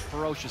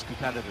 ferocious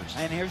competitors.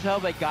 And here's how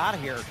they got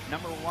here.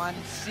 Number 1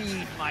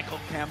 seed, Michael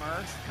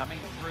Kemerer, coming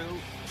through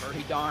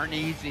pretty darn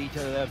easy to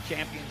the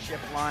championship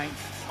line.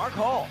 Mark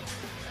Hall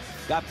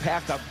got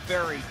past a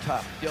very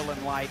tough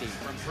Dylan Leidy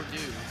from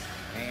Purdue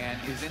and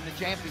is in the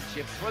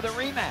championship for the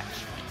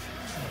rematch.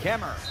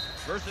 Kemerer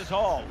versus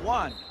Hall,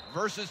 1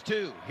 versus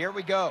 2. Here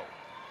we go.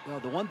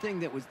 Well, the one thing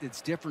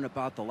that's different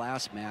about the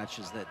last match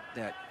is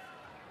that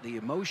the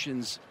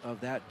emotions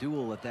of that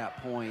duel at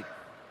that point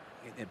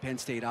at Penn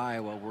State,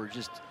 Iowa, were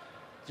just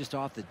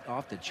off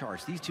the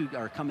charts. These 2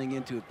 are coming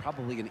into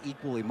probably an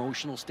equal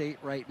emotional state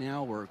right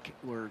now,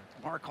 where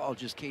Mark Hall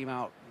just came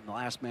out in the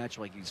last match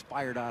like he's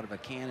fired out of a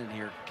cannon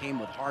here. Came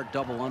with hard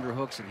double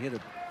underhooks and hit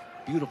a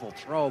beautiful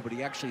throw, but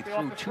he actually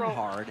threw too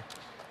hard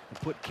and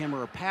put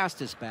Kemerer past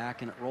his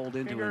back, and it rolled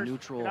into a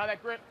neutral,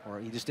 or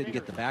he just didn't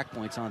get the back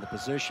points on the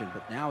position.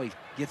 But now he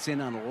gets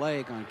in on a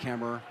leg on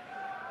Kemerer.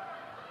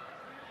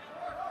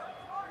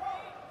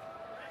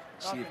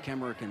 See if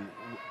Kemerer can,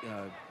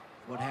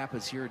 what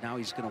happens here. Now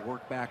he's going to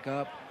work back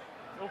up.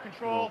 No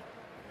control.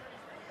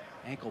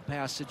 Ankle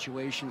pass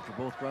situation for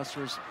both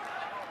wrestlers.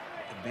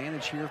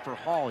 Advantage here for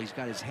Hall. He's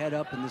got his head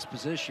up in this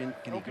position.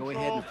 Can he go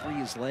ahead and free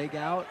his leg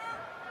out?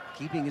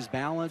 Keeping his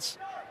balance,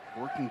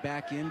 working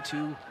back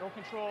into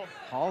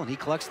Hall, and he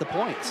collects the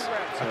points.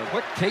 So a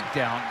quick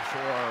takedown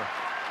for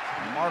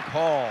Mark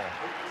Hall.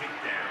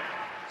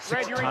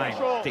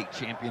 6-time state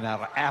champion out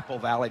of Apple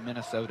Valley,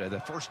 Minnesota. The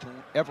first to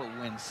ever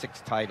win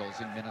 6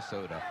 titles in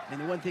Minnesota. And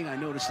the one thing I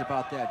noticed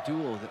about that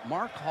duel, that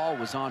Mark Hall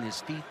was on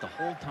his feet the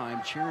whole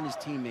time, cheering his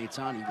teammates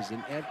on. He was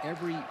in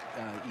every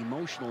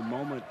emotional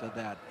moment of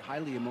that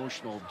highly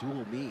emotional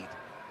duel meet.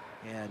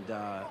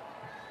 And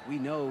we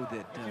know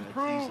that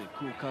he's a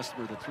cool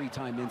customer, the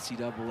 3-time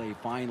NCAA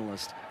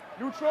finalist.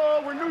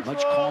 We're neutral.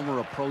 Much calmer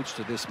approach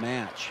to this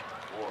match.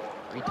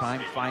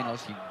 3-time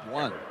finalist. He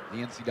won the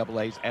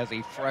NCAAs as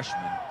a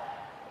freshman.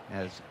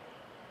 Has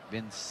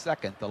been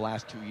 2nd the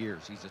last 2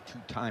 years. He's a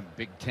 2-time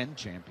Big Ten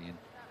champion.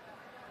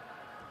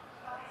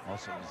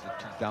 Also was the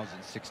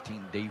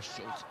 2016 Dave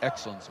Schultz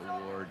Excellence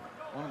Award.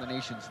 One of the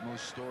nation's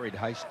most storied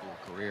high school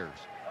careers.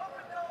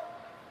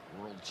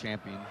 World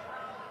champion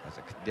as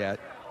a cadet.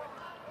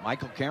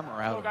 Michael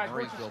Kemerer out of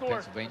Murraysville,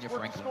 Pennsylvania,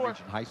 Franklin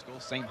Region High School.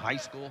 Same high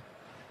school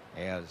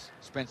as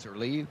Spencer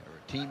Lee,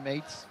 their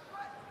teammates.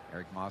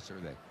 Eric Mosser,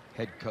 the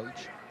head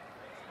coach.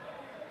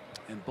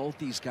 And both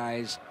these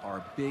guys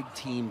are big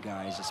team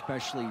guys,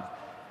 especially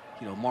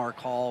you know, Mark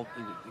Hall,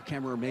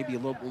 Kemerer maybe a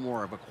little bit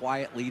more of a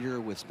quiet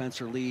leader with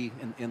Spencer Lee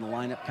in the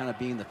lineup, kind of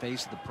being the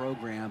face of the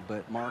program.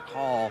 But Mark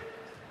Hall,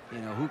 you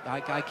know,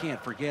 I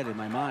can't forget in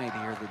my mind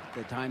here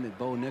the time that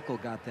Bo Nickel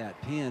got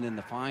that pin in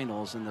the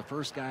finals, and the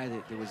first guy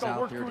that was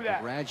out there to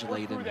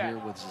congratulate him here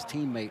was his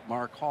teammate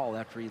Mark Hall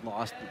after he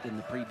lost in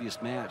the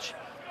previous match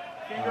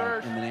in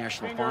the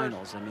national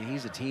finals. I mean,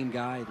 he's a team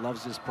guy,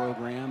 loves this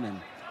program, and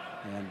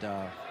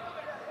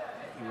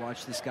you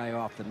watch this guy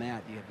off the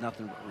mat, you have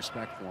nothing but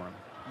respect for him.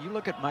 You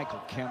look at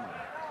Michael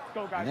Kemerer,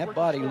 Go, guys. and that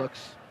body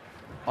looks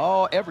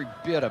every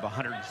bit of a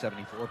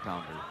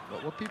 174-pounder.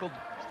 But what people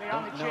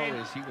don't know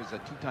is he was a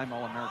two-time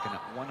All-American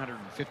at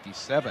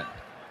 157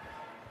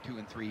 2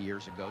 and 3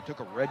 years ago. Took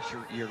a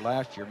redshirt year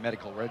last year,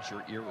 medical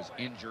redshirt year, was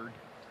injured.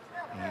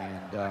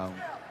 And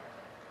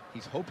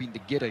he's hoping to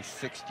get a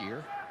sixth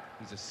year.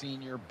 He's a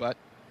senior, but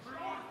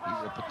he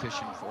will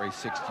petition for a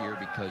sixth year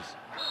because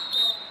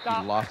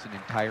he lost an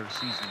entire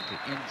season to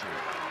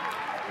injury.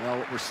 Well,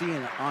 what we're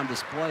seeing on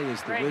display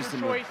is the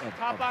wisdom of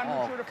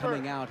Hall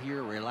coming out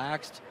here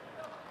relaxed,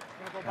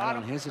 got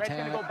on his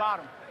attack,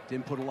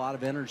 didn't put a lot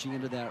of energy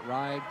into that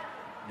ride,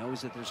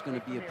 knows that there's going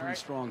to be a pretty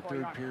strong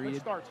third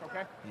period,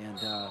 and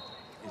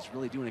is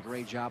really doing a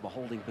great job of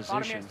holding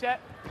position.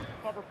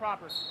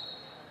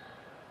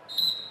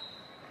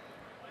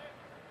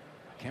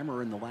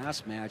 Kemerer in the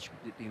last match,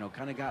 you know,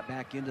 kind of got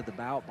back into the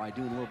bout by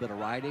doing a little bit of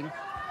riding.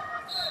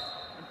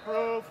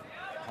 Improve.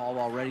 Hall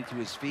already to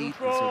his feet,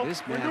 and so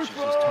this match is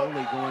just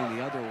totally going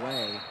the other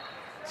way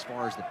as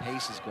far as the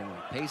pace is going.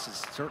 Pace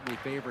is certainly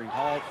favoring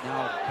Hall.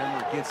 Now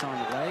Kemerer gets on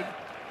the leg.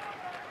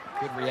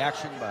 Good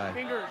reaction by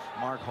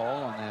Mark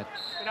Hall on that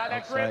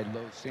outside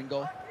low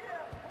single.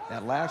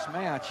 That last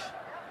match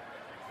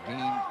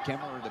gained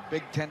Kemerer the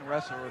Big Ten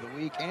Wrestler of the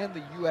Week and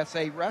the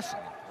USA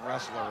Wrestling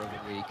Wrestler of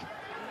the Week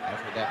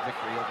after that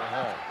victory over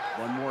Hall.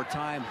 One more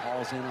time,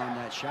 Hall's in on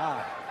that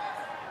shot.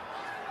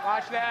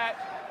 Watch that.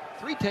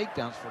 3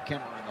 takedowns for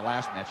Kemerer in the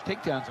last match.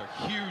 Takedowns are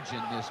huge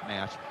in this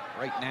match.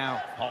 Right now,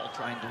 Hall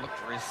trying to look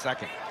for his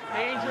second.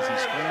 As he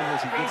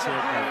scrambles, he gets a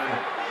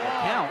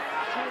count.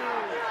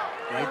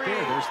 Right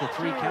there, there's the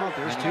 3 count.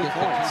 There's 2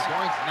 points.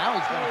 Now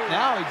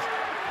he's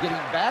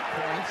getting back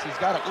points.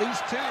 He's got at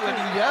least 2, and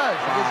he does.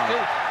 He gets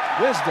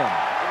 2. Wisdom.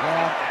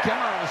 Yeah,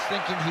 Kemerer was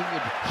thinking he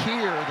would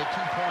hear the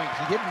 2 points.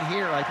 He didn't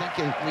hear. I think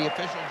the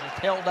official just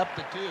held up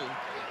the 2,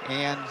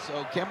 and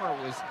so Kemerer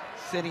was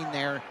sitting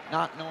there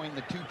not knowing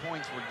the 2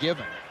 points were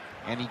given,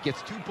 and he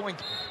gets 2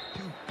 points,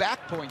 2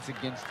 back points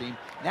against him.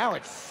 Now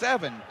it's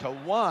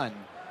 7-1.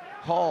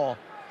 Hall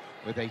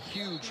with a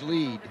huge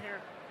lead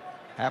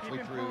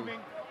halfway through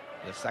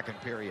the second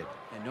period.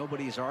 And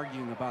nobody's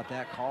arguing about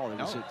that call. It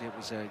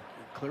was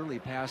clearly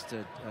past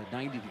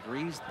 90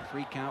 degrees. The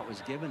 3 count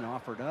was given,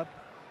 offered up.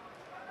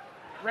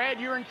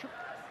 Red, you're in.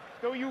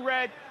 Still you,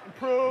 Red.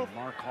 Improve. And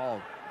Mark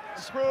Hall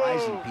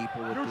surprising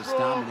people with this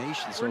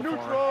domination so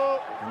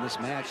far in this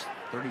match.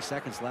 30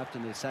 seconds left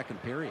in the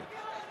second period.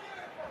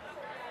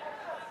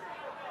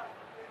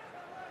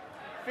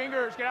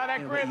 Fingers, get out of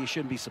that grip. You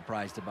shouldn't be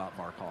surprised about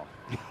Mark Hall.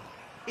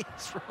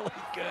 He's really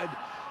good.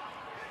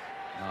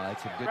 No,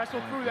 that's a good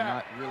point. You're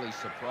not really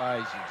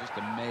surprised. You're just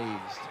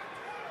amazed.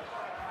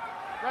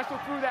 Wrestle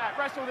through that.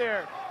 Wrestle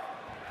there.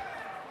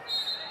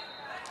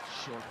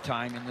 Short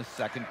time in the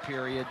second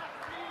period.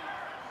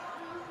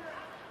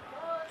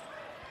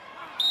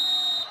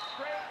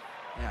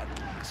 Yeah,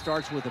 it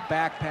starts with a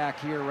backpack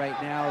here right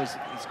now.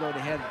 He's going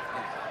ahead,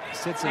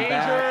 sits him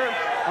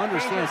back,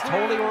 understands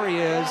totally where he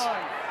is. 1,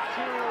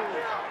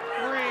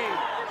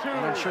 2, 3, 2.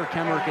 And I'm sure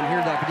Kemerer can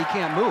hear that, but he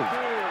can't move.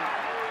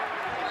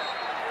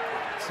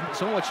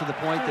 So much to the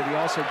point that he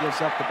also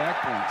gives up the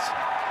back points.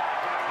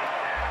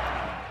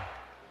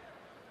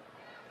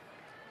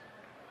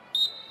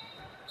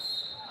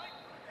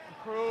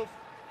 Improve.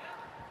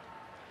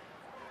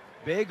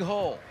 Big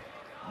hole.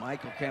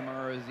 Michael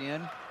Kemerer is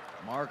in.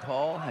 Mark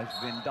Hall has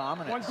been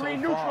dominant so far.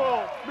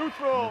 Neutral. In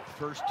the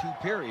first 2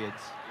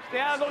 periods. Stay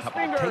out of those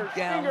fingers.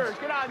 Fingers,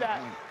 get out of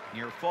that.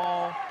 Near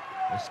fall,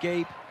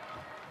 escape.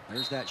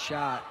 There's that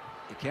shot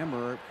to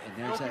Kemerer, and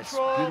there's that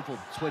beautiful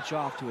switch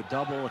off to a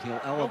double, and he'll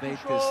elevate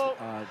this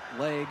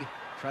leg,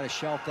 try to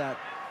shelf that.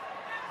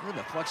 Look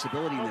at the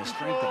flexibility and the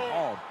strength of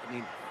Hall. I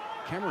mean,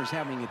 Kemerer's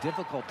having a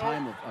difficult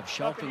time of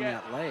shelving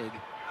that leg.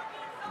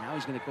 And now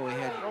he's going to go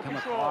ahead and come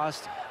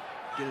across,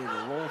 get in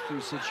a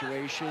roll-through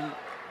situation.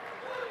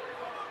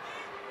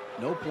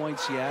 No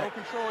points yet. No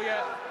control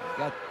yet.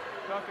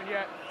 Nothing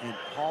yet. And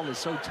Hall is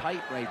so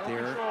tight right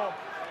there. Control.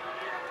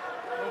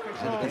 No He's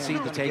control. going to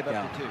concede the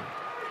takedown.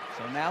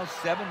 So now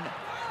 7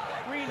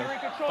 Green, to you're in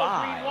control.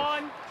 5.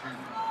 3-1.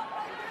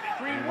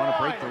 3-1. You want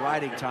to break the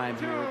riding time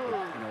here.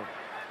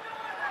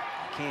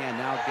 Can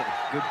now get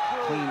a good,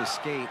 clean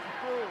escape.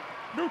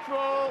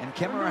 Neutral. And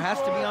Kemerer has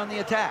to be on the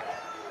attack.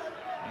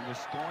 He was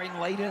scoring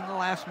late in the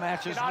last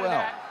match as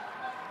well.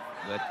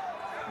 But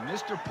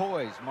Mr.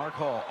 Poise, Mark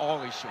Hall,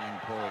 always showing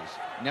poise,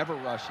 never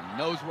rushing,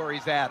 knows where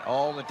he's at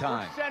all the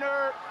time.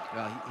 Center.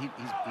 Well,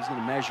 he's going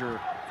to measure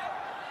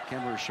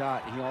Kemerer's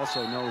shot. He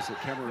also knows that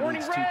Kemerer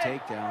needs 2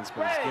 takedowns,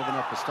 but he's given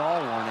up a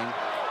stall warning.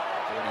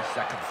 40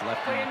 seconds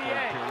left in the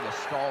third period. A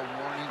stall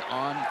warning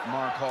on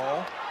Mark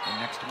Hall. The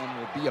next one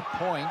will be a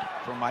point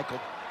for Michael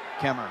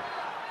Kemerer.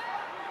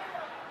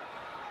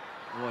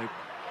 Boy,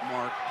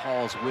 Mark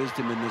Hall's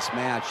wisdom in this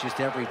match, just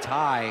every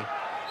tie,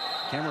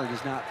 Kemerer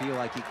does not feel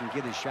like he can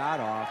get his shot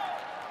off.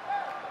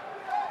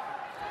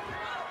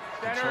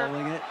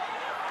 Controlling it,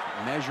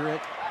 measure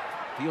it,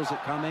 feels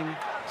it coming,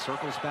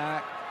 circles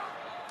back.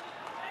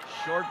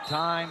 Short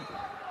time,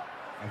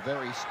 a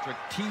very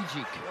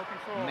strategic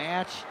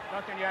match,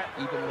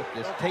 even with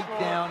this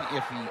takedown,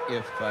 if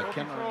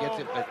Kemerer gets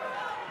it, but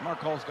Mark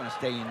Hall's going to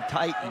stay in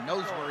tight. He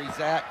knows where he's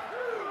at.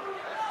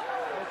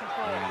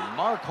 And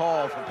Mark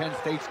Hall for Penn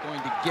State's going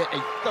to get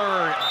a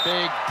third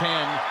Big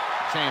Ten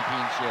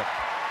championship.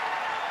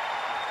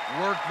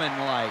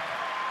 Workmanlike,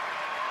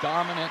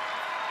 dominant,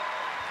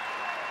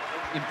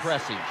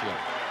 impressive, Jim.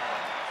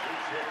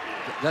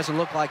 Doesn't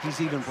look like he's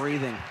even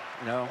breathing,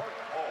 you know.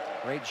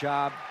 Great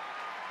job.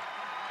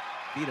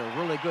 Beat a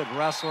really good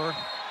wrestler.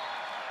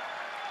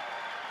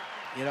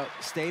 You know,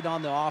 stayed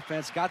on the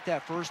offense, got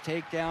that first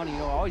takedown. You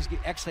know, always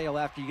exhale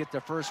after you get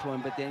the first one,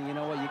 but then you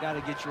know what, you got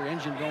to get your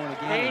engine going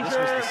again. And this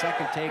was the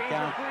second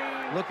takedown.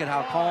 Look at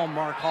how calm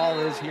Mark Hall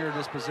is here in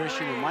this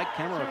position, and Mike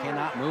Kemerer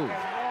cannot move.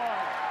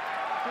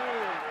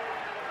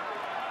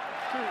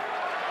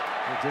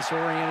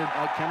 Disoriented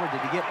Mike Kemerer.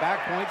 Did he get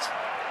back points?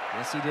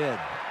 Yes, he did.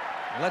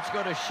 Let's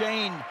go to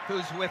Shane,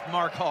 who's with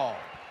Mark Hall.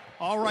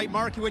 All right,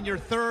 Mark, you win your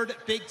third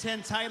Big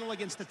Ten title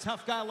against a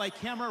tough guy like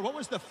Kemerer. What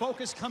was the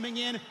focus coming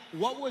in?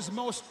 What was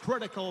most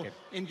critical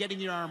in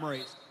getting your arm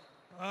raised?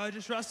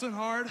 Just wrestling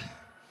hard,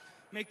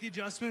 make the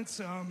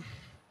adjustments. I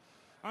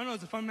don't know,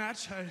 it's a fun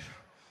match. I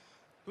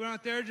went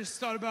out there, just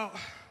thought about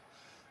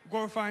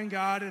glorifying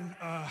God and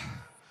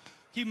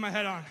keeping my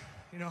head on.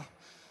 You know,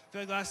 I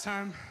feel like last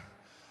time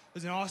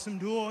was an awesome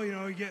duel. You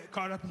know, you get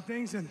caught up in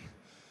things, and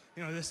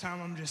you know, this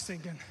time I'm just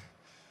thinking,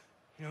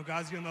 you know,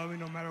 God's gonna love me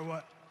no matter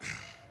what.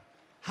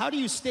 How do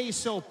you stay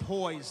so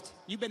poised?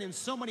 You've been in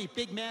so many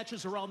big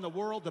matches around the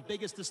world, the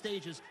biggest of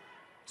stages.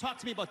 Talk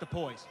to me about the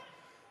poise.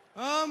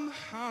 I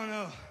don't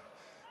know.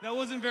 That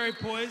wasn't very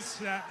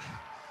poised, that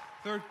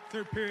third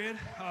period.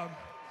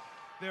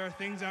 There are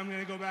things I'm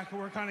gonna go back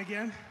and work on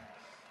again,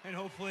 and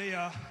hopefully,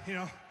 you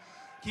know,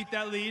 keep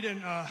that lead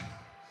and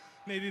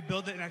maybe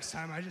build it next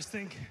time. I just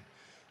think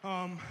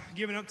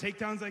giving up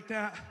takedowns like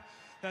that,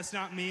 that's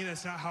not me,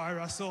 that's not how I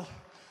wrestle.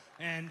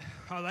 And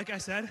like I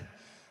said,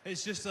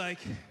 it's just like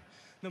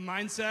the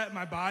mindset,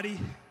 my body,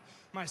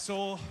 my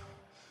soul,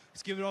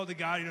 just give it all to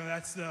God. You know,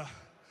 that's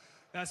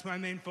my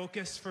main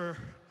focus for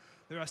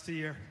the rest of the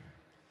year.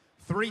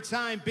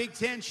 Three-time Big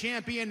Ten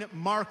champion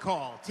Mark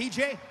Hall.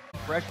 TJ?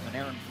 Freshman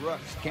Aaron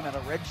Brooks came out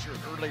of redshirt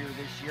earlier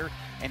this year,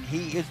 and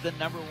he is the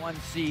 #1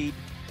 seed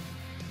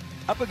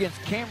up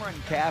against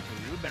Cameron Coffey.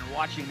 We've been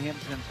watching him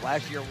since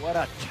last year. What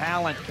a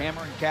talent,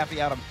 Cameron Coffey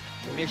out of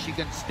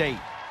Michigan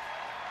State.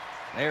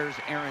 There's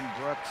Aaron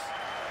Brooks.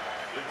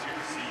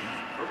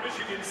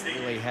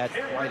 Really had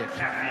quite a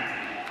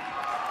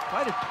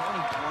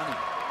 2020.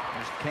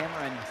 There's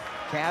Cameron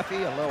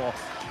Coffey, a little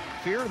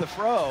fear of the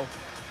fro.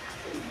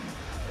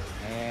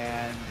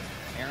 And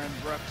Aaron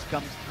Brooks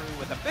comes through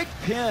with a big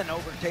pin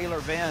over Taylor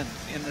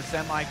Venz in the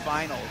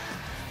semifinals.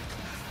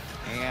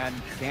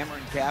 And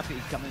Cameron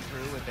Coffey coming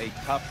through with a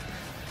tough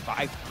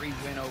 5-3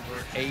 win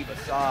over Abe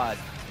Assad.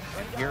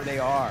 And here they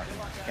are.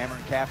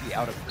 Cameron Coffey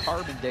out of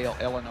Carbondale,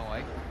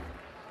 Illinois.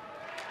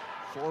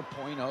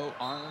 4.0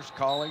 Honors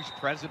College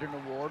President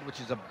Award, which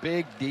is a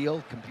big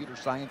deal. Computer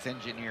science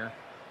engineer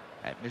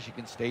at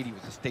Michigan State. He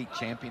was a state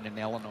champion in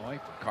Illinois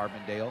for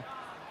Carbondale.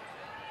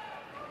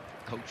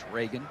 Coach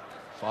Reagan,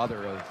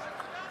 father of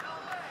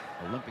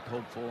Olympic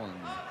hopeful and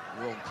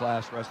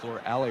world-class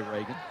wrestler Allie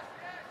Reagan.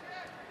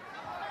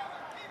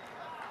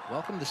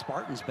 Welcome the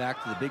Spartans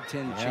back to the Big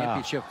Ten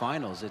Championship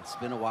Finals. It's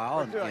been a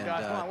while, and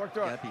got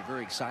to be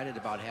very excited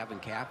about having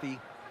Coffey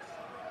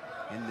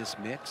in this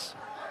mix.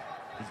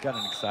 He's got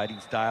an exciting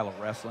style of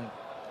wrestling.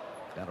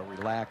 Got a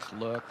relaxed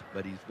look,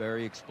 but he's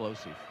very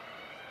explosive.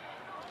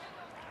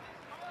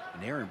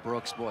 And Aaron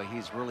Brooks, boy,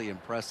 he's really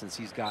impressed since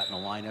he's gotten a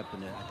lineup.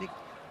 And I think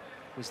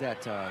it was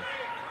that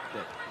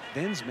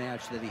Venz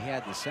match that he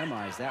had in the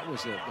semis. That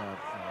was an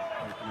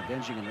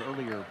avenging an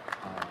earlier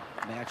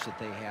match that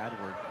they had,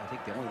 where I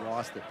think the only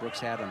loss that Brooks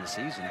had on the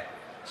season.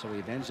 So he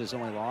avenged his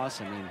only loss.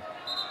 I mean,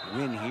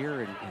 win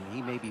here, and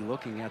he may be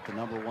looking at the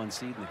 #1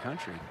 seed in the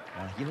country.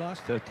 He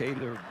lost to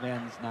Taylor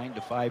Venz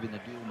 9-5 in the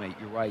duel, mate.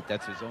 You're right.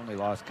 That's his only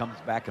loss. Comes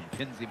back and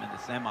pins him in the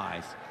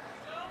semis.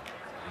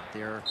 Right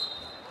there,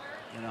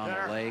 in on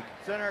the leg.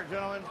 Center,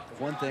 gentlemen.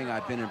 One thing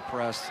I've been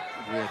impressed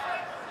with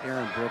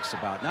Aaron Brooks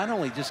about, not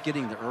only just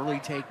getting the early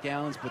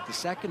takedowns, but the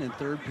second and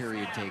third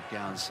period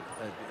takedowns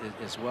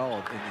as well.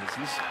 And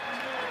he's,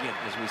 again,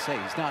 as we say,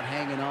 he's not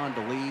hanging on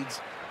to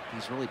leads.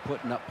 He's really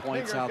putting up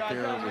points out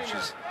there, which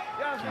is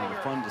kind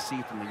of fun to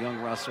see from a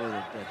young wrestler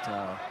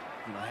that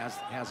you know,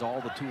 has all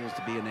the tools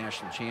to be a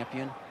national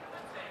champion.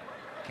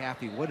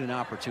 Coffey, what an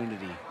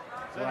opportunity.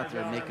 Go out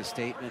there and make a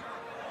statement.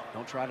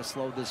 Don't try to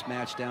slow this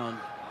match down.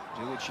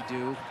 Do what you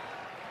do.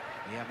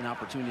 you have an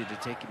opportunity to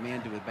take a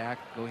man to the back,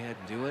 go ahead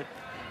and do it.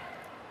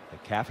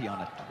 Coffey on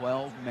a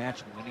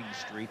 12-match winning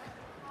streak.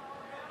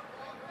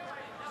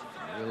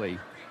 Really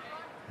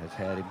has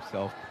had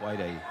himself quite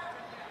a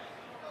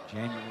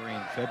January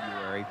and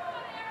February.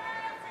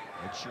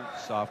 Redshirt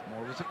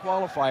sophomore, was a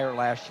qualifier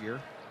last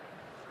year.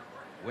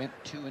 Went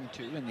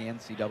 2-2 in the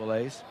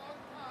NCAAs.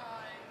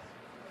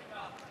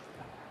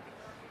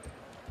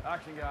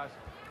 Action, guys.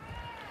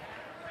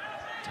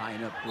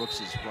 Tying up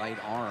Brooks's right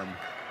arm.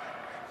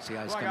 See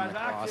how he's coming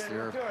across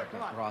there,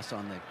 across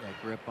on the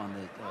grip on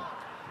the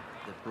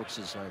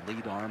Brooks's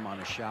lead arm on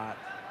a shot.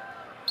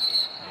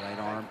 Right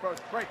arm.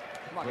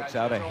 Brooks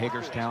out of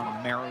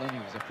Hagerstown, Maryland. He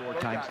was a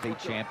 4-time state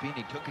champion.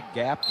 He took a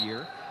gap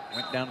year,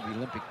 went down to the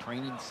Olympic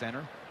Training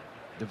Center,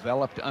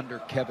 developed under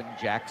Kevin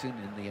Jackson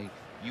in the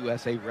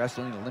USA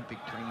Wrestling Olympic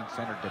Training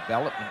Center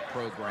development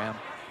program.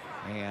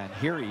 And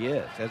here he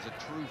is as a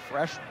true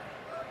freshman.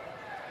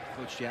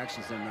 Coach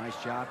Jackson's done a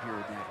nice job here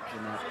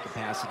in that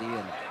capacity,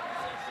 and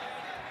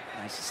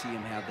nice to see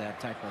him have that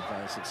type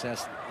of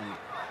success. And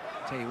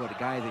I'll tell you what, a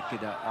guy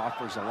that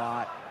offers a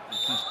lot and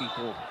keeps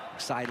people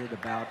excited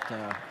about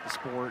the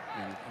sport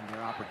and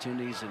their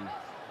opportunities, and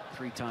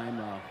 3-time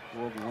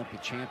world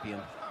Olympic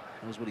champion,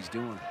 knows what he's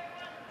doing.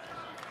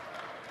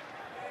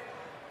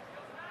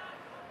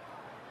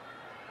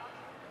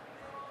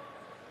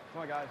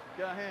 Come on, guys.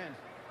 Get our hands.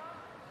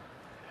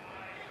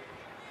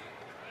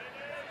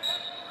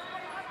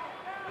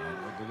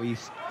 And we'll be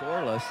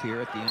scoreless here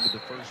at the end of the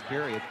first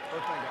period.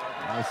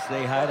 I'll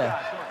say hi to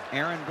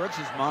Aaron Brooks'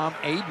 mom,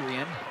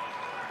 Adrian.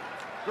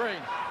 Green.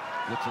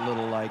 Looks a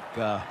little like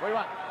What do you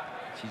want?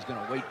 she's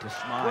going to wait to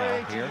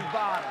smile here.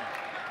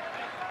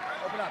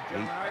 Open up,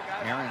 gentlemen. All right,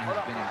 guys. Aaron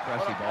has been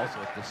impressive also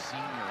at the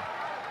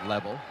senior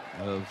level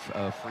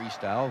of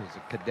freestyle. Was a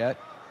cadet,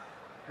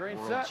 Green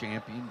world set.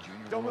 champion,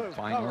 junior Don't world move.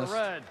 Cover finalist.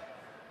 red.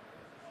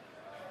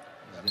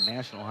 Was the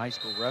National High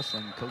School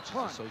Wrestling Coaches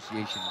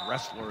Association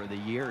Wrestler of the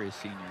Year his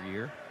senior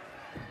year.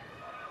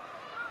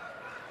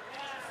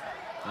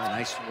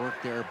 Nice work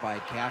there by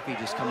Coffey,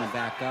 just coming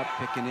back up,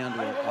 picking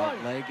into a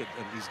leg.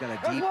 He's got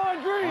a deep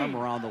arm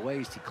around the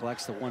waist. He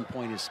collects the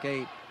 1-point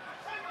escape.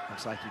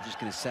 Looks like they're just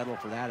going to settle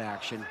for that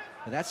action.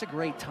 But that's a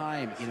great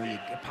time. You know, you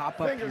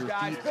pop up your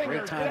feet. It's a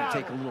great time to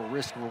take a little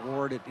risk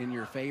reward in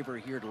your favor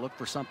here to look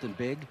for something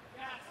big.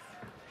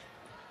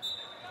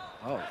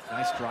 Oh,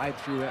 nice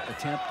drive-through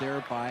attempt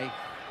there by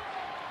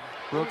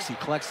Brooks. He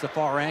collects the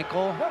far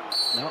ankle.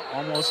 No,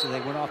 almost. They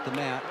went off the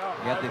mat.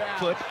 He had the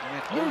foot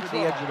went over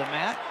the edge of the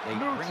mat. They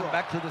bring him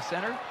back to the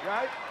center.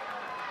 Right.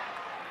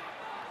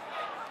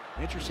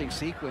 Interesting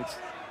sequence.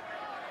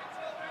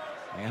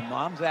 And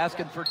mom's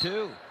asking for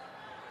 2.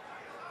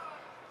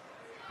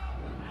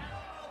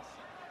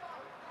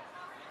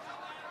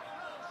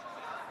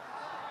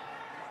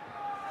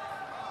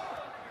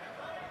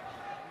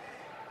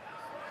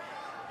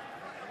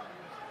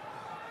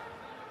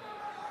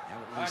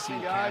 We see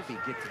Coffey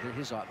get to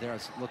his out there. I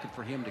was looking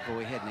for him to go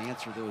ahead and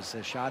answer those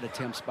shot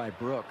attempts by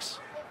Brooks.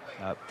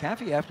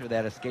 Coffey, after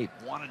that escape,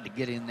 wanted to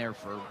get in there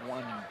for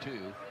 1 and 2.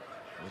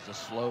 It was a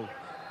slow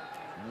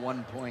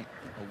 1-point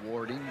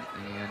awarding,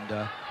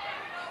 and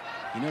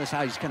you notice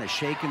how he's kind of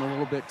shaking a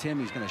little bit, Tim.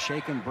 He's going to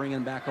shake him, bring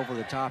him back over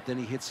the top. Then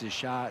he hits his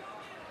shot.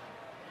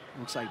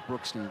 Looks like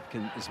Brooks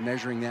is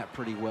measuring that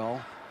pretty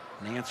well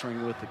and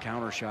answering with the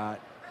counter shot.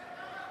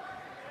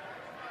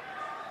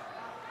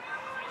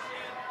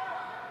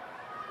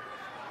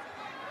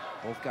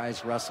 Both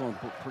guys wrestling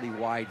pretty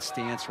wide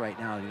stance right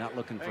now. You're not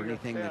looking for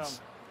anything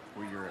that's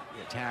where you're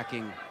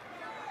attacking.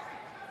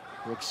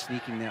 Brooks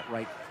sneaking that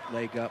right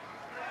leg up.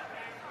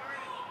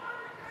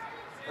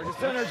 Work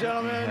the center,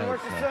 gentlemen.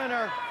 Work the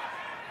center.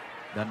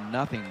 Done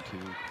nothing to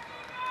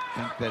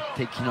think that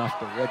taking off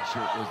the red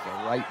shirt was the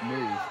right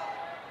move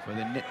for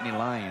the Nittany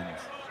Lions.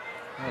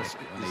 Yes,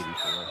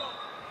 184.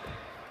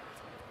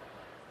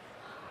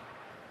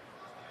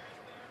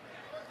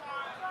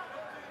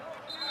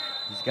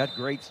 He's got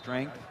great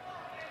strength,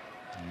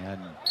 and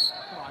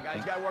Come on, guys.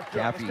 You got to work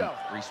through it. Coffey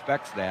Let's go.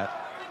 respects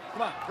that.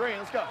 Come on, Green.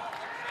 Let's go.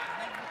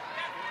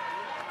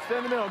 Stay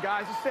in the middle,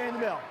 guys. Just stay in the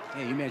middle.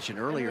 Yeah, you mentioned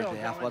earlier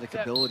the athletic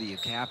ability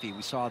of Coffey.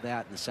 We saw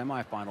that in the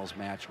semifinals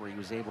match where he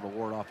was able to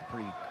ward off a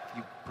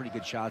few pretty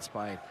good shots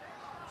by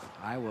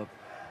Iowa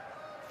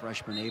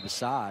freshman Abe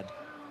Assad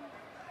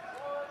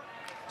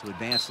to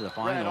advance to the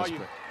finals.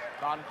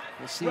 But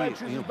we'll see.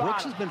 You know,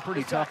 Brooks has been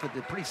pretty tough,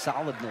 pretty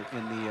solid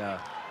in the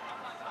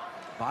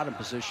bottom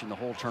position the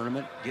whole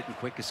tournament, getting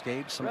quick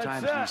escapes.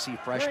 Sometimes you see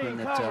freshmen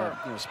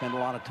that spend a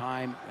lot of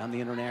time on the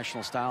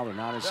international style. They're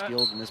not as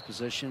skilled in this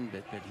position,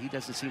 but he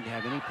doesn't seem to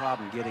have any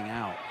problem getting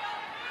out.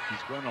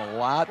 He's grown a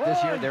lot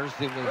this year. There's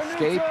the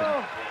escape,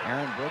 and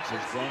Aaron Brooks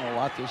has grown a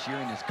lot this year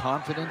in his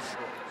confidence.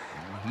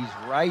 And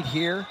he's right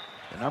here,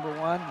 the number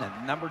 1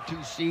 and number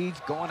 2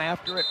 seeds going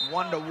after it,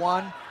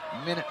 1-1.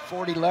 Minute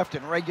 40 left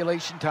in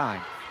regulation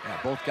time. Yeah,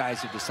 both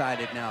guys have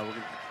decided now we're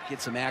going to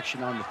get some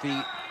action on the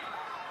feet.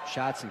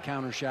 Shots and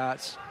counter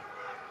shots.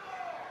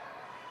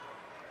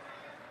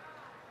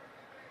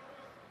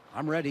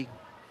 I'm ready.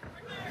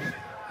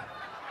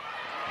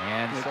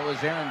 And so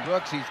is Aaron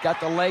Brooks. He's got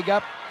the leg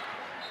up.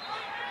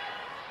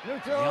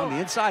 Yeah, on the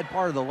inside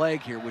part of the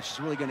leg here, which is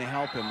really going to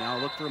help him. Now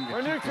look for him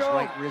to keep his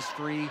right wrist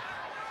free.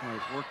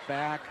 Work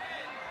back.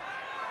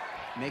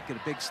 Make it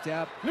a big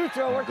step. It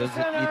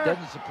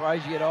doesn't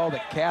surprise you at all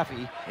that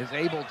Coffey is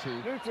able to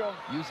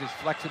use his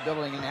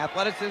flexibility and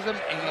athleticism.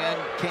 And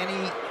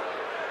Kenny,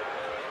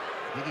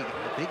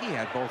 I think he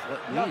had both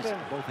knees,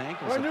 both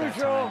ankles at that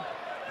time.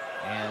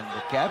 And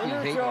Coffey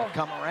is able to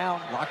come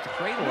around. Lock the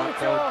cradle up,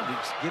 though.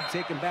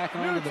 Take him back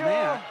onto the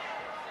mat.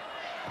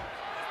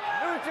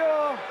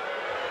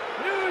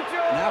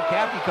 Now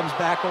Coffey comes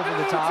back over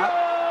the top.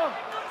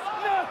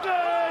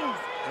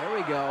 There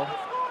we go.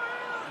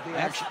 The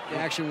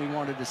action we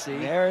wanted to see.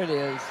 There it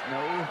is.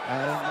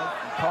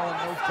 Calling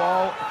no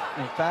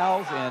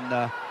fouls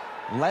and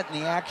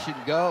letting the action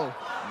go.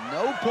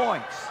 No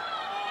points.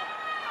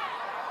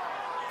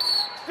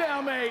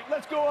 Stalemate.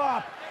 Let's go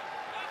up.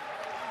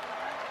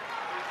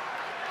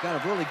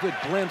 Got a really good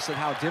glimpse at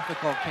how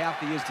difficult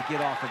Coffey is to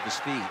get off of his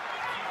feet.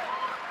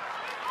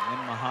 And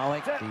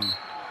Mahalik, the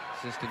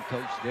assistant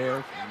coach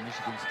there from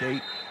Michigan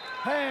State.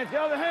 Hands, get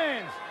out of the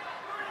hands.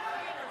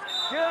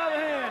 Get out of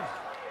the hands.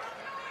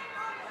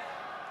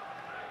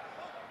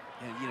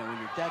 And, you know, when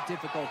you're that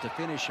difficult to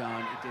finish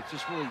on, it's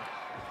just really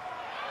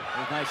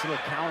a nice little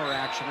counter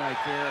action right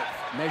there.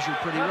 Measured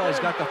pretty well. He's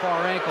got the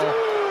far ankle.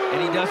 And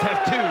he does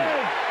have two.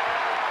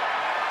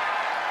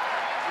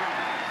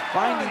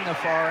 Finding the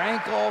far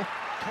ankle.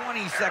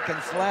 20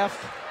 seconds left.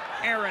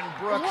 Aaron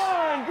Brooks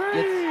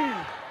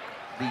gets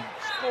the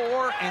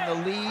score and the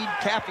lead.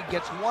 Coffey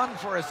gets one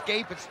for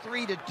escape. It's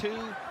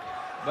 3-2,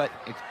 but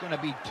it's going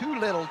to be too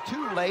little,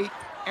 too late.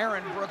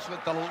 Aaron Brooks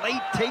with the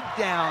late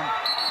takedown,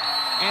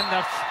 and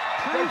the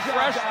true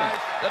freshman,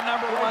 the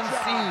 #1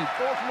 seed,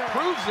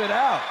 proves it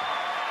out.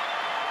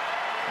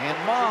 And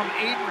Mom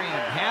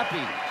Adrian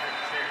happy.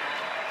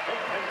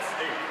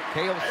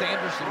 Kale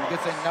Sanderson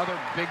gets another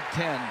Big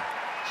Ten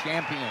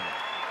champion.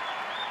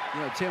 You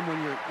know, Tim,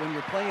 when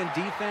you're playing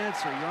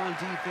defense or you're on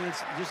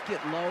defense, you just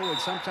get low, and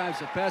sometimes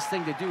the best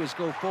thing to do is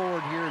go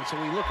forward here. And so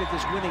we look at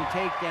this winning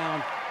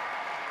takedown.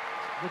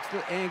 What's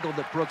the angle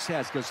that Brooks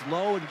has? Goes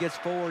low and gets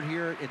forward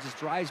here. It just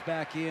drives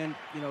back in.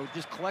 You know,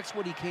 just collects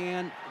what he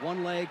can,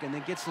 one leg, and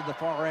then gets to the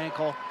far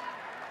ankle.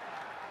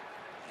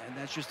 And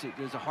that's just it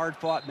was a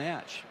hard-fought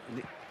match.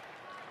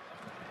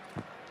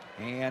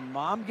 And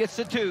Mom gets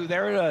the two.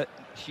 There,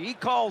 she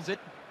calls it.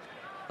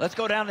 Let's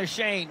go down to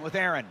Shane with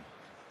Aaron.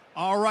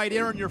 All right,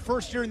 Aaron, your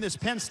first year in this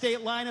Penn State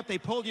lineup, they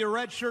pulled you a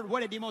red shirt.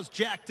 What had you most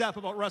jacked up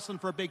about wrestling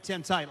for a Big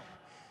Ten title?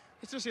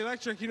 It's just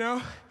electric, you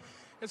know.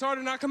 It's hard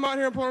to not come out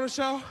here and put on a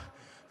show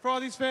for all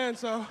these fans,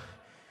 so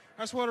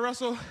I just want to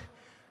wrestle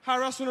how I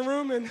wrestle in the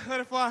room and let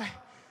it fly.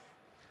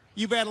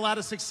 You've had a lot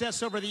of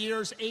success over the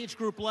years, age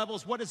group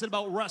levels. What is it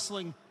about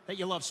wrestling that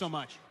you love so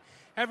much?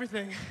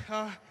 Everything.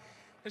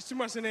 There's too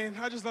much to name.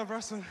 I just love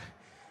wrestling.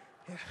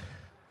 Yeah.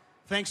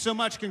 Thanks so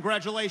much.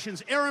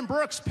 Congratulations. Aaron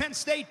Brooks, Penn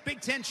State Big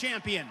Ten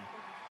champion.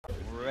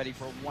 We're ready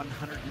for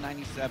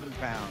 197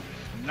 pounds.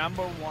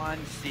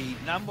 #1 seed,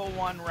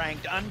 #1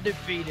 ranked,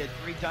 undefeated,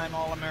 three-time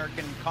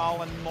All-American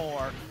Kollin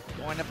Moore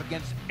going up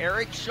against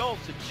Eric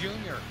Schultz, a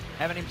junior,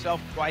 having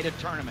himself quite a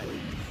tournament.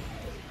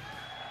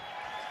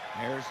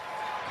 There's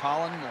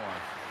Kollin Moore,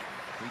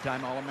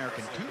 three-time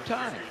All-American,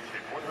 two-time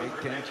Big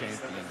Ten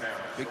champion,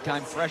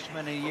 big-time freshman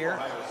of the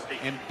year,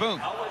 and boom,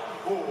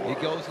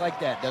 it goes like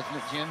that, doesn't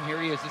it, Jim?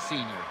 Here he is, a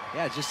senior.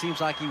 Yeah, it just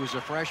seems like he was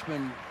a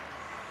freshman,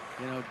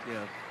 you know,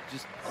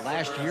 just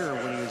last year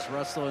when he was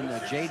wrestling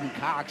Jaden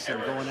Cox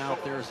and going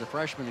out there as a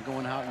freshman and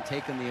going out and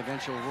taking the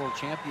eventual world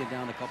champion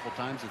down a couple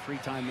times, a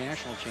three-time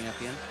national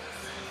champion.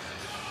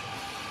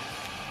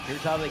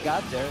 Here's how they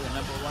got there. The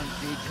 #1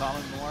 seed,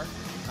 Kollin Moore,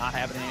 not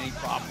having any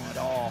problem at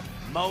all,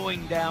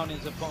 mowing down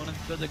his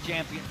opponents to the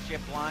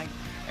championship line.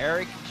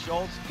 Eric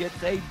Schultz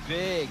gets a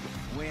big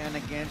win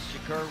against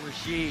Shakur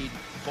Rashid,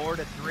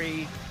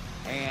 4-3,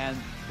 and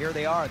here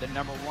they are, the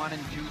 #1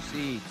 and 2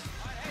 seeds.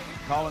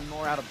 Kollin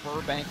Moore out of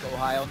Burbank,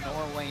 Ohio,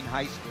 Norwayne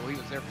High School. He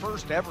was their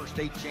first ever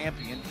state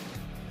champion.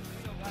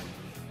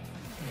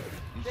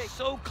 He's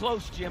so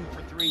close, Jim,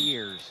 for 3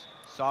 years.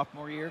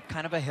 Sophomore year,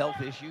 kind of a health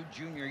issue.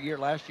 Junior year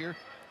last year,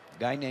 a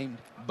guy named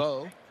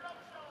Bo.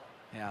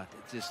 Yeah,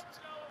 it's just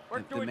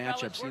the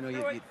matchups. You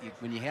know,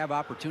 when you have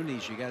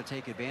opportunities, you got to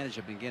take advantage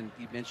of them. Again,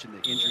 you mentioned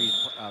the injury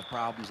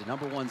problems. The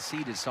 #1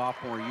 seed is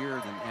sophomore year,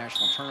 the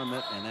national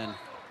tournament, and then a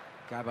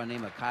guy by the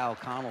name of Kyle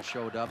Connell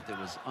showed up that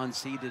was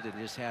unseeded and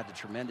just had a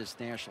tremendous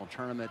national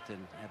tournament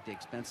and at the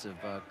expense of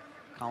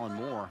Kollin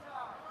Moore.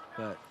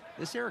 But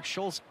this Eric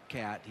Schultz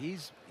cat,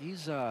 he's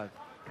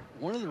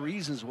one of the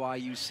reasons why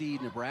you see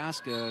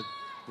Nebraska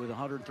with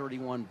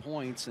 131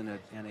 points and a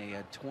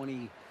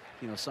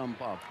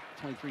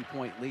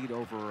 23-point lead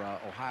over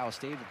Ohio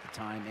State at the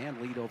time and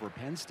lead over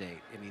Penn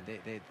State. I mean,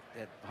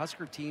 that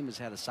Husker team has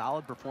had a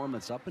solid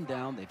performance up and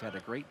down. They've had a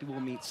great dual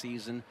meet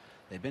season.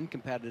 They've been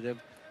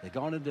competitive. They've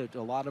gone into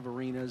a lot of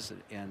arenas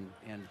and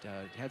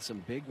had some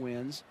big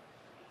wins.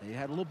 They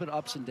had a little bit of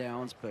ups and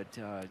downs, but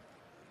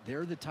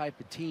they're the type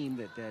of team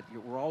that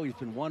we're always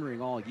been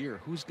wondering all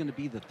year, who's going to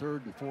be the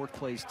 3rd and 4th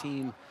place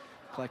team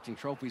collecting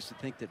trophies. To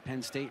think that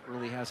Penn State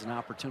really has an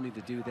opportunity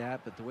to do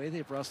that, but the way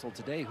they've wrestled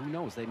today, who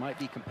knows? They might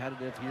be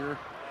competitive here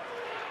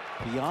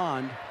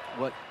beyond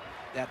what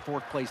that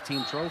 4th place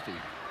team trophy.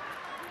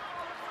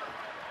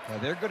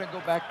 They're going to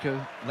go back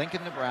to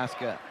Lincoln,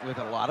 Nebraska with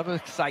a lot of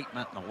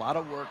excitement and a lot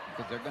of work,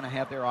 because they're going to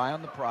have their eye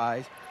on the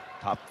prize.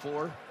 Top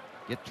 4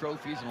 get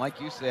trophies, and like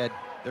you said,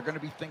 they're going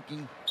to be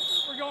thinking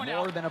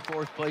more than a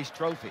 4th place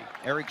trophy.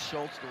 Eric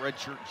Schultz, the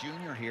redshirt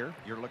junior here,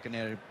 you're looking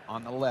at it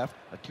on the left,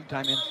 a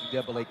 2-time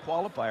NCAA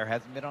qualifier,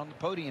 hasn't been on the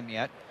podium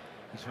yet.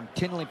 He's from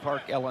Tinley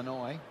Park,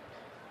 Illinois.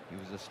 He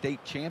was a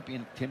state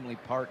champion at Tinley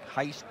Park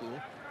High School.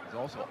 He's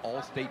also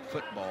all-state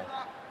football.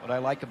 What I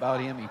like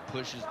about him, he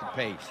pushes the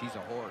pace. He's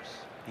a horse.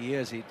 He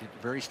is. He's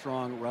a very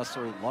strong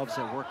wrestler. Loves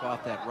to work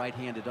off that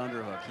right-handed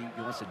underhook.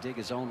 He wants to dig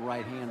his own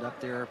right hand up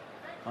there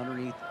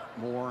underneath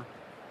Moore.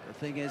 The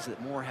thing is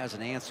that Moore has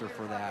an answer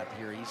for that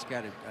here. He's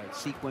got a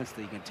sequence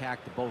that he can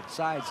attack to both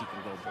sides. He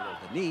can go below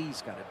the knee.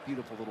 He's got a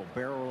beautiful little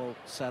barrel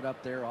set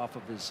up there off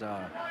of his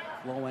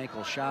low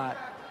ankle shot.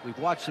 We've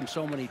watched him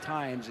so many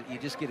times that you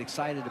just get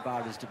excited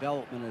about his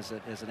development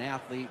as an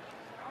athlete.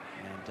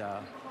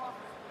 And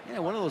you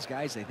know, one of those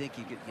guys I think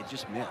you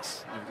just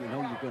miss. You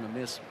know you're going to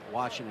miss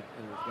watching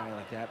a guy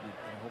like that, and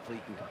hopefully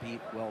he can compete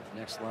well at the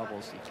next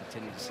level so you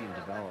continue to see him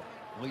develop.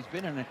 Well, he's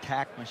been an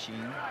attack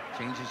machine,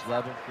 changes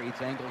level,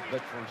 creates angles, but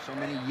for so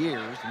many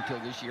years, until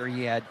this year,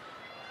 he had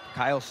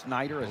Kyle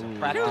Snyder as a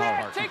practice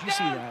partner. Did you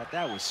see that?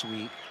 That was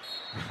sweet.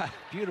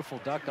 Beautiful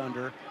duck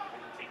under,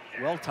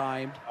 well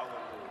timed.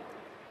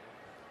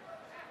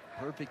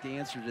 Perfect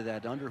answer to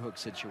that underhook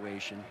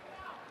situation.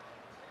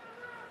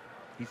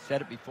 He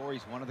said it before,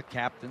 he's one of the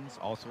captains.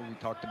 Also, we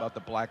talked about the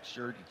black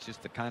shirt. He's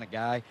just the kind of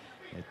guy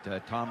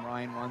that Tom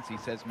Ryan wants. He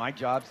says, my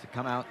job's to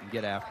come out and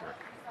get after it.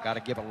 Got to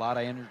give a lot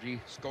of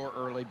energy, score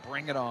early,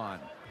 bring it on.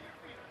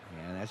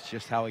 And that's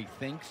just how he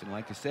thinks. And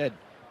like I said,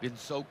 been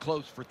so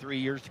close for 3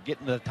 years to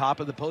getting to the top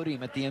of the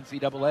podium at the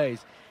NCAAs.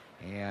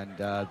 And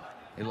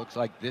it looks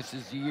like this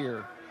is the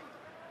year.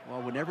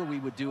 Well, whenever we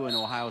would do an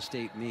Ohio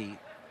State meet,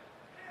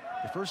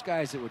 the first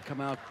guys that would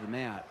come out to the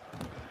mat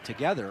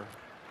together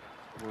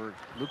were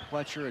Luke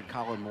Pletcher and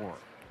Kollin Moore.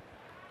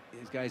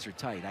 These guys are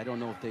tight. I don't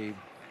know if they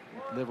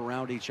live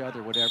around each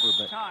other, whatever,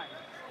 but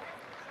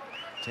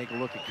take a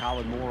look at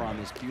Kollin Moore on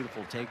this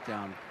beautiful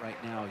takedown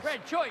right now. He's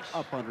Red choice.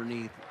 Up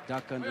underneath,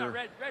 duck under.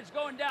 Red's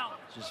going down.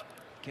 Just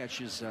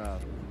catches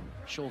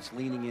Schultz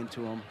leaning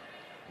into him.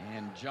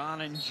 And John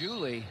and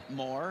Julie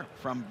Moore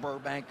from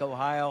Burbank,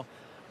 Ohio,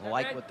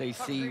 like what they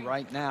see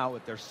right now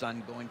with their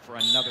son going for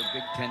another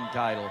Big Ten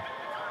title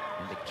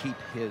and to keep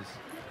his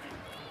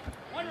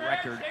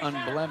record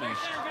unblemished,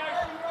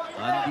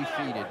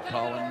 undefeated.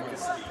 Kollin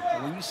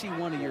Moore. When you see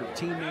one of your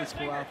teammates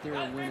go out there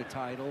and win a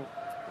title,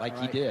 like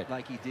he did,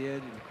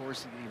 and of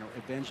course, you know,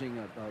 avenging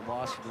a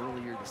loss from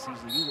earlier this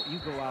season, you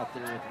go out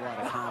there with a lot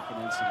of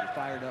confidence and you're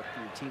fired up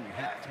for your team, you're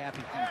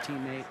happy for your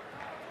teammate,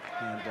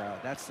 and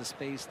that's the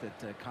space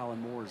that Kollin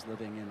Moore is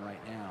living in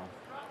right now.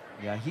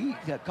 Yeah,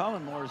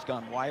 Kollin Moore has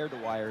gone wire to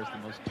wire as the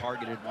most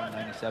targeted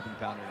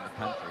 197-pounder in the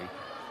country,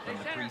 from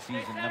the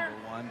preseason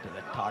 #1 to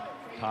the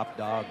top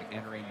dog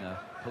entering the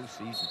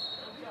postseason.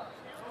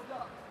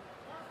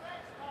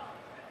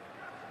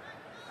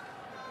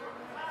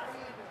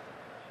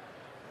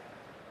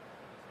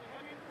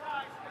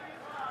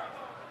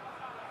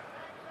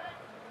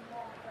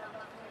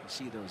 You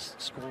see those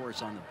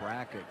scores on the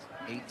bracket,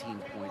 18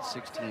 points,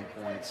 16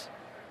 points.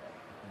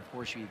 And of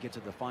course, you get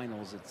to the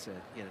finals, it's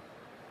a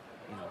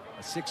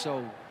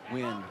 6-0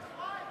 win,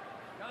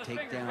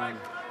 takedown,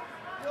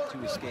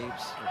 2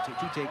 escapes, or 2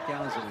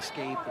 takedowns, an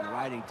escape, and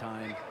riding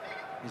time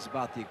is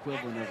about the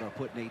equivalent of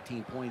putting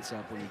 18 points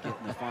up when you get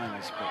in the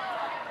finals. But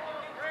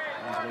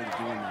there's a way to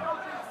doing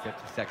that.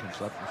 50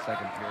 seconds left in the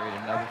second period.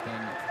 Another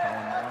thing,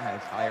 Kollin Moore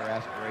has higher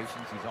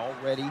aspirations. He's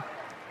already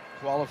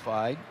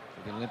qualified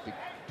for the Olympic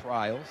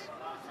trials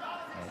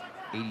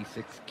at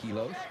 86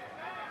 kilos.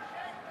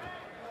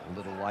 A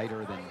little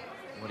lighter than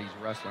what he's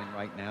wrestling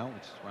right now,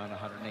 which is around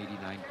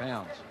 189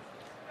 pounds.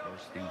 Of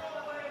course,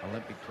 the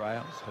Olympic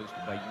trials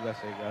hosted by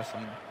USA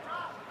Wrestling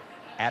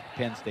at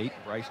Penn State,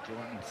 Bryce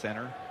Jordan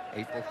Center,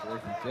 April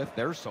 4th and 5th.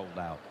 They're sold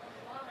out.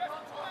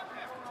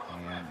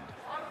 And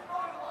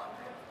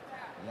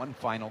one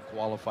final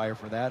qualifier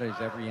for that is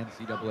every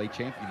NCAA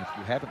champion, if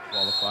you haven't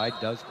qualified,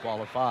 does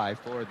qualify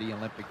for the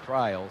Olympic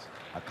trials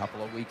a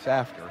couple of weeks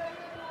after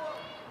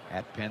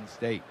at Penn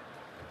State.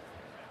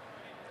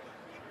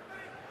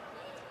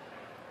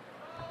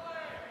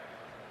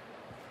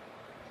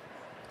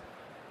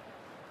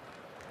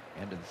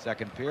 End of the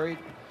second period.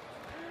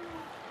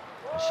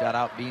 A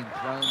shutout being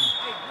thrown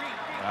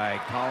by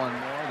Kollin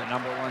Moore, the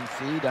 #1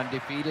 seed,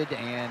 undefeated,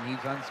 and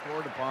he's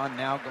unscored upon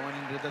now going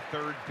into the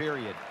third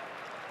period.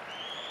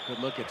 Good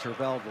look at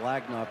Tervel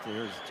Vlagnov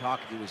there. He's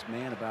talking to his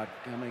man about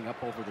coming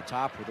up over the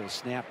top with those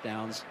snap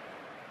downs.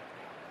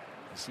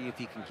 See if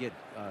he can get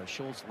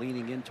Schultz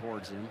leaning in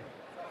towards him.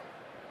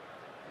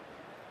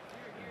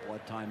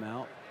 Blood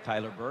timeout.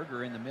 Tyler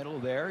Berger in the middle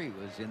there. He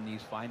was in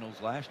these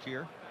finals last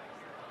year.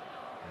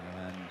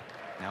 And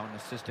now an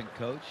assistant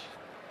coach.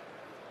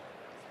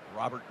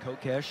 Robert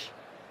Kokesh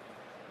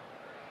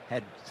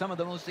had some of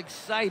the most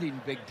exciting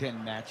Big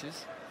Ten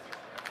matches.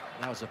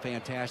 That was a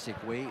fantastic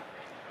weight.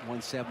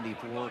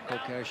 174,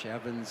 Kokesh,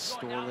 Evans,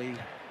 Storley.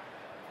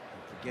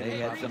 They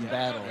had some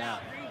battles. Yeah.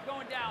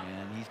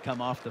 And he's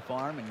come off the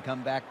farm and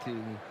come back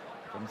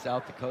from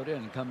South Dakota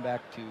and come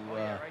back to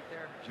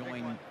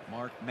join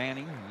Mark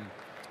Manning.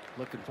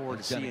 Looking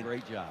forward to done seeing a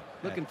great job.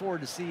 Looking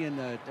forward to seeing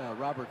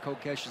Robert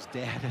Kokesh's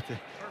dad at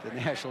the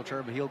national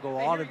tournament. He'll go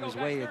out of his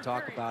way and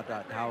talk about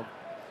how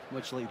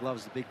much he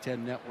loves the Big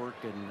Ten Network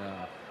and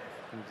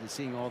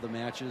seeing all the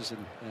matches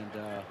and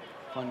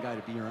fun guy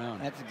to be around.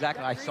 That's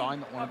exactly. I saw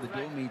him at one of the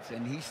dual meets,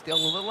 and he's still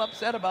a little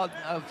upset about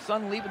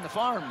son leaving the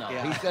farm though.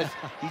 Yeah.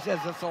 He says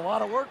it's a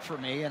lot of work for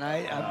me, and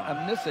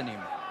I'm missing him.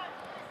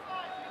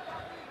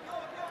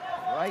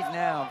 Right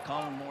now,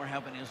 Kollin Moore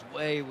having his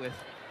way with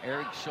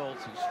Eric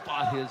Schultz, who's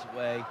fought his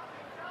way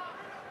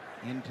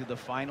into the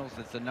finals.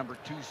 It's the number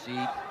 2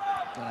 seed.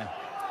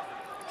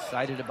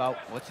 Excited about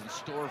what's in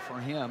store for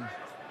him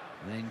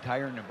and the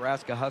entire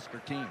Nebraska Husker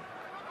team.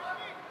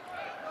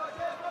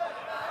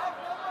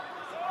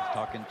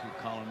 Talking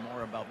to Kollin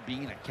Moore about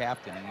being a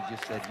captain, and he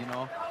just said, you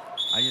know,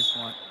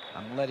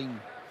 I'm letting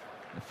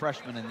the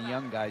freshmen and the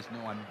young guys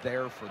know I'm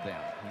there for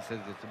them. He says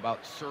it's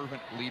about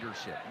servant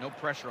leadership, no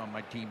pressure on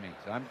my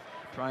teammates. I'm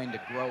trying to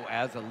grow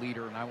as a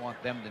leader, and I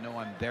want them to know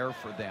I'm there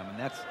for them. And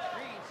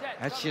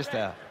that's just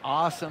an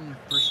awesome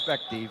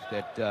perspective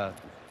that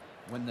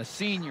when the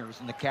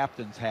seniors and the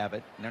captains have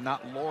it, and they're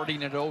not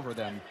lording it over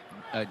them,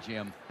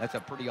 Jim, that's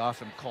a pretty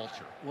awesome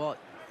culture. Well,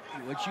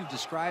 what you've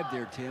described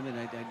there, Tim, and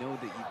I know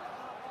that you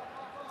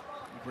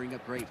bring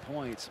up great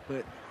points,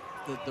 but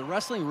the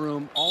wrestling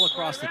room all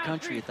across the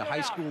country at the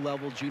high school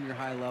level, junior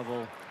high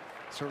level,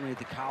 certainly at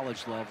the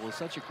college level, is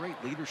such a great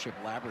leadership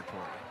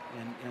laboratory.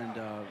 And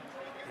you know,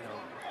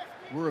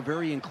 we're a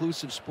very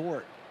inclusive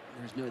sport.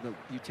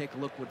 You take a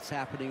look what's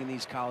happening in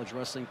these college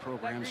wrestling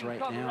programs right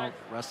now,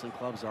 wrestling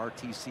clubs,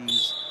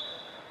 RTCs,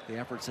 the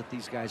efforts that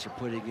these guys are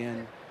putting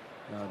in,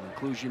 the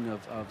inclusion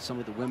of some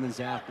of the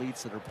women's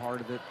athletes that are part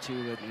of it too,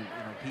 and you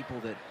know, people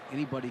that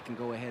anybody can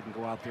go ahead and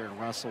go out there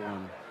and wrestle,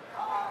 and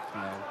you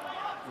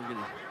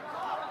know,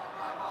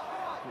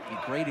 we'll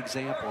be great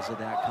examples of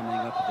that coming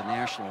up at the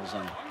Nationals,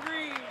 and it's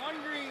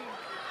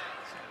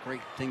a great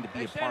thing to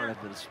be a part of,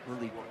 but it's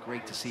really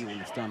great to see when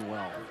it's done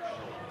well.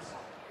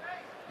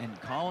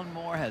 And Kollin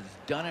Moore has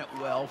done it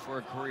well for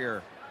a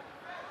career.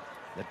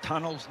 The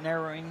tunnel's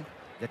narrowing,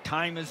 the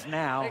time is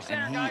now,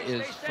 and he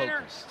is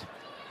focused.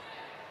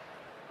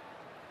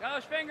 Got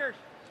those fingers.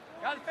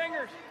 Got the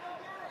fingers.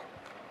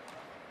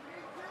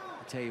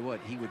 I'll tell you what,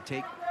 he would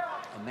take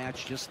a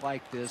match just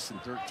like this in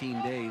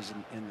 13 days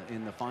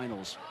in the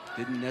finals.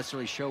 Didn't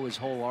necessarily show his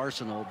whole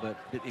arsenal, but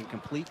in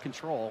complete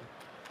control.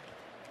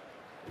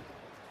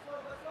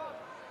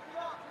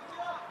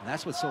 And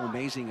that's what's so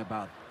amazing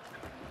about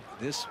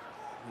this.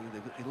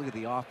 Look at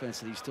the offense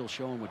that he's still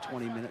showing with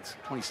 20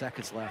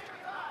 seconds left.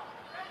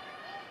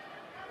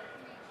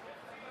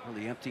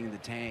 Really emptying the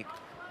tank,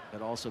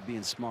 but also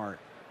being smart.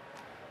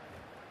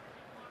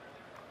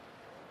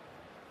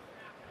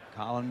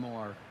 Kollin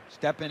Moore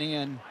stepping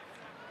in.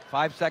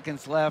 5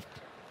 seconds left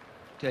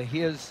to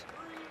his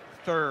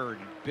 3rd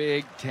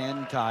Big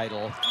Ten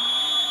title.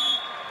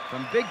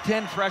 From Big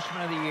Ten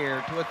Freshman of the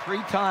Year to a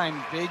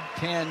 3-time Big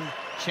Ten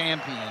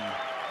champion.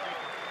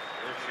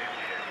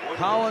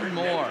 Kollin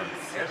Moore,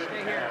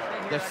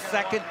 the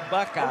 2nd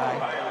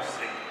Buckeye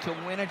to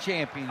win a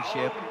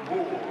championship.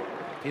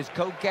 His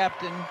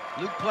co-captain,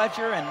 Luke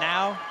Pletcher, and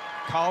now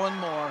Kollin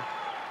Moore,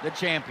 the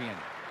champion.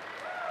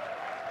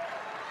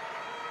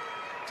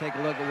 Take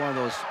a look at one of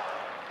those.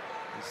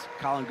 As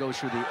Kollin goes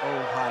through the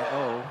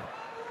O-high-O.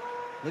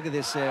 Look at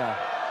this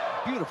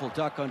beautiful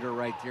duck under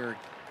right there.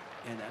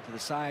 And to the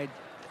side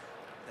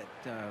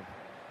that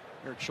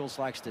Eric Schultz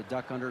likes to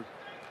duck under.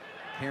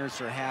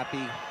 Parents are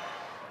happy.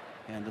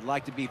 And would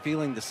like to be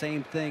feeling the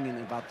same thing in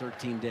about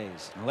 13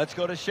 days. Let's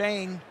go to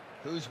Shane,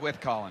 who's with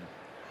Kollin.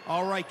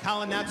 All right,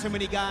 Kollin, not so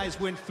many guys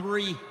win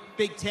 3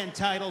 Big Ten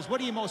titles. What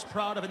are you most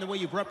proud of in the way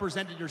you've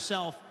represented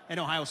yourself in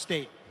Ohio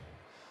State?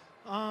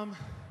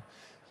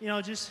 You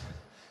know, just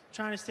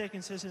trying to stay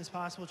consistent as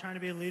possible, trying to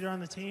be a leader on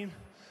the team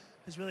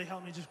has really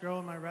helped me just grow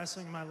in my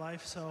wrestling and my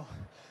life. So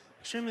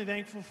extremely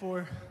thankful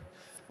for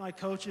my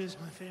coaches,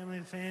 my family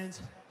and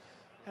fans,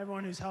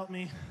 everyone who's helped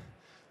me,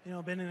 you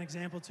know, been an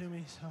example to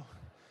me. So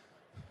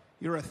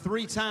you're a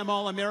 3-time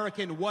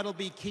All-American. What'll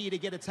be key to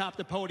get atop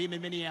the podium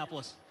in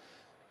Minneapolis?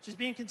 Just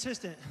being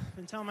consistent. I've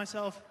been telling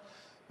myself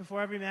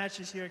before every match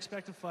this year,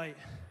 expect to fight.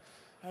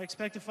 I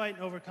expect to fight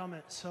and overcome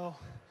it. So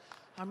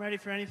I'm ready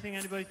for anything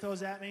anybody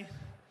throws at me.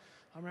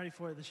 I'm ready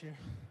for it this year.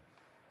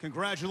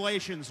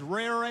 Congratulations,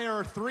 rare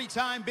air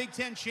 3-time Big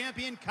Ten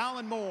champion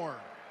Kollin Moore.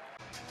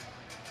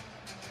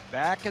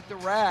 Back at the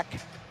rack,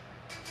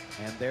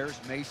 and there's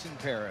Mason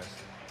Parris.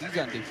 He's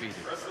undefeated.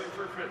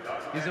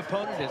 His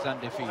opponent is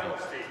undefeated.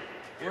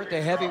 We're at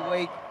the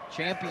heavyweight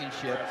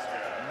championship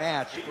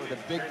match for the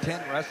Big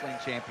Ten Wrestling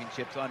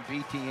Championships on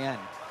BTN.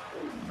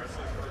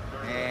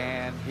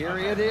 And here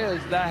it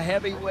is, the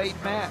heavyweight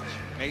match.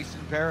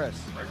 Mason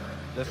Parris,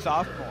 the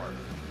sophomore,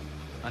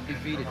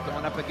 undefeated,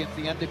 going up against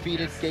the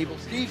undefeated Gable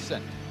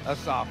Stevenson, a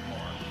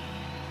sophomore.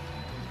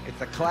 It's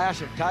a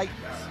clash of titans,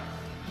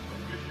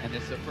 and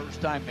it's the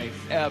first time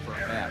they've ever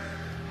met.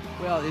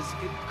 Well, it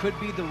could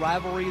be the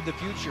rivalry of the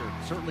future.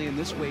 Certainly in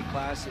this weight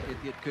class,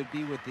 it could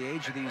be with the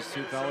age of these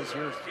two fellas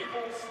here,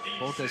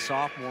 both as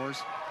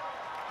sophomores,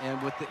 and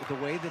with the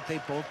way that they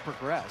both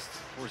progressed.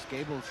 Of course,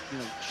 Gable,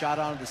 shot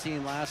onto the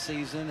scene last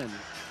season and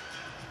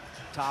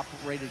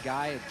top-rated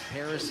guy. And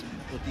Parris,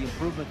 with the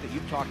improvement that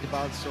you've talked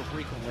about so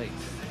frequently.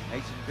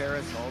 Mason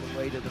Parris all the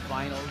way to the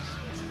finals,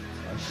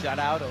 a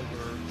shutout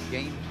over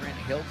Game Trent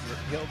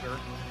Hilger,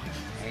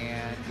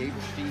 and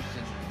Gable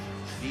Stevenson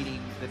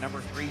beating the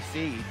number 3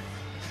 seed,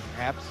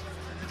 perhaps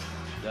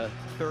the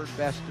third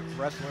best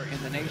wrestler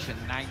in the nation,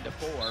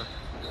 9-4.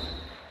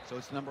 So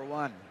it's number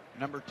 1,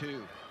 number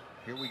 2.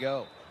 Here we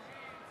go.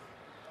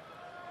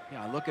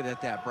 Yeah, I look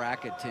at that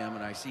bracket, Tim,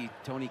 and I see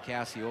Tony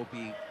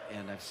Cassiope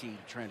and I see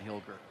Trent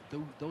Hilger.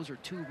 Those are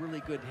two really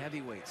good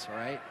heavyweights, all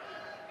right?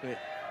 But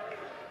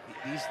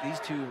these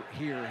two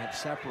here have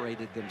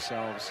separated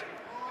themselves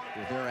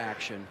with their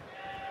action.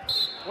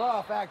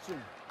 Rough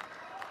action.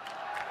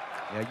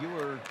 Yeah, you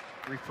were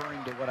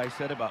referring to what I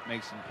said about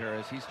Mason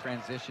Parris. He's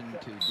transitioned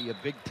to be a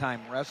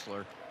big-time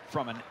wrestler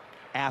from an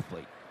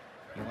athlete.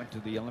 He went to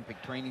the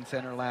Olympic Training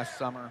Center last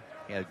summer.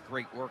 He had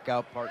great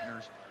workout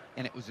partners,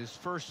 and it was his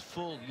first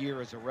full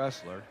year as a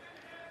wrestler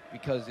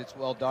because it's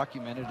well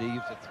documented.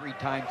 He's a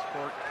 3-time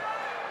sport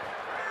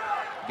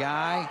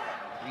guy,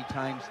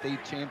 3-time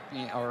state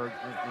champion or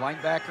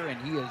linebacker,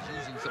 and he is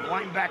using some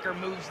linebacker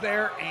moves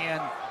there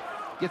and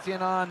gets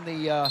in on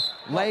the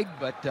leg,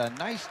 but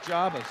nice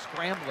job of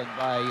scrambling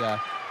by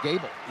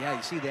Gable. Yeah,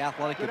 you see the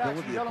athletic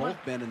ability of both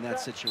men in that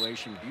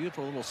situation.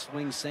 Beautiful little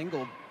swing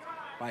single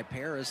by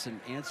Parris and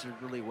answered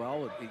really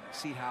well. You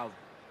see how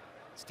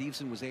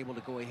Stevenson was able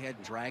to go ahead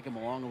and drag him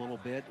along a little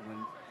bit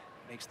when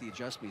makes the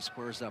adjustment, he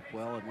squares up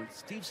well. And when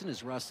Stevenson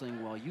is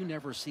wrestling well, you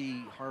never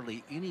see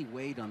hardly any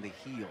weight on the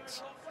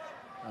heels.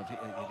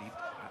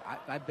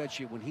 I bet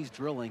you when he's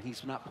drilling,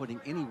 he's not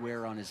putting any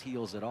wear on his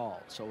heels at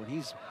all. So when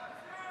he's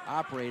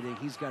operating,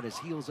 he's got his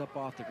heels up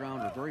off the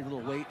ground with very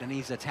little weight, and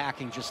he's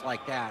attacking just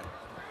like that.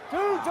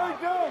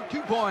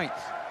 2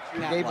 points for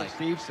Gable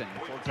Stevenson,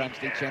 4-time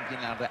state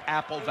champion out of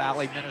Apple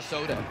Valley,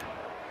 Minnesota.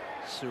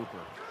 Super.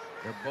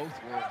 They're both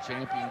world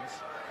champions,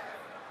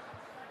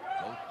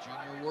 both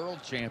junior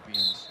world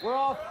champions. We're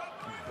off.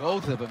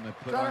 Both of them have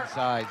put on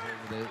size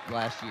over the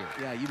last year.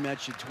 Yeah, you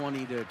mentioned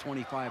 20 to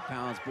 25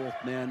 pounds, both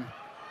men.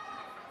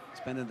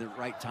 Spending the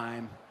right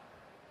time.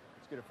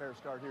 Let's get a fair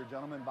start here,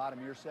 gentlemen. Bottom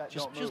of your set.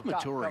 Just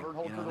maturing.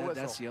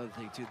 That's the other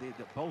thing, too.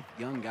 They're both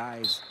young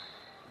guys.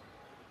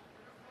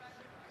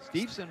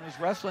 Stevenson was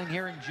wrestling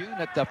here in June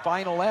at the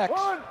Final X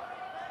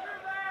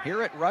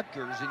here at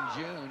Rutgers in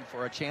June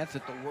for a chance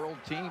at the world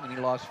team, and he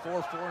lost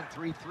 4-4 and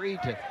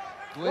 3-3 to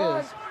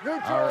Quiz,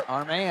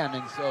 our man.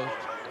 And so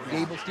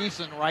Gable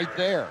Stevenson right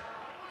there,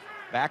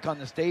 back on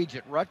the stage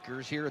at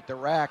Rutgers here at the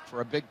rack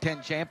for a Big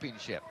Ten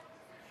championship.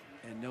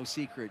 And no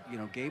secret,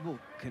 Gable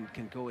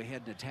can go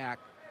ahead and attack,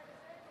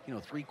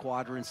 3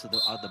 quadrants of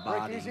the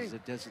body.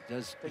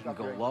 He can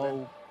go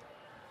low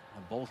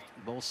on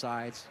both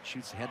sides,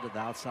 shoots head to the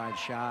outside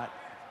shot,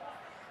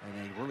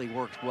 and he really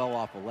works well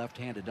off a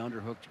left-handed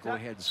underhook to go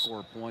ahead and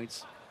score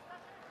points.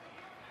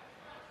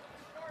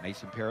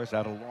 Mason Parris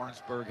out of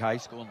Lawrenceburg High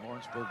School in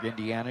Lawrenceburg,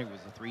 Indiana. He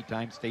was a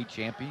 3-time state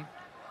champion.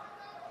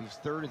 He was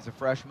 3rd as a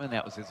freshman.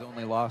 That was his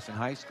only loss in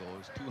high school. It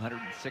was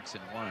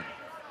 206-1.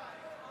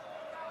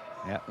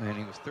 Yeah, and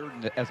he was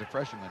 3rd as a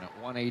freshman at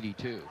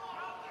 182.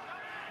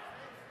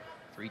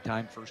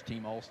 3-time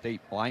first-team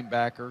All-State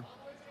linebacker.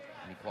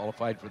 And he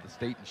qualified for the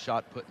state and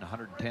shot put in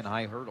 110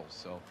 high hurdles.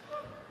 So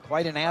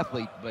quite an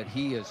athlete, but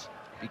he has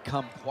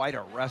become quite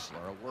a wrestler,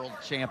 a world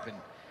champion.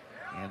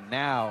 And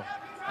now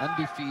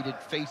undefeated,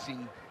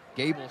 facing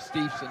Gable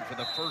Stevenson for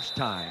the first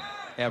time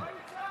ever.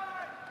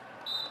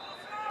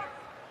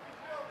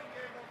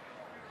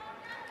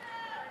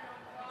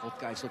 Both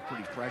guys look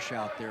pretty fresh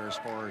out there as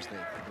far as the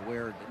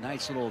wear.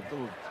 Nice little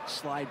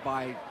slide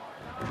by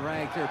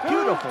drag there.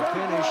 Beautiful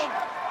finish.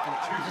 And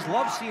I just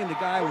love seeing the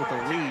guy with the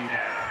lead,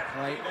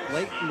 right,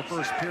 late in the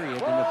first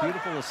period, and a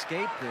beautiful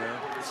escape there.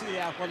 You see the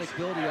athletic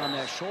ability on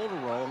that shoulder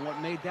roll, and what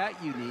made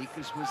that unique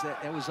was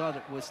that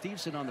was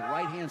Stevenson on the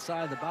right-hand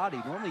side of the body.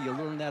 Normally you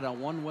learn that on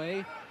one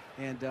way,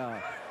 and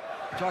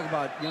talk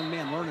about young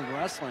man learning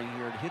wrestling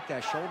here to hit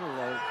that shoulder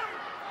roll,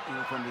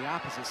 from the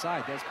opposite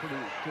side. That's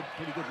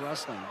pretty good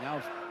wrestling.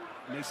 Now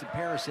Mason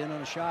Parris in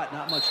on a shot.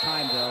 Not much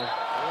time though.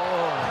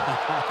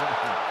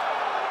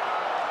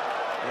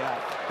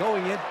 Yeah,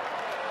 going in.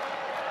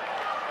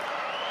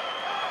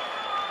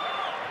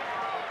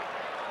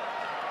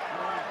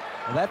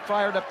 Well, that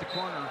fired up the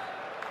corner.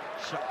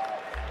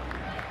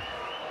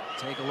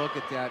 Take a look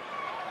at that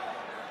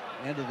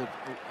End of the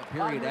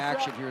period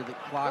action here. The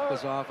clock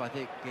was off. I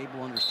think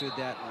Gable understood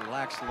that and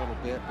relaxed a little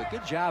bit. But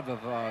good job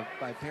of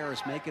by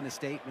Parris making a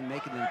statement,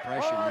 making an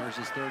impression. There's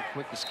his third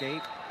quick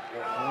escape.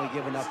 Only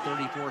giving up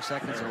 34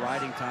 seconds of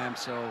riding time,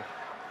 so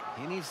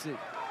he needs to.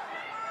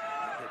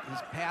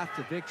 His path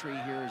to victory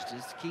here is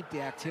just to keep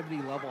the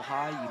activity level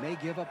high. You may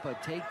give up a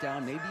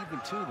takedown, maybe even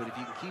two, but if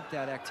you can keep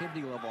that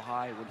activity level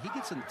high, when he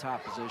gets in the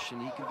top position,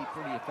 he can be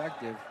pretty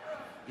effective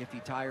if he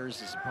tires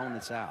his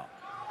opponents out.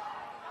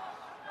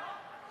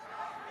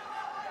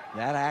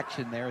 That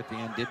action there at the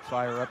end did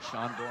fire up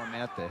Sean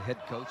Dormet, the head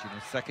coach in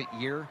his second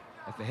year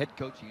as the head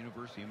coach at the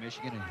University of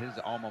Michigan and his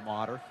alma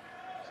mater.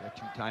 So a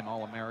two-time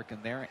All-American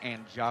there.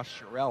 And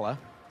Josh Sharella,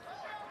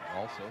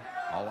 also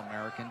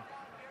All-American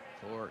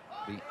for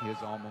his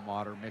alma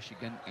mater,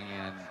 Michigan.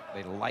 And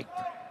they liked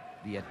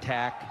the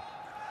attack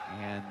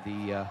and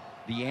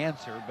the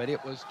answer, but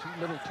it was too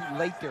little too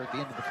late there at the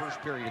end of the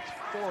first period. It's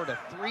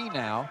 4-3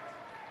 now.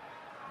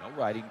 No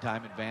riding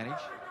time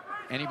advantage.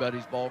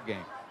 Anybody's ball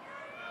game.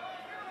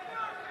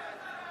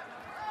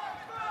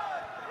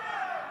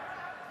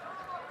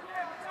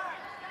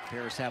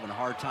 Parris having a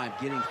hard time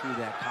getting through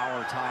that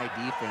collar tie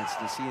defense.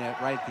 You see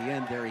that right at the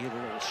end there. He hit a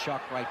little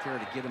shuck right there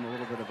to get him a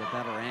little bit of a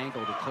better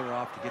angle to clear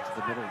off to get to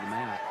the middle of the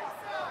mat.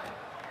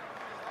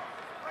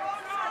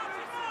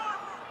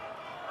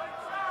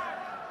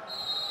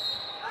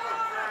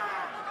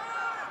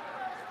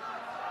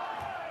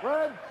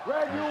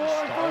 Red, you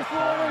won first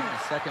warning.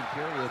 The second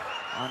period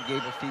on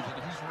Gable Stevenson.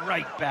 He's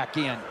right back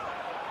in.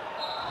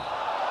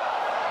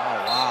 Oh,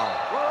 wow.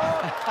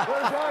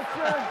 Where's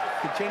action?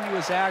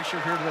 Continuous action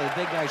here to the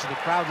big guys. The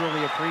crowd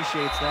really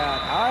appreciates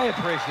that. I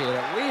appreciate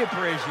it. We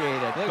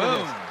appreciate it.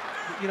 Boom.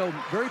 You know,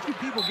 very few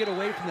people get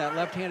away from that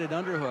left-handed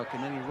underhook,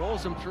 and then he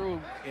rolls them through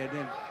and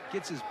then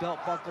gets his belt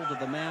buckle to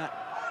the mat.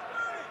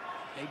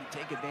 Maybe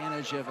take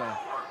advantage of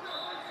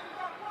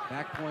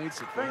back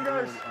points.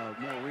 Fingers.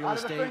 More real Out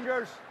of the estate.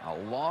 fingers. A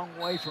long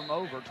way from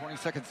over. 20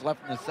 seconds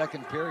left in the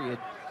second period.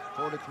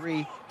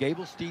 4-3.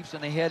 Gable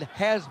Stevenson ahead,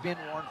 has been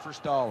warned for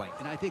stalling.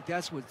 And I think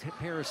that's what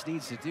Parris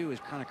needs to do, is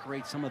kind of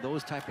create some of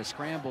those type of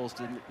scrambles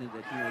to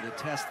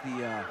test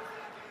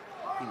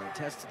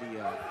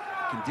the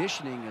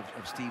conditioning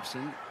of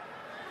Stevenson.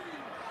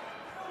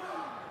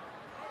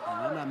 And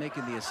I'm not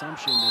making the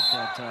assumption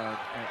that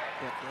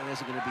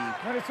isn't going to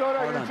be Minnesota,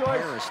 hard your on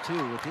choice. Parris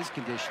too with his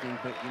conditioning,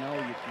 but you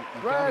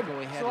got to go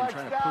ahead and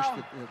try to push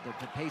down.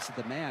 the pace of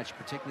the match,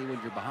 particularly when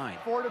you're behind.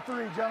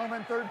 4-3,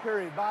 gentlemen, third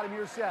period, bottom of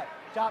your set.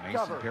 Top Mason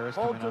cover, Parris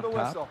hold coming to the on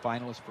top, whistle.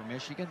 finalist for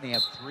Michigan. They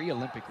have 3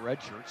 Olympic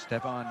red shirts,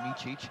 Stefan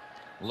Micic,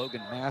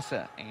 Logan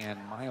Massa, and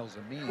Miles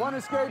Amin. One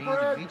escape, Amin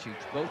Red. and Micic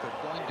both are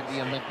going to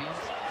be Olympians.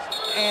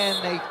 And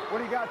they, What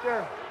do you got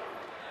there?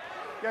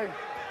 Okay.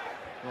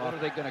 what are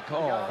they going to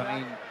call? I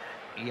mean,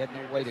 he had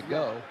no way to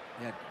go.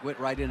 Yeah, went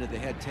right into the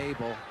head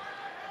table.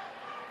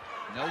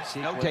 No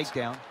Sequence.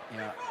 takedown.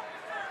 Yeah.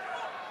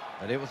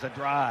 But it was a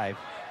drive.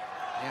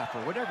 Yeah, for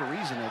whatever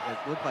reason, it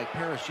looked like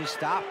Parris just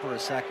stopped for a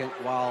second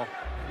while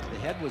the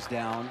head was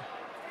down.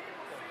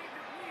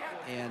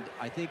 And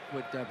I think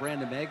what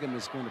Brandon Megum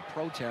is going to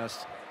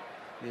protest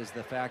is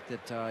the fact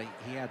that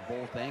he had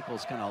both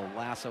ankles kind of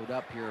lassoed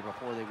up here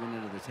before they went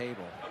into the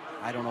table.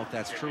 I don't know if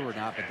that's true or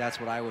not, but that's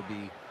what I would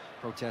be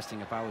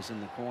protesting if I was in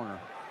the corner.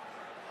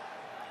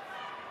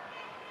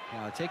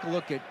 Now take a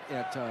look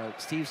at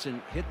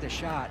Stevenson hit the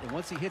shot, and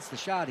once he hits the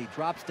shot, he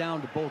drops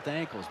down to both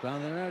ankles.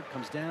 Down there,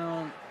 comes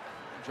down,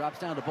 drops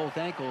down to both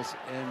ankles,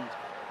 and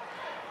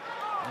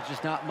there's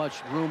just not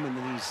much room in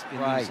these.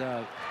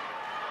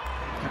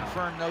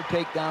 Confirmed no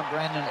takedown.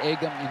 Brandon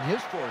Egum in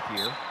his 4th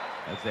year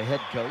as the head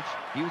coach.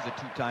 He was a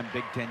 2-time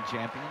Big Ten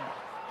champion,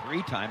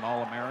 3-time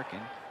All-American,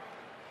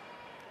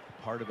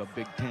 part of a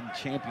Big Ten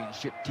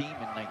championship team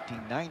in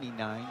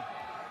 1999.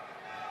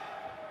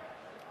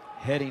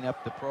 Heading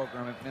up the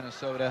program at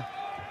Minnesota,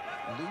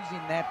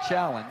 losing that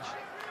challenge.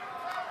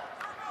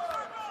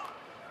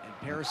 And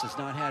Parris has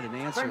not had an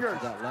answer for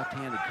that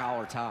left-handed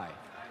collar tie.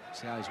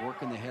 See how he's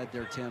working the head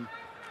there, Tim?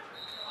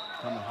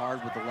 Coming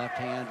hard with the left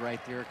hand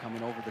right there,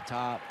 coming over the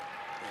top.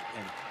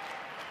 And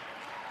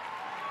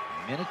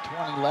Minute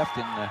 20 left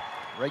in the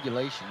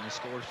regulation. The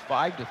score's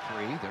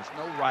 5-3. There's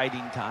no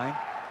riding time.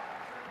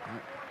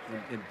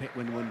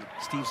 When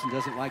Stevenson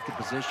doesn't like the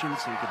position,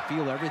 so he can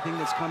feel everything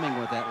that's coming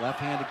with that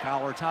left-handed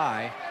collar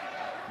tie.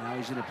 Now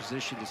he's in a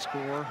position to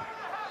score.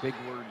 Big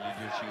word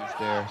you just used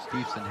there.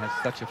 Stevenson has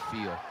such a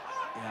feel.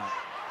 Yeah.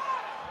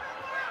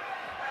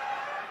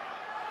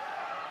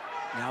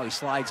 Now he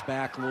slides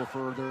back a little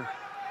further.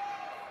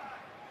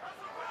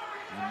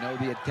 You know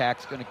the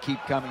attack's going to keep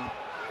coming.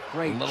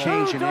 Great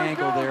change in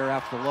angle there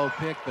after the low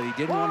pick, but he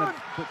didn't want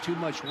to put too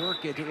much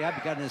work into it. Yeah,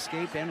 he got an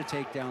escape and a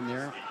takedown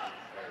there.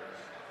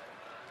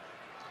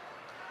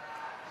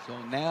 So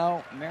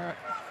now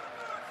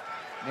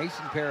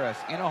Mason Parris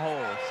in a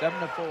hole,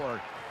 7-4.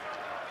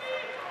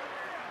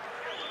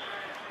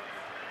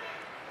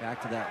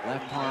 Back to that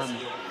left arm,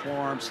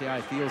 forearm. See how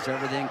he feels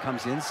everything,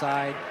 comes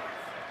inside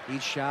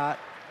each shot.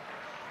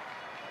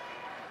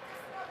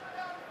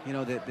 You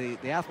know,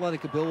 the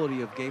athletic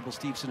ability of Gable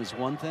Stevenson is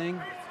one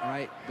thing,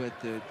 right? But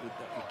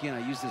again,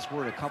 I use this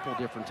word a couple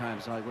different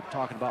times. We're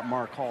talking about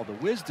Mark Hall, the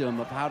wisdom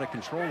of how to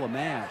control a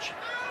match,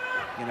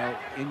 you know,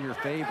 in your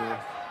favor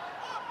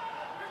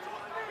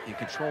and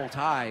control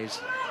ties.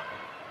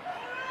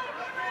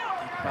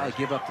 He could probably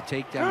give up the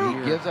takedown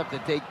here. He gives up the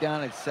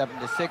takedown at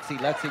 7-6. He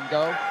lets him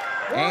go.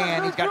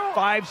 And he's got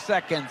 5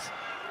 seconds.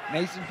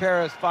 Mason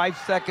Parris, 5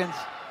 seconds.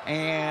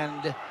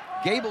 And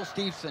Gable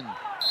Stevenson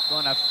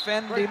going to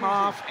fend him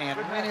off and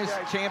win his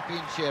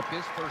championship,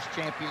 his first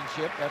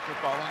championship after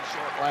falling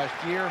short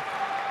last year.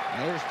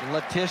 And there's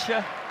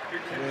Letitia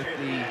with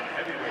the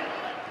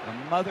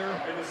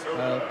mother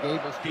of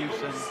Gable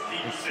Stevenson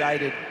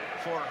excited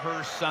for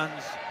her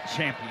son's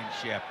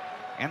championship.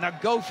 And the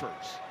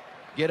Gophers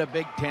get a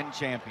Big Ten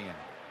champion.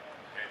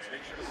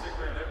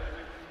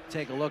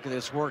 Take a look at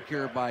this work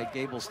here by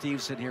Gable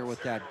Stevenson here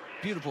with that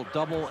beautiful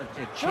double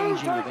and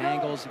changing of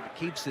angles. It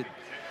keeps it,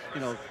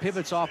 you know,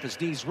 pivots off his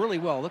knees really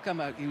well. Look how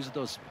I'm using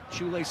those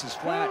shoelaces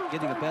flat,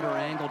 getting a better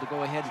angle to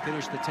go ahead and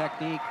finish the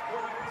technique.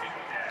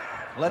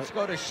 Let's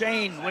go to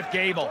Shane with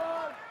Gable.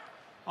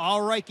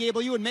 All right,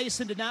 Gable, you and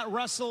Mason did not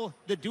wrestle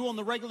the duel in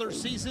the regular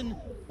season.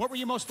 What were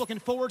you most looking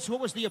forward to? What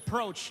was the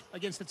approach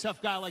against a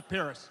tough guy like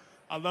Parris?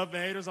 I love the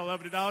haters. I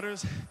love the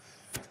doubters.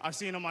 I've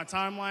seen on my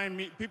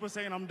timeline people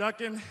saying I'm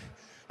ducking.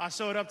 I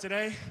showed up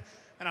today,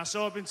 and I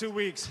show up in 2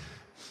 weeks.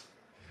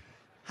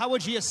 How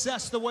would you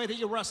assess the way that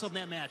you wrestled in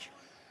that match?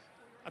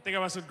 I think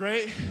I wrestled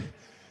great.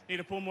 Need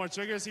to pull more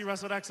triggers. He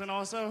wrestled excellent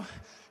also.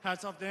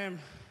 Hats off to him.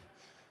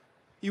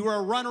 You were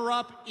a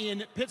runner-up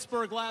in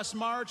Pittsburgh last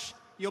March.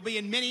 You'll be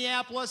in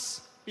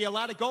Minneapolis. Be a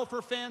lot of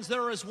Gopher fans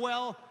there as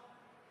well.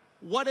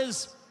 What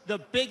is the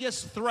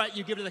biggest threat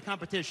you give to the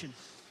competition?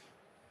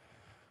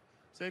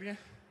 Say it again?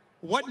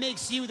 What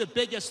makes you the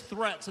biggest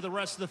threat to the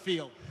rest of the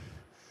field?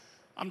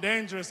 I'm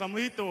dangerous. I'm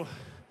lethal.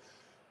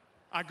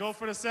 I go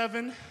for the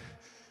 7,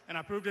 and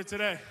I proved it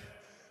today.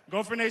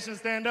 Gopher Nation,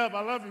 stand up.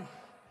 I love you.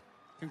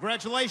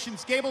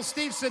 Congratulations, Gable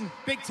Stevenson,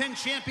 Big Ten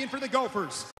champion for the Gophers.